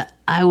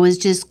I was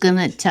just going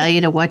to tell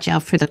you to watch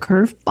out for the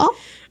curveball.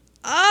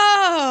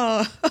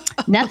 Oh.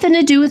 Nothing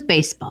to do with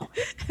baseball.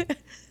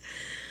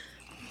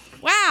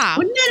 Wow.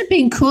 Wouldn't that have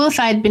been cool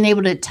if I'd been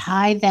able to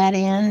tie that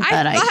in?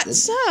 But I thought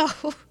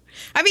so.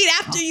 I mean,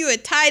 after you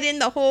had tied in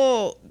the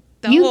whole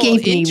you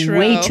gave intro,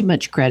 me way too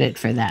much credit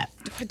for that.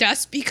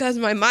 That's because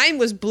my mind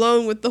was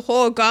blown with the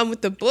whole Gone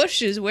with the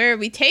Bushes. Where are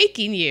we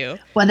taking you?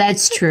 Well,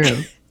 that's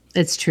true.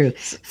 It's true.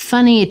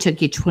 Funny, it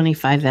took you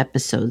 25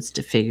 episodes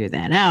to figure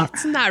that out.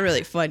 It's not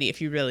really funny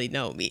if you really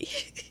know me.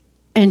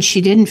 And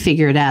she didn't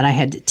figure it out. I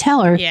had to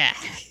tell her. Yeah.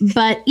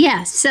 But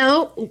yeah,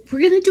 so we're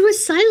going to do a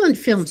silent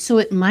film. So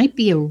it might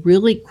be a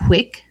really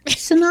quick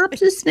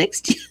synopsis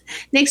next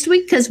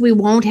week because we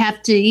won't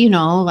have to,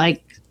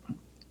 like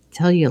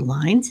tell you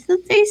lines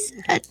that they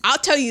said. I'll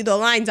tell you the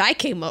lines I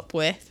came up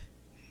with.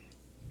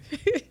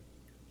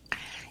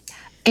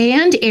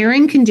 And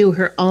Erin can do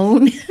her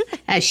own,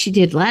 as she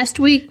did last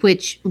week,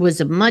 which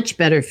was a much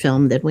better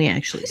film than we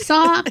actually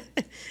saw.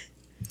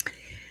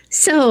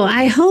 So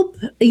I hope,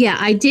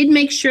 I did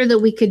make sure that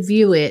we could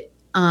view it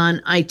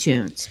on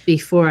iTunes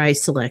before I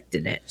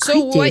selected it.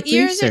 So what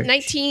year is it?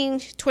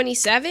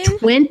 1927?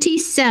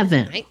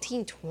 27.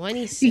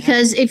 1927.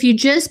 Because if you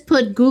just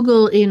put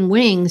Google in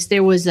Wings,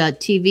 there was a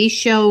TV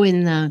show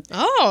in the...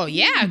 Oh,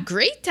 yeah.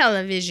 Great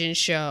television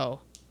show.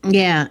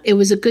 Yeah, it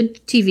was a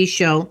good TV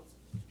show.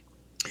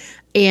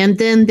 And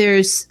then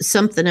there's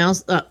something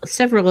else,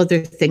 several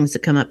other things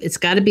that come up. It's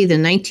got to be the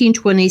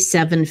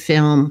 1927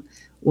 film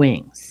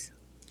Wings.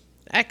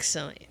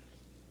 Excellent.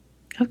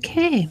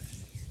 Okay.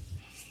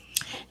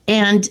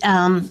 And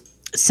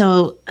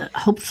so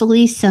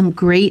hopefully some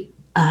great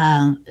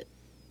some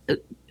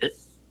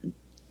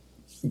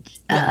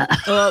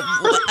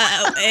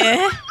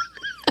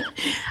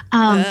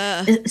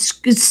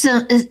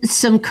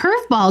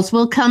curveballs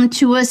will come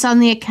to us on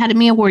the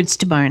Academy Awards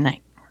tomorrow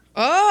night.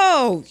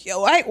 Oh,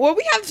 well,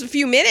 we have a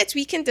few minutes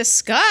we can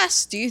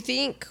discuss. Do you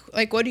think,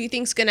 what do you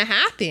think's going to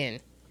happen?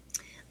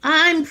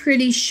 I'm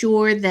pretty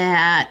sure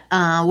that,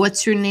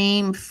 what's its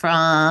name?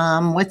 Frances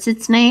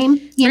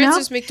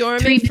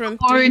McDormand from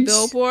Three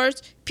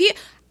Billboards.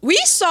 We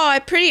saw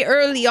it pretty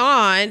early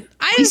on.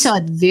 We saw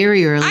it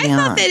very early on. I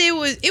thought that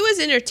it was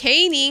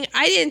entertaining.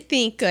 I didn't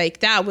think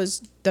that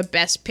was the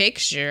best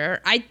picture.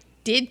 I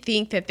did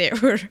think that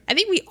I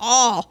think we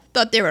all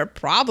thought there were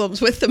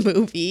problems with the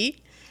movie.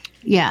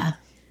 Yeah.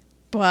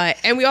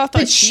 And we all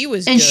thought she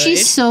was good. And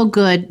she's so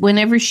good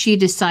whenever she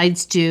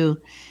decides to,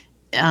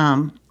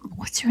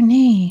 what's her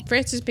name?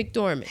 Frances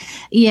McDormand.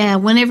 Yeah,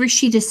 whenever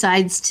she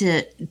decides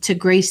to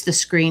grace the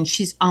screen,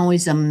 she's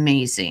always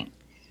amazing.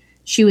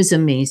 She was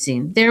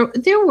amazing. There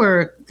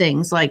were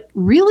things like,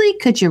 really?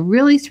 Could you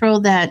really throw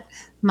that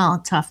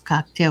Molotov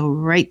cocktail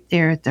right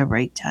there at the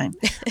right time?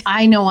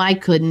 I know I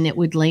couldn't. It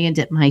would land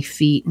at my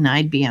feet and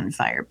I'd be on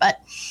fire. But,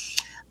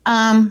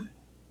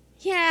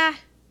 yeah.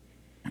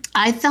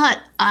 I thought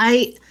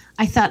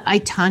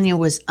Tanya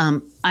was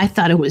I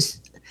thought it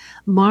was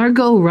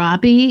Margot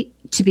Robbie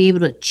to be able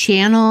to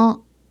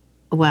channel.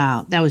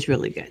 Wow, that was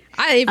really good.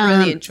 I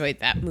really enjoyed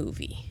that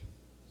movie.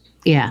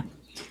 Yeah,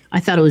 I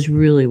thought it was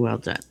really well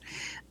done.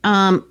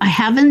 I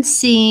haven't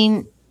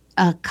seen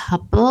a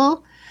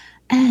couple.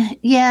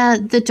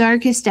 The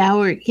Darkest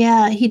Hour.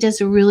 Yeah, he does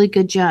a really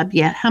good job.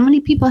 Yeah, how many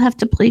people have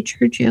to play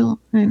Churchill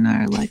in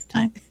our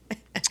lifetime?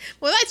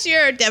 Well, that's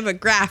your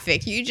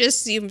demographic.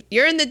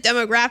 You're in the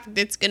demographic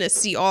that's going to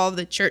see all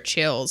the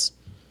Churchills.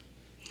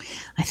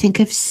 I think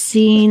I've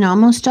seen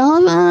almost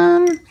all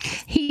of them.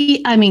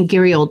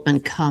 Gary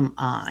Oldman, come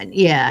on.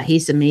 Yeah,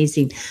 he's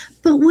amazing.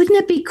 But wouldn't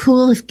it be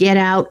cool if Get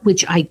Out,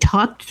 which I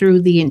talked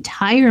through the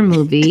entire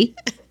movie,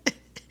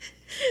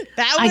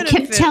 I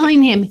kept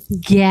telling him,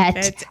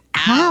 Get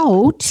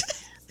out.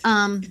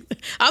 I'm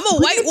a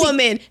white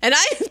woman, and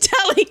I am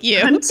telling you.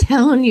 I'm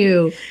telling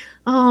you.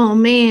 Oh,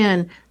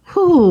 man.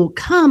 Oh,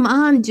 come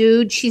on,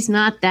 dude. She's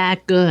not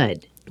that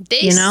good.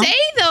 They say,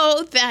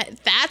 though,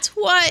 that's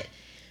what,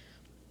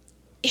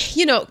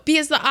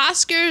 because the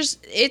Oscars,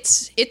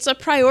 it's a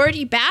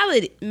priority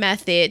ballot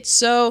method.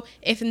 So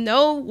if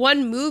no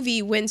one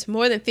movie wins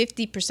more than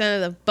 50%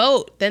 of the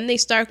vote, then they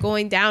start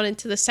going down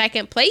into the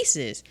second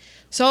places.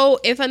 So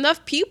if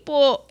enough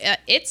people,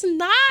 it's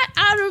not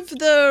out of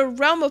the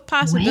realm of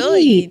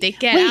possibility they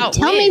get out.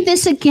 Tell me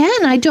this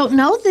again. I don't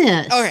know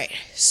this. All right.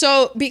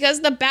 So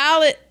because the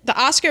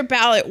Oscar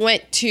ballot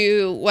went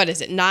to,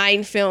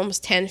 9 films,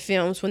 10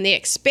 films. When they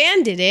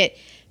expanded it,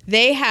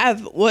 they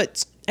have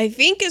what I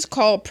think is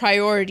called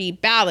priority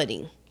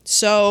balloting.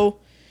 So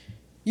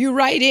you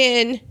write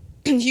in,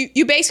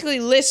 you basically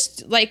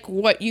list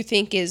what you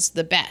think is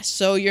the best.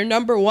 So your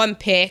number one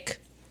pick,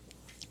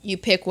 you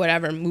pick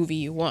whatever movie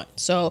you want.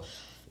 So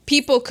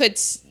people could,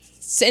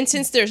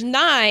 since there's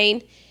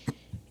 9,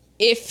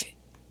 if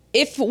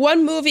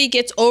one movie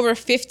gets over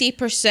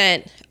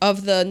 50%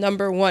 of the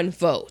number one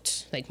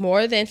vote,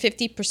 more than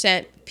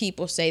 50%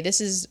 people say this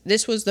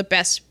was the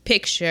best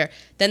picture,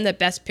 then the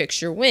best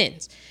picture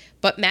wins.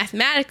 But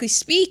mathematically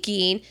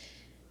speaking,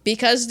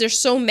 because there's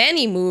so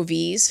many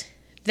movies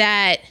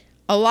that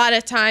a lot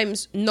of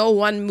times no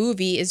one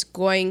movie is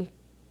going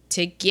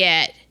to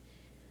get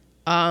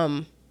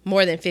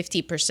more than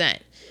 50%.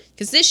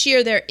 Because this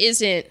year there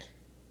isn't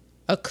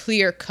a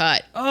clear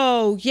cut,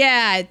 oh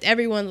yeah,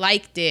 everyone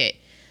liked it.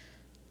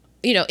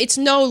 It's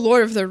no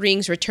Lord of the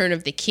Rings Return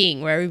of the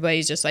King where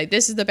everybody's just like,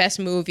 this is the best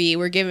movie,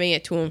 we're giving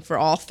it to him for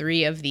all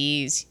 3 of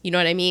these. You know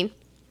what I mean?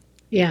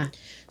 Yeah.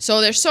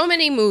 So there's so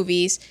many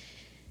movies,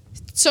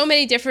 so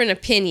many different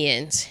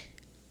opinions.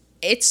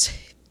 It's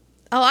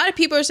a lot of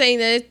people are saying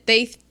that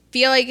they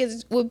feel like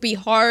it would be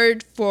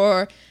hard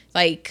for,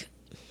 like,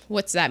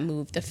 what's that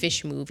movie? The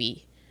fish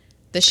movie.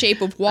 The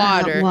Shape of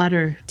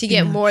Water, to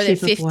get more than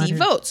 50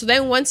 votes. So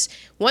then once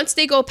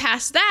they go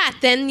past that,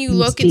 then you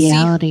look and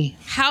see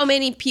how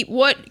many people,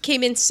 what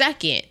came in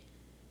second.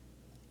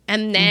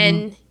 And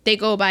then they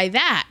go by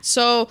that.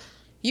 So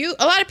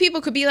a lot of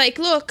people could be like,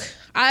 look,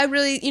 I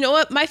really, you know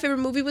what? My favorite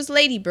movie was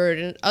Lady Bird.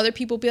 And other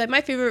people be like,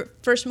 my favorite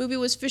first movie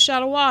was Fish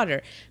Out of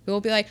Water.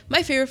 People be like,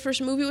 my favorite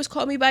first movie was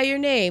Call Me By Your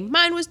Name.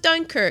 Mine was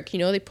Dunkirk. You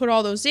know, they put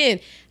all those in.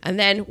 And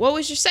then, what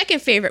was your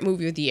second favorite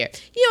movie of the year?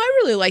 You know,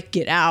 I really like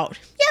Get Out.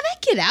 Yeah,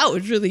 that Get Out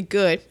was really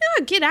good.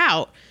 Yeah, Get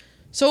Out.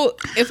 So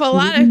if a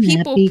lot of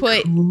people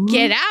put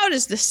Get Out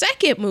as the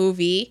second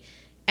movie,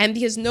 and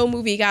because no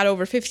movie got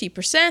over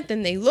 50%,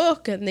 then they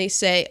look and they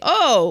say,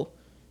 oh,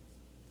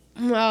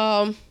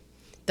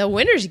 the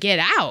winners Get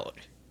Out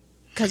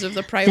because of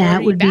the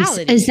priority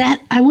balloting. Is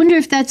that? I wonder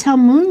if that's how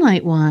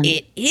Moonlight won.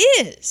 It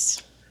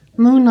is.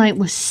 Moonlight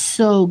was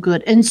so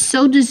good and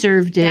so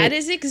deserved it. That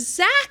is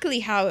exactly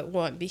how it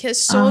won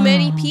because so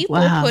many people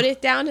put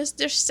it down as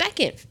their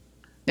second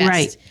best.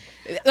 Right.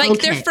 Like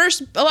their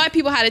first. A lot of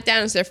people had it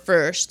down as their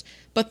first,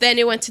 but then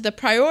it went to the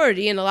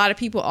priority, and a lot of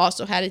people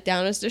also had it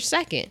down as their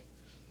second.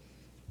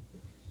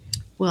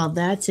 Well,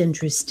 that's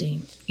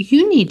interesting.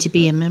 You need to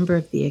be a member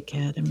of the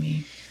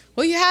Academy.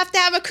 Well, you have to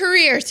have a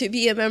career to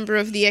be a member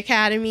of the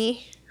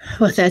Academy.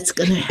 Well, that's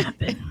going to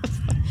happen.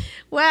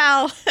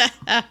 Well,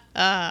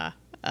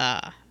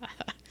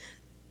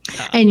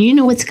 and you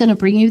know what's going to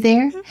bring you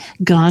there?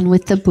 Gone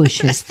with the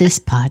Bushes, this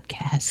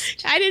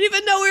podcast. I didn't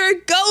even know we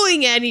were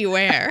going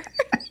anywhere.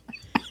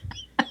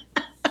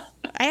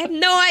 I had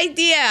no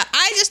idea.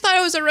 I just thought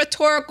it was a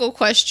rhetorical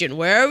question.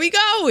 Where are we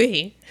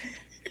going?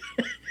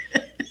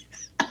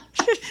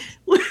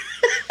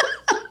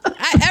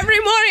 Every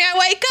morning I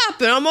wake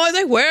up and I'm always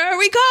like, where are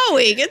we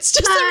going? It's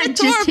just a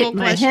rhetorical just hit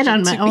my question head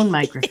on my own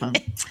microphone.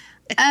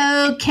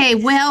 Okay,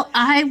 well,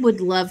 I would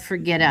love for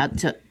Get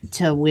Out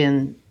to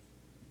win.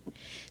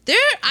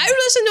 I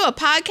listened to a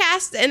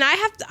podcast and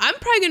I'm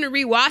probably going to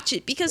rewatch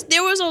it because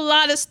there was a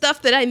lot of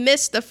stuff that I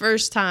missed the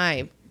first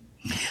time.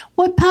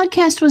 What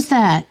podcast was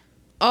that?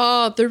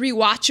 The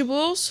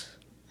Rewatchables.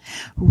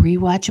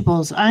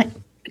 Rewatchables.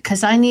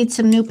 Because I need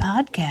some new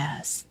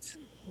podcasts.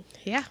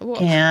 Yeah,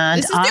 well, and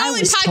this is the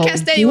only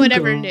podcast anyone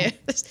ever knew.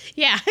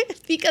 Yeah,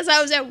 because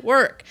I was at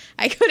work.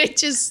 I couldn't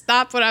just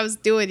stop what I was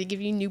doing to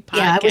give you new podcasts.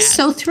 Yeah, I was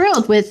so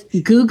thrilled with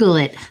Google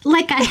It.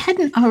 Like I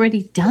hadn't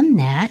already done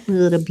that,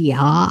 little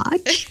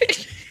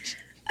biatch.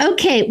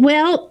 Okay,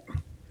 well,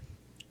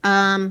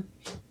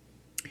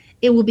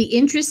 it will be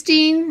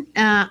interesting.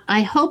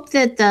 I hope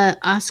that the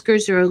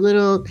Oscars are a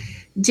little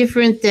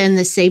different than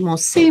the same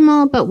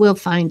old, but we'll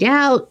find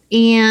out.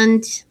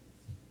 And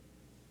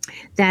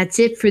that's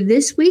it for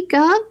this week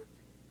of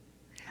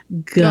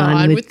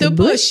Gone with the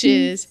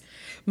Bushes.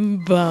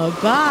 Bye-bye.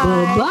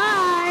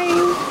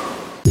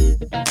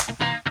 Bye-bye.